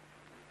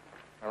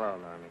 Hello,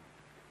 Normie.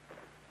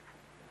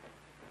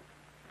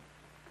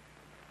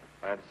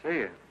 Glad to see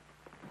you.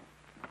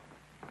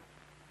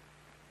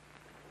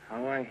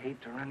 How I hate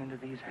to run into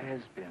these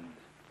has-beens.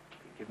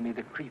 They give me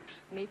the creeps.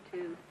 Me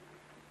too.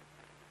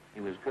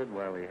 He was good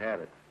while he had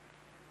it.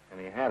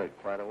 And he had it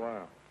quite a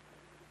while.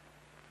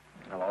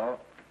 Hello?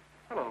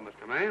 Hello,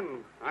 Mr.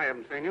 Maine. I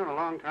haven't seen you in a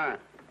long time.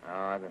 Oh,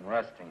 I've been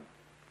resting.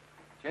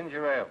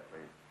 Ginger ale,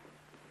 please.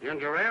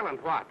 Ginger ale and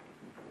what?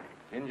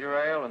 Ginger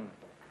ale and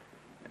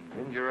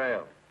ginger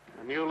ale.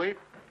 A new leaf?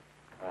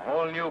 A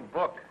whole new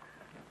book.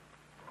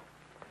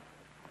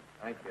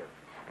 Thank you.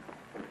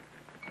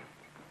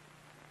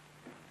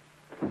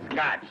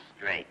 Scotch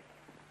straight.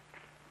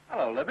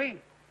 Hello,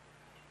 Libby.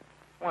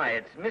 Why,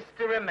 it's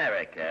Mr.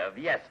 America of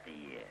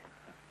yesteryear.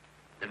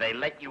 Do they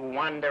let you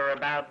wander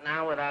about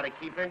now without a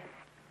keeper?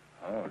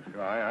 Oh,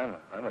 sure.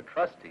 I'm a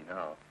trustee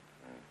now.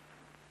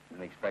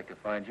 Didn't expect to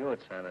find you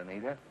at Santa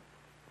Anita.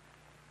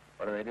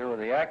 What do they do with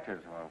the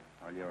actors while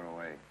you're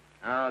away?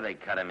 Oh, they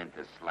cut them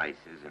into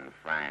slices and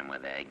fry them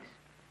with eggs.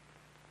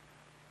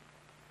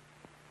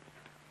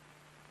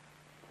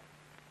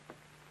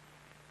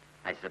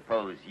 I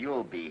suppose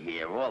you'll be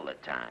here all the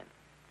time,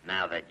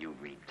 now that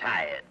you've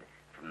retired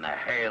from the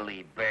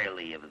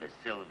hurly-burly of the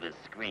silver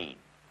screen.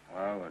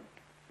 Well, we're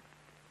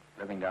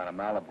living down in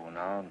Malibu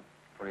now and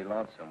pretty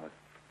lonesome with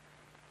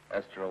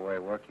Esther away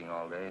working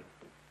all day.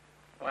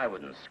 Well, I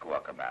wouldn't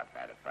squawk about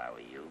that if I were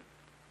you.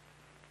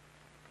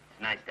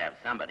 It's nice to have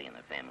somebody in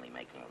the family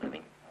making a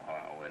living.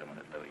 Oh, wait a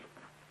minute, Louie.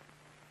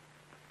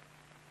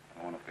 I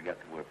don't want to forget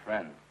that we're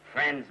friends.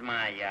 Friends,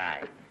 my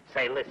eye.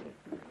 Say, listen,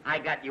 I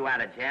got you out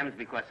of jams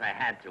because I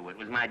had to. It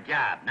was my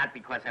job, not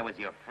because I was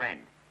your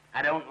friend.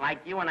 I don't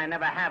like you, and I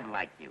never have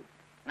liked you.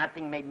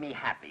 Nothing made me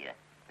happier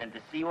than to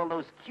see all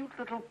those cute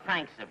little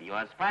pranks of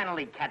yours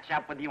finally catch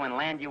up with you and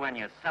land you on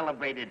your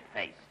celebrated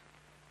face.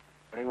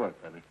 Pretty work,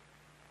 Libby.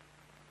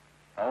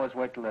 Always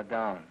wait till they're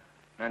down,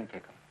 then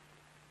kick them.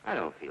 I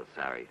don't feel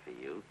sorry for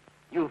you.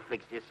 You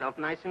fixed yourself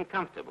nice and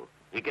comfortable.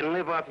 You can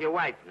live off your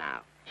wife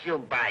now. She'll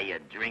buy you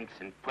drinks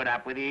and put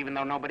up with you even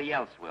though nobody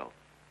else will.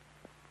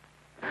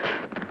 Wait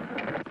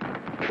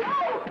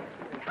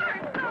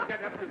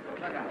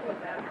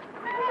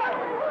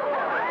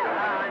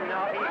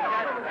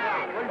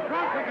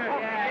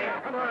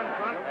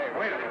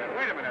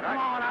a minute. Come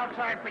on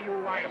outside for you,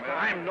 wise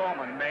guy. I'm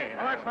Norman Maine.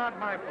 Well, that's not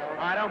my fault.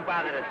 Oh, don't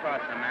bother to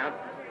toss him out.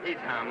 He's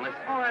harmless.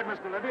 All right,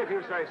 Mr. Libby, if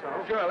you say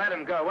so. Sure, let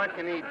him go. What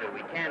can he do?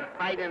 He can't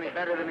fight any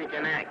better than he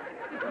can act.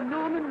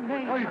 Norman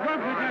Maine. Oh, he's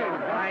drunk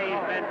again. Why,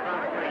 he's been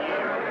drunk for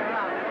years.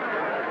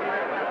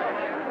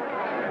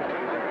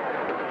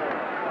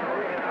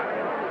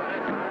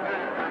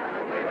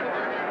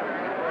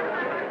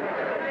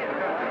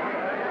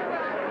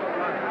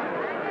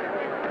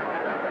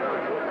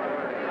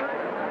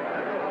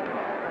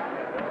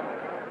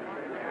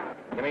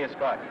 Give me a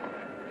scotch.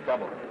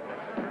 Double.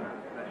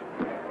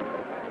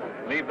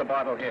 Leave the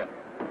bottle here.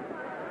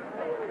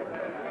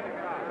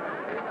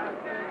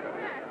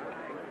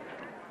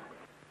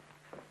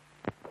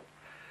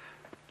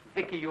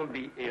 Vicky, you'll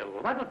be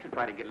ill. Why don't you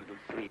try to get a little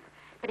sleep?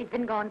 But he's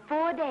been gone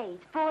 4 days.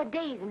 4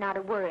 days and not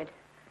a word.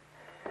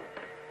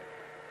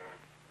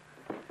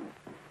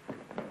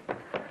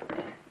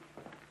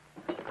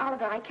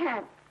 Oliver, I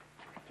can't.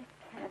 I just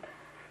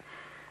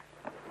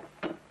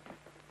can't.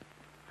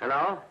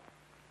 Hello?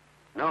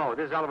 No,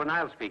 this is Oliver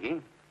Niles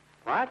speaking.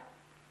 What?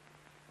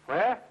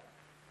 Where?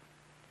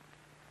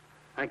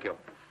 Thank you.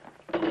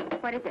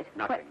 What is it?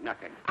 Nothing.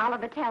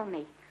 Oliver, tell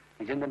me.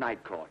 He's in the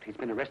night court. He's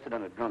been arrested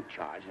on a drunk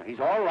charge. Now, he's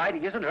all right. He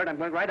isn't hurt. I'm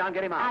going right down and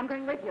get him out. I'm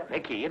going with you.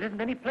 Vicky, it isn't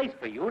any place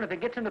for you, and if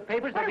it gets in the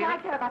papers, What there'll do be... I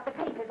care about the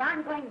papers?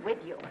 I'm going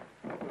with you.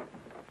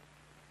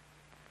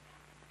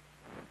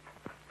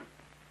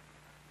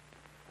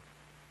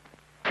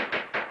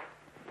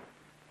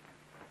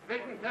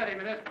 Division 30,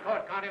 Municipal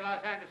Court, County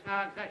Los Angeles,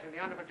 now in session. The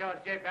Honorable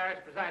Judge J. Parrish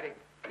presiding.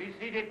 Be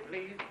seated,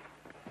 please.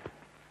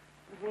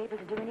 Was you able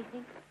to do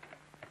anything?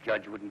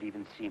 Judge wouldn't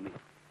even see me.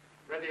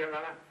 Ready, Your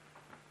Honor.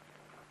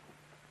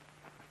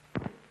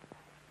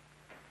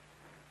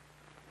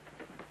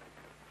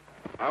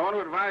 I want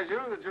to advise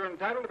you that you're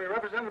entitled to be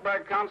represented by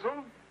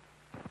counsel,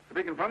 to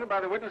be confronted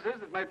by the witnesses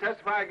that may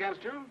testify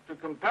against you, to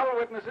compel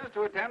witnesses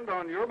to attend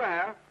on your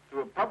behalf to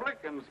a public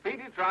and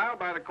speedy trial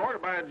by the court or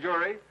by a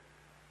jury,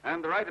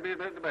 and the right to be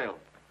admitted to bail.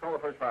 Call the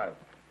first five.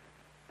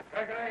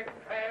 Gregory,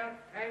 Hale,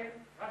 Haynes,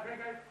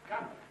 Rodriguez,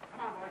 Johnson.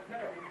 Come on, boys,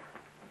 get over.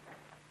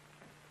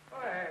 Go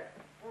ahead.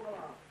 Move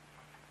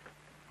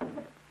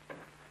along.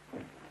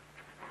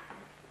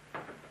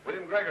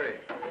 William Gregory.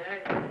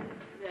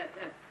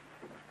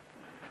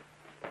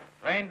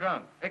 Plain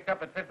drunk, picked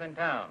up at 5th in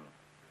town.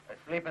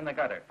 Asleep in the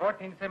gutter.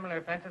 14 similar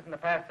offenses in the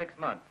past 6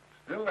 months.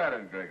 Still at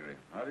it, Gregory.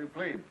 How do you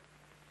plead?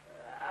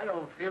 I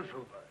don't feel so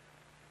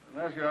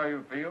good. I ask you how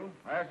you feel.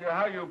 I ask you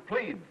how you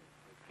plead.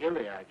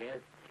 Guilty, I guess.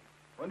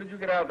 When did you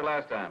get out the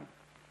last time?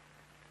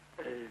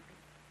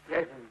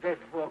 Just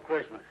before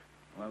Christmas.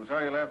 Well, I'm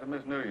sorry you'll have to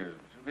miss New Year's.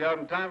 You'll be out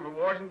in time for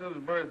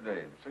Washington's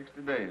birthday,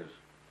 60 days.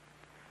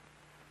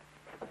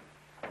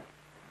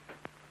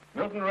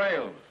 Milton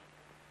Rails.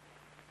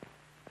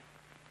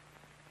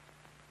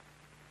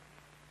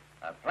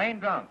 Plain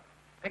drunk,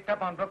 picked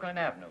up on Brooklyn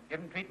Avenue,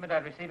 given treatment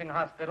at receiving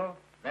hospital,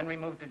 then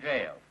removed to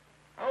jail.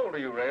 How old are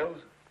you, Rails?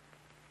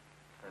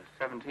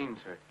 17,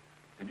 sir.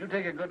 Did you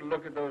take a good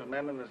look at those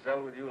men in the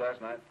cell with you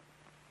last night?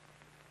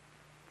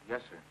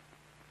 Yes, sir.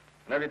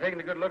 And have you taken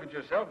a good look at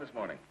yourself this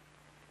morning?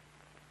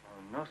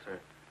 No, sir.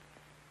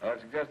 Well,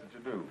 I suggest that you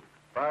do.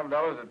 $5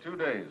 or 2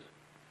 days.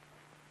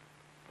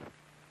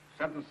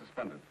 Sentence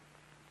suspended.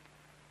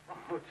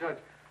 Oh, Judge.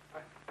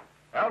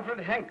 Alfred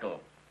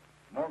Henkel,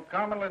 more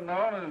commonly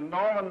known as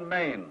Norman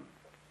Maine.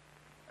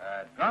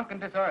 Drunk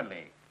and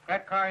disorderly.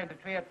 Cracked car into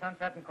tree at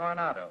Sunset and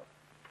Coronado.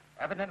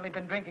 Evidently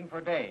been drinking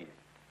for days.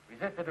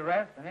 Resisted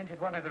arrest and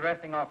injured one of the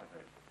arresting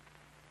officers.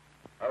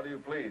 How do you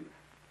plead?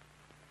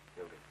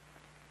 Guilty.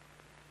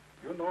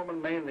 You're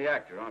Norman Maine, the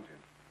actor, aren't you?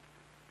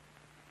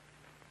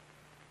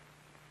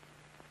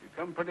 You've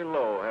come pretty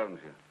low, haven't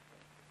you?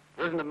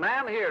 There isn't a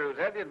man here who's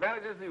had the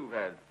advantages you've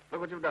had.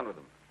 Look what you've done with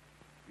them.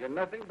 You're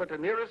nothing but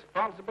an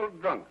irresponsible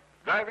drunk,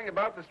 driving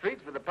about the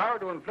streets with the power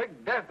to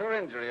inflict death or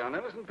injury on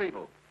innocent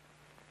people.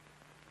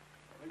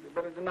 I think we'd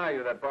better deny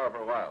you that power for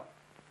a while.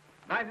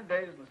 90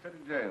 days in the city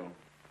jail.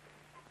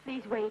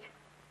 Please wait.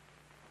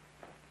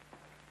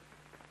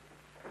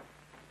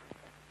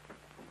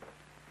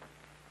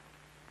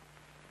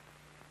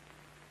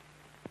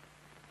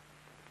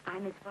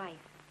 I'm his wife.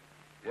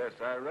 Yes,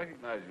 I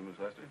recognize you, Miss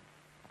Lester.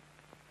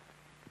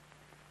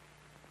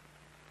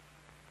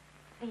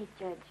 Please,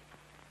 Judge.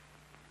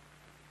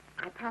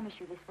 I promise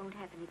you this won't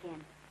happen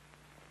again.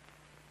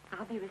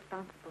 I'll be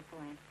responsible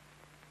for him.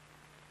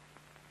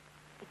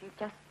 If you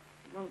just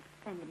won't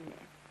send him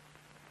there.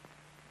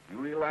 You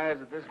realize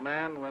that this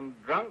man, when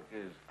drunk,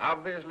 is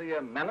obviously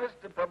a menace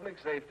to public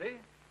safety?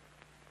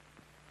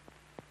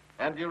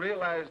 And you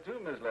realize, too,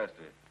 Miss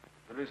Lester,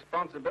 the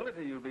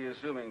responsibility you'll be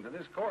assuming to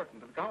this court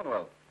and to the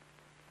Commonwealth.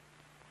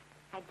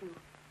 I do.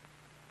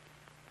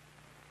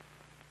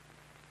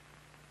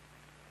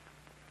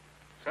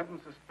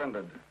 Sentence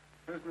suspended.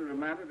 Prisoner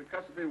remanded to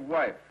custody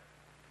wife.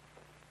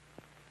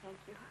 Thank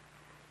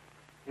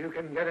you. You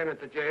can get in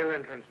at the jail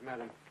entrance,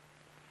 madam.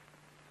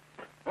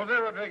 Jose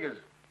Rodriguez.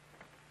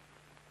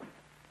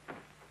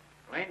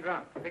 Plain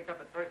drunk, picked up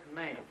at 1st and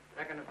Maine.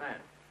 Second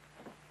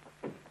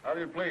offense. How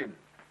do you plead?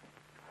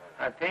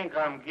 I think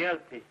I'm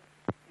guilty,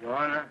 Your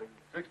Honor.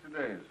 60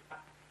 days.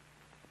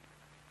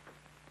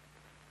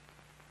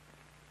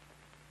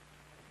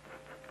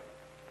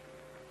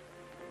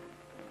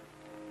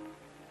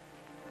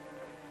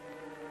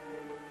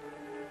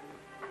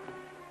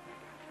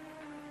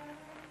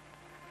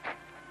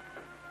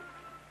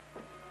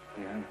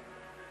 Yeah,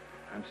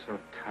 I'm so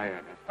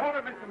tired. Hold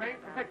it, Mr. Maine.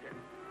 Protect you.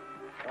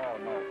 Oh,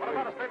 no. What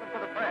about a statement for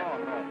the press? Oh,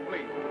 no,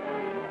 please.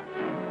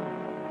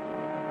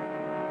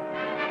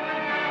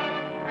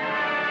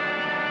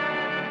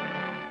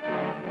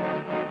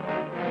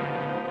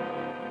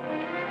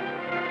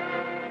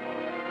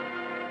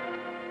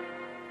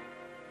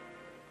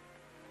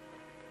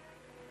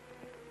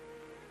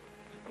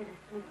 He's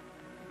asleep.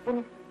 He's been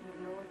asleep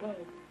nearly all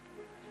day.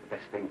 It's the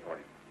best thing for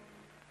him.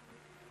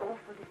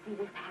 Awful to see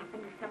this happen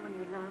to someone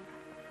you love.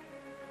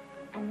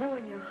 And know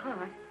in your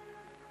heart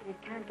that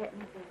it can't get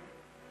any better.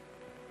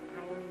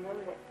 I only know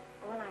that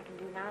all I can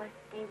do now is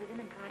stay with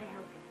him and try to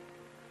help him.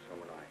 So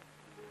will I.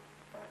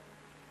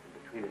 And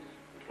between us,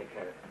 we'll take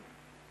care of him.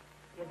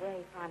 You're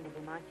very fond of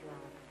him, aren't you,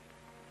 Oliver?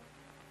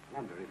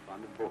 I'm very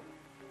fond of both.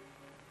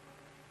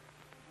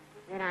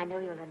 Then I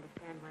know you'll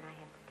understand what I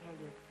have to tell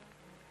you.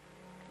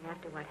 And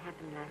after what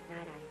happened last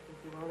night, I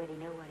think you already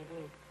know what it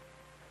is.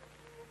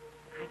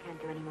 I can't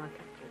do any more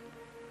pictures.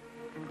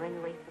 I'm going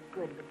away for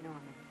good with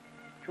Norman.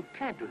 You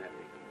can't do that,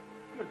 Vicky.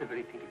 You're at the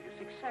very peak of your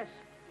success.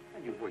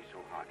 And you've worked so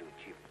hard to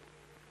achieve it.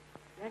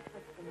 That's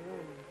what's been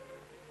ruined.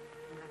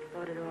 And I've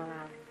thought it all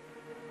out.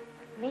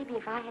 Maybe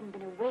if I hadn't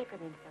been away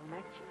from him so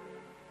much,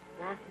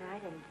 last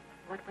night and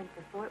what went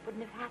before, it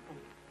wouldn't have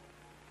happened.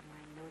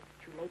 I know it's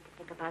too late to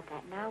think about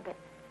that now, but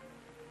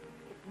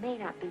it may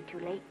not be too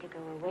late to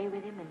go away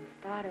with him and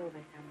start over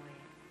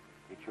somewhere.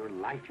 It's your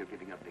life you're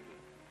giving up, Vicky.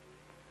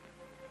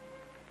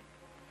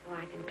 so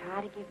I can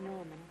try to give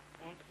Norman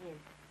back his.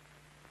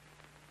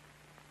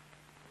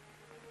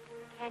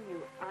 Can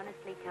you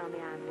honestly tell me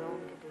I'm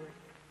wrong to do it?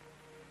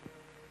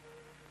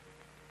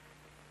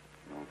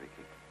 No,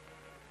 Vicky.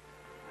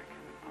 I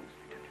cannot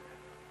honestly tell you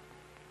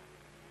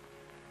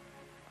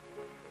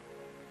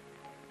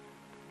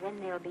that. Then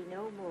there'll be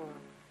no more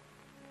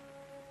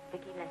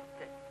Vicky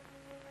Lester.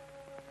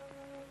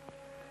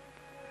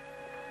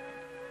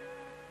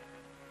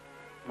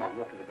 Come on,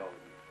 walk to the door with me.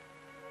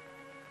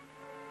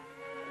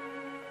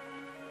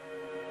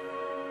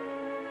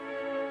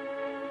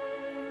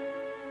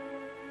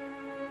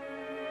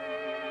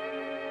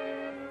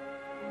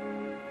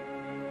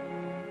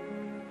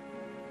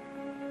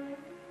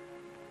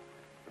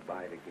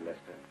 Goodbye, Vicky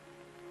Lester.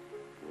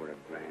 You were a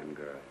grand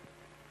girl.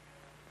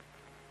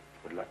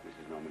 Good luck,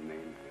 Mrs. Norman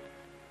Maine.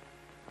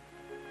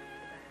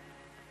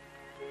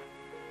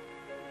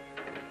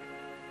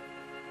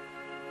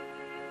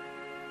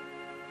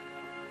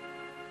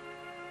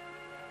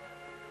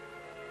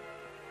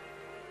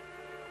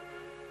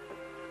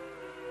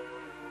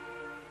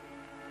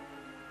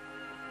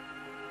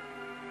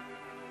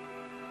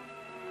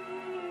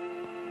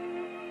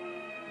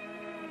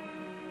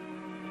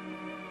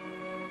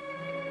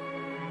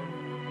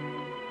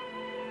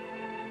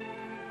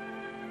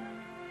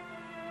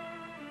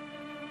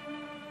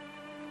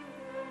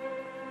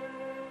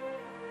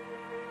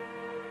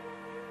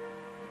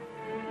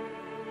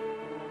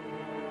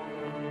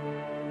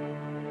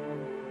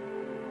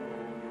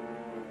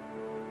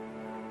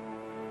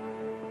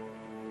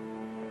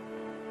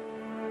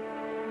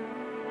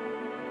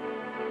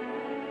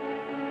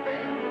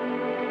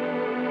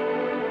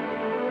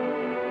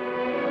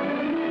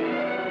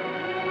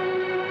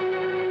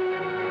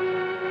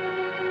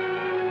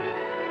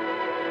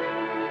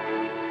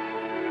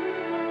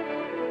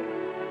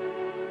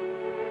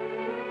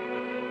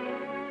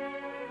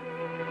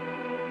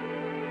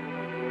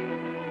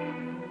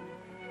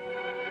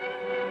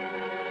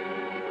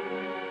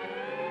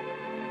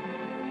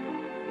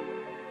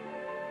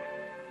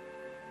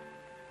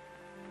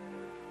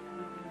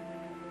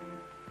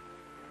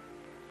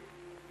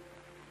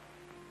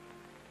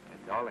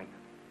 Darling,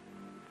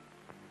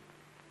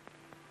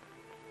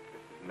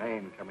 this is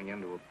Maine coming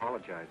in to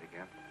apologize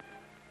again.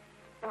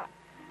 Oh,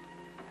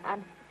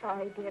 I'm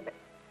sorry, dear, but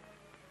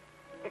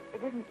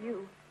it isn't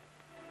you.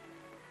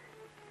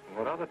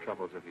 What other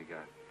troubles have you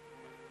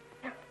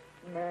got?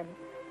 None.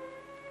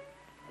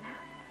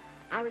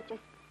 I was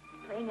just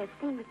playing a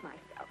scene with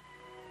myself.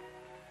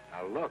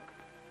 Now, look.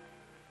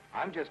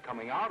 I'm just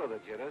coming out of the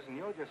jitters, and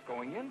you're just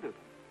going into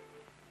them.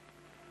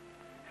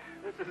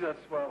 This is a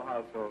swell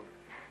household.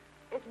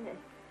 Isn't it?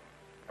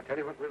 I'll tell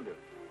you what we'll do.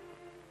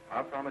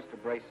 I'll promise to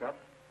brace up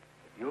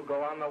if you'll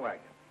go on the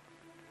wagon.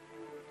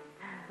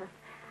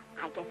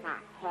 I guess I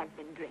have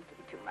been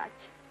drinking too much.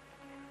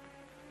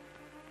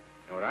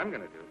 You know what I'm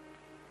going to do?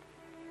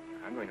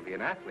 I'm going to be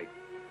an athlete.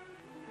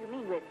 You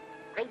mean with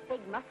great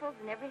big muscles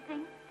and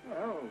everything?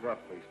 Well,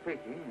 roughly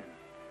speaking.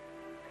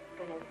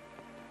 Gonna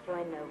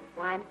join the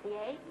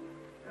YMCA? It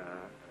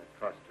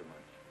costs too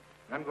much.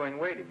 I'm going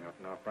wading up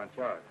in our front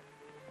yard.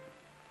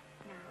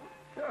 No.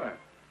 Sure.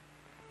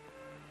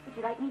 Would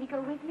you like me to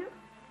go with you?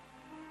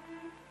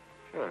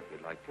 Sure, if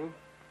you'd like to.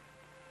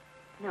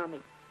 No,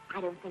 Miss, I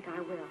don't think I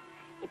will.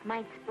 It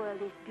might spoil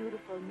this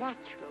beautiful,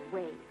 natural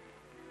wave.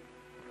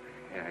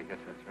 Yeah, I guess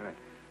that's right.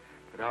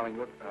 But, darling,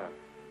 look,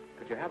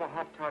 could you have a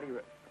hot toddy,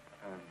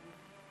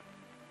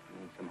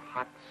 some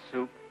hot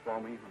soup for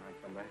me when I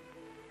come back?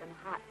 Some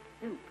hot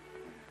soup.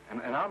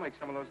 And I'll make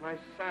some of those nice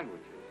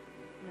sandwiches.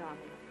 No,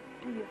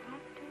 Miss, do you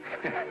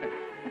have to?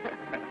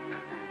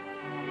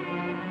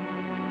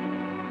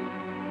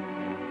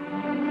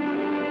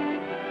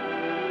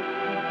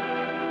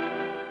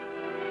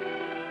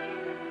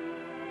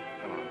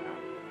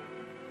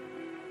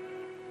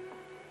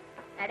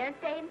 I don't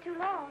stay in too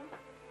long.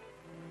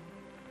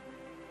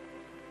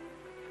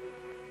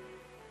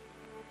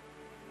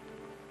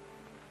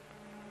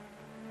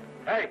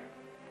 Hey!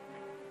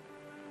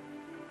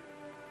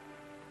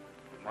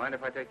 Mind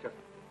if I take just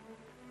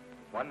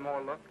one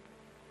more look?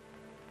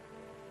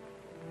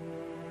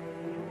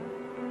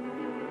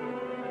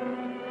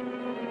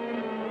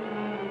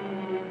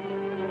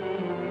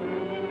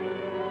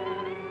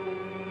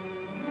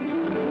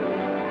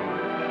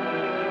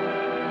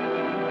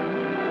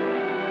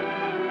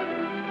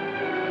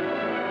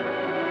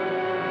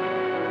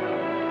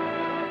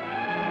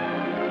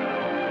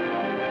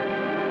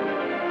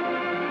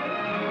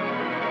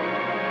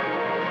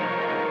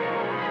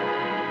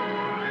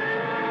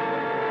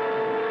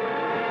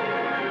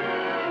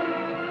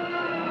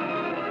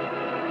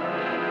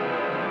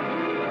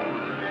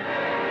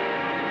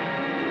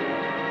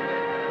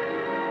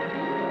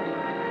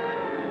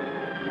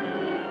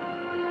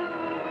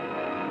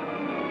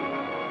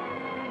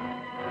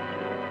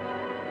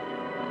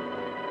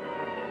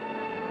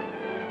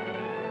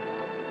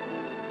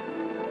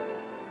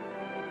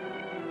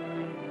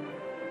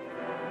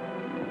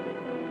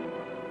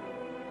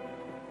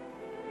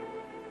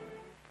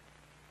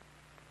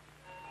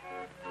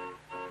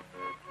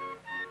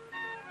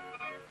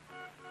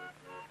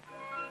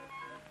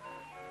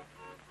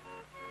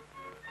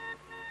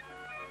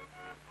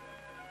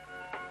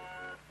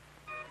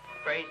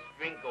 first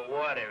drink of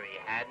water he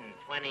had in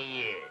 20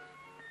 years.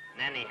 And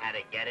then he had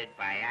to get it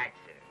by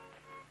accident.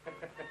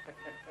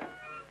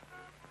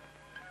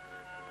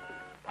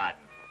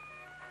 Pardon.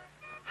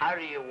 How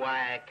do you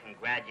wire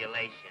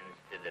congratulations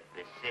to the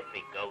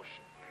Pacific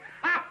Ocean?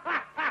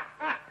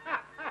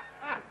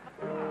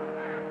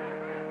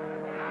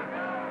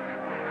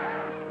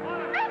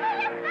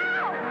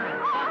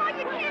 Oh,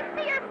 you can't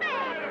see her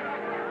face.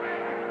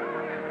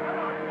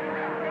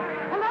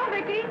 Hello,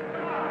 Vicky.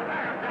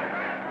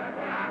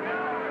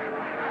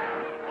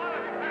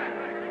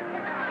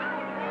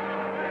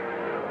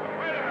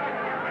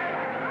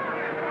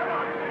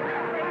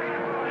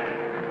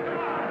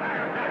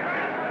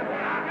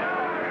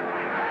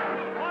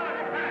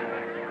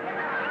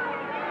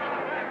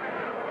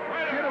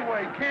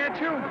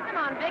 Can't you? Come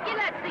on, Vicky,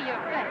 let's see your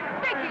face.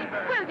 Vicky,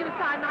 will you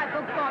sign my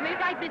book for me?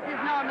 Write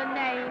Mrs. Norman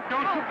Maine.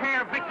 Don't you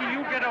care, Vicky.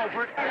 You get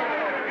over it.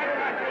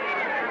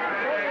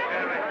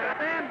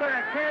 Stand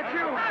back, can't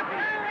you?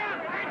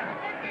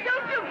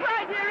 Don't you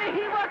cry, dearie.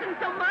 He wasn't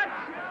so much.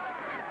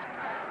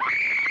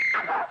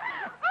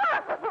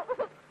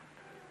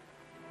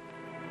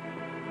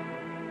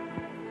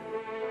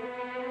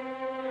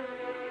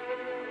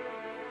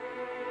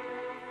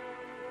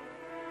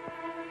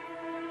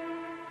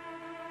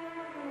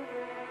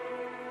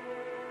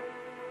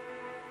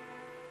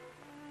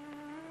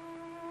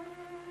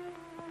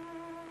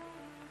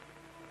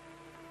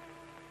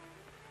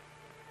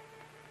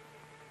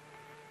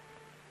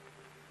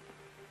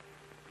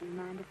 Do you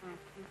mind if I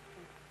take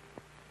just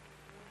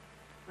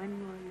one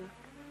more look?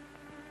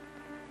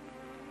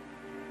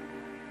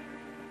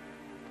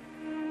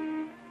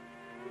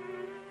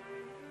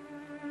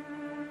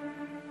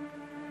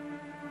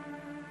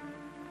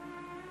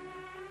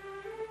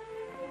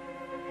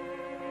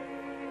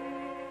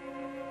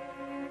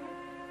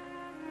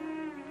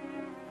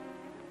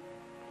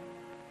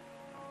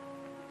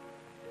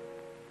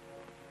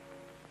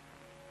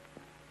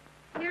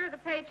 Here are the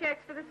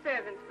paychecks for the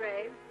servants,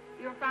 Graves.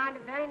 You'll find a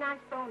very nice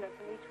bonus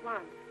in each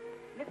one.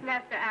 Miss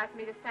Lester asked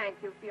me to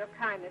thank you for your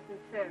kindness and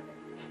service.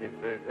 If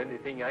there's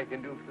anything I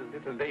can do for the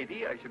little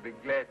lady, I should be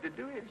glad to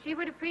do it. She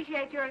would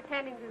appreciate your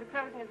attending to the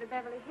closing of the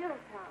Beverly Hills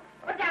house.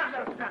 Put down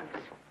those trunks.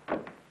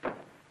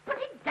 Put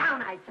it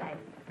down, I say.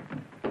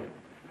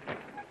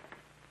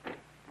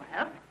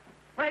 Well,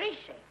 where is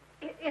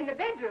she? In the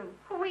bedroom.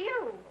 Who are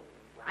you?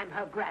 I'm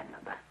her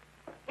grandmother.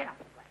 Get up.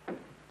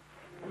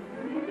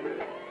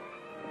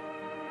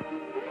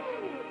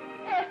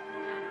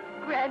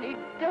 Granny,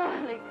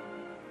 darling.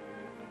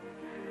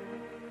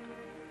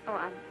 Oh,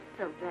 I'm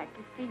so glad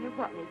to see you.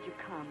 What made you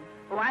come?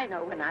 Oh, I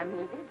know when I'm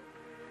needed.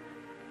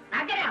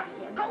 Now get out of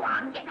here. Go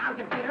on. Get out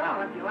of here,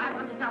 all of you. I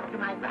want to talk to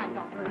my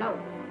granddaughter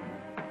alone.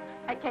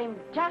 I came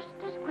just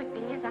as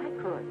quickly as I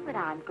could. But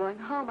I'm going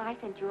home. I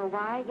sent you a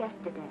wire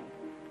yesterday.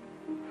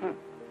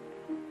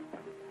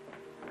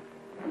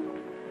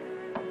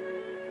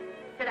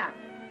 Sit down.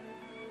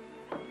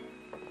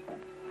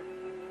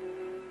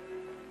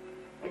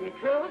 Is it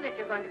true that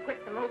you're going to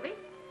quit the movie?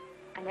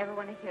 I never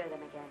want to hear them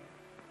again.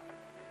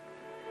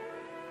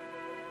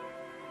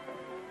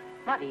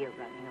 What are you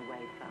running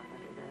away from,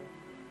 little girl?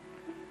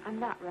 I'm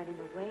not running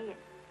away.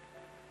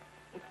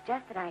 It's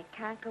just that I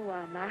can't go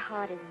on. My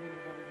heart isn't in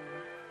it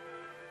anymore.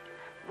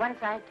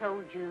 Once I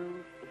told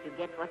you if you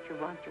get what you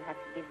want, you have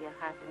to give your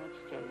heart in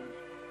exchange.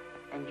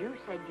 And you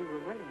said you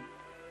were willing.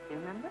 Do you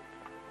remember?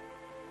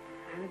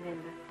 I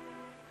remember.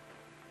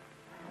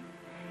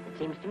 It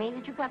seems to me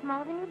that you got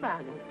more than you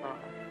bargained for.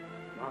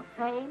 More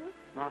fame,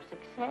 more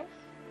success,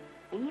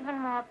 even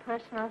more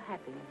personal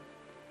happiness.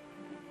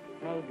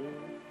 Maybe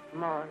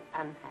more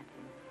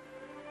unhappiness.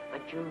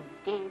 But you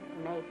did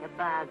make a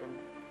bargain.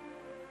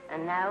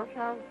 And now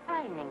you're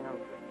whining over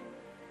it.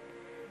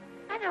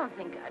 I don't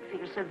think I'd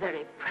feel so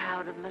very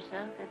proud of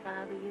myself if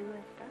I were you,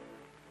 Esther.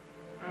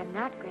 I'm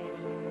not, Granny.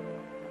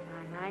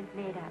 My mind's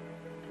made up.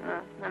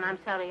 Oh, and I'm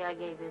sorry I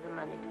gave you the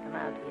money to come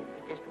out here.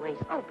 You just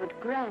wasted. Oh, but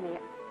Granny,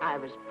 I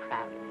was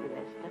proud of you,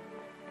 Esther.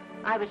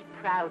 I was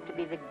proud to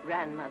be the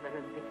grandmother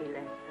of Vicky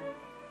Lester.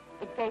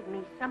 It gave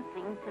me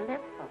something to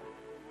live for.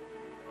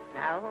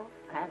 Now,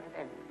 I have it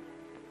ended.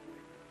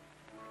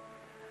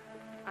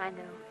 I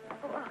know.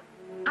 Oh,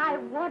 I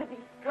want to be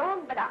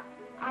strong, but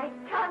I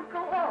can't go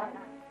on.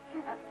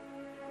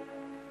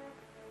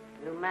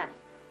 You must.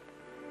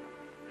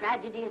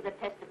 Tragedy is a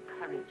test of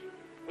courage.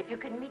 If you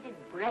can meet it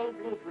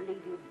bravely, it will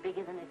leave you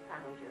bigger than it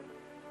found you.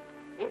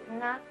 If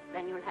not,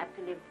 then you'll have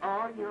to live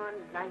all your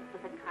life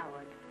as a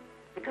coward.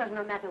 Because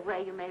no matter where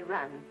you may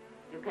run,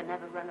 you can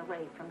never run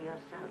away from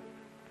yourself.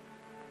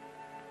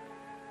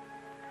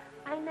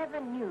 I never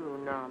knew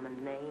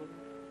Norman Maine.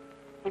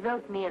 He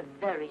wrote me a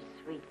very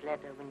sweet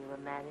letter when you were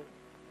married.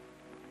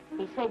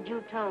 He said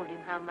you told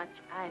him how much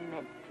I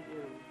meant to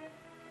you.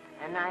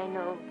 And I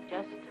know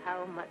just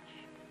how much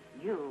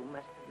you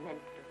must have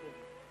meant to him.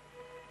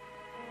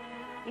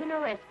 You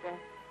know, Esther,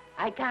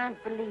 I can't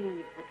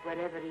believe that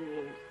wherever he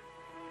is,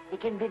 he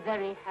can be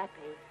very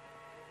happy,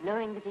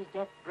 knowing that his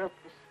death broke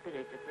the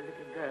spirit of the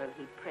little girl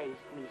he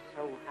praised me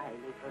so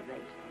highly for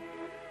raising.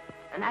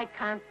 And I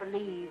can't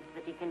believe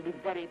that he can be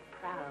very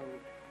proud,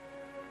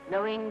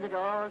 knowing that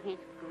all his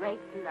great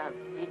love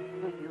did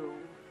for you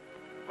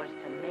was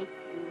to make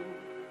you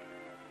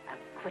a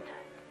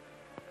quitter.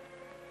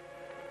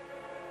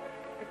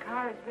 The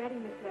car is ready,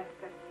 Miss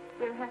Lester.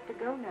 We'll have to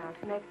go now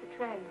to make the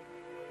train.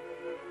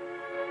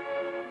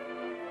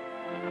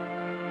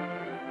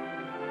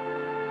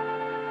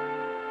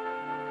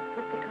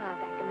 Put the car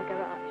back in the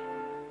garage.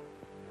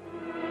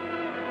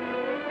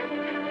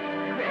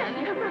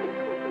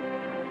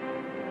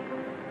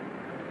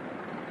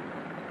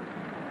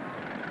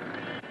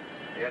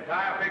 The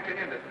entire picture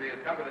industry has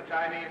come to the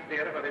Chinese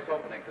Theater for this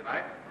opening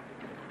tonight.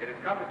 It has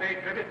come to pay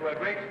tribute to a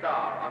great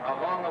star on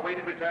her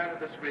long-awaited return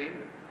to the screen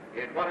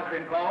in what has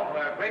been called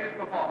her greatest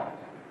performance.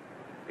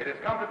 It has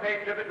come to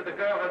pay tribute to the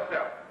girl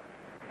herself.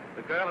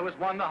 The girl who has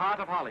won the heart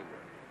of Hollywood.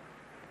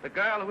 The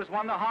girl who has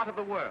won the heart of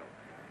the world.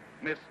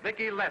 Miss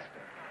Vicki Lester.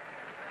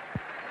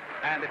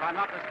 And if I'm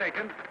not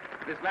mistaken,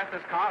 Miss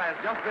Lester's car has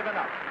just driven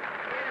up.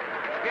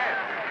 Yes,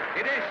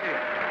 it is she.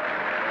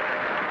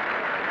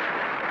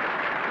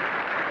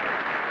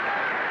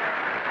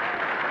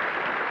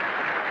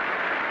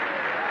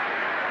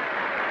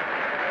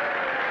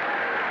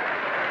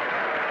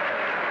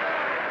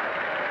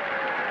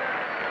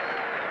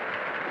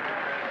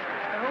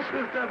 I hope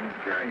this doesn't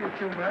scare you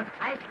too much.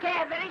 I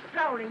scare very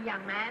slowly,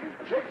 young man.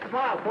 6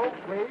 mile, folks,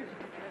 please.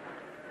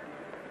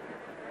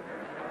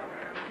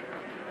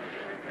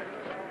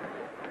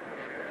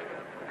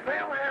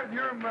 They'll have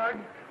your mug,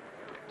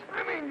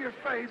 I mean your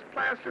face,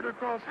 plastered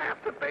across half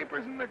the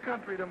papers in the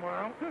country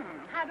tomorrow.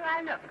 How do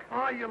I look?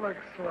 Oh, you look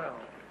swell.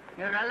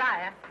 You're a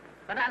liar,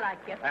 but I like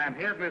you. And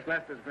here's Miss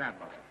Lester's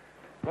grandmother.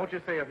 Won't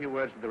you say a few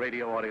words to the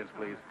radio audience,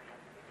 please?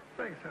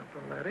 Say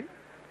something, Letty.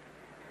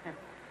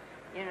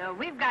 You know,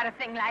 we've got a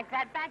thing like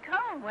that back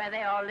home where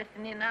they all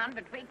listen in on,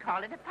 but we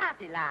call it a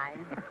party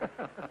line.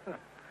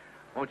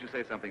 Won't you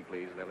say something,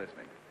 please? They're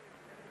listening.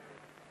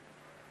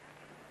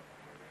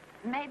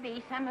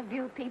 Maybe some of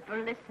you people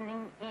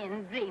listening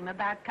in dream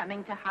about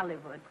coming to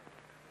Hollywood.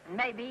 And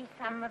maybe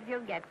some of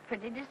you get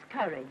pretty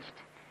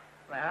discouraged.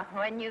 Well,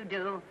 when you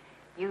do,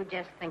 you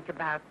just think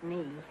about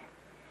me.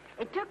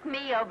 It took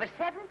me over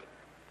 60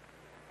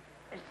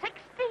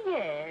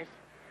 years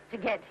to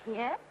get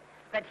here,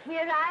 but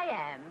here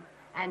I am,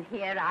 and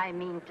here I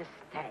mean to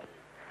stay.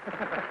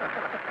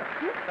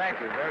 Thank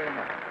you very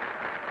much.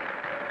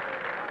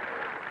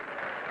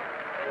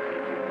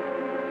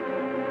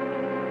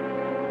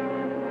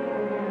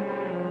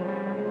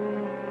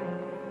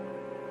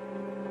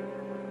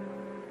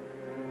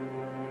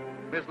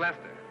 Miss Lester.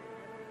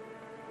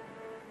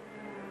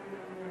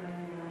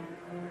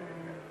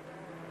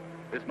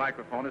 This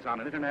microphone is on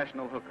an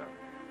international hookup.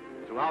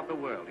 Throughout the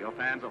world, your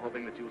fans are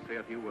hoping that you'll say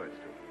a few words to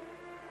them.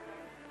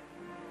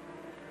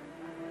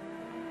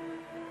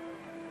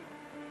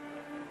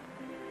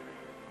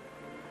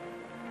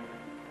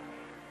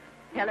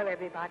 Hello,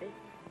 everybody.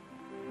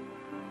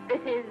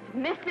 This is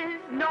Mrs.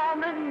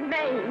 Norman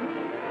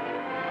Maine.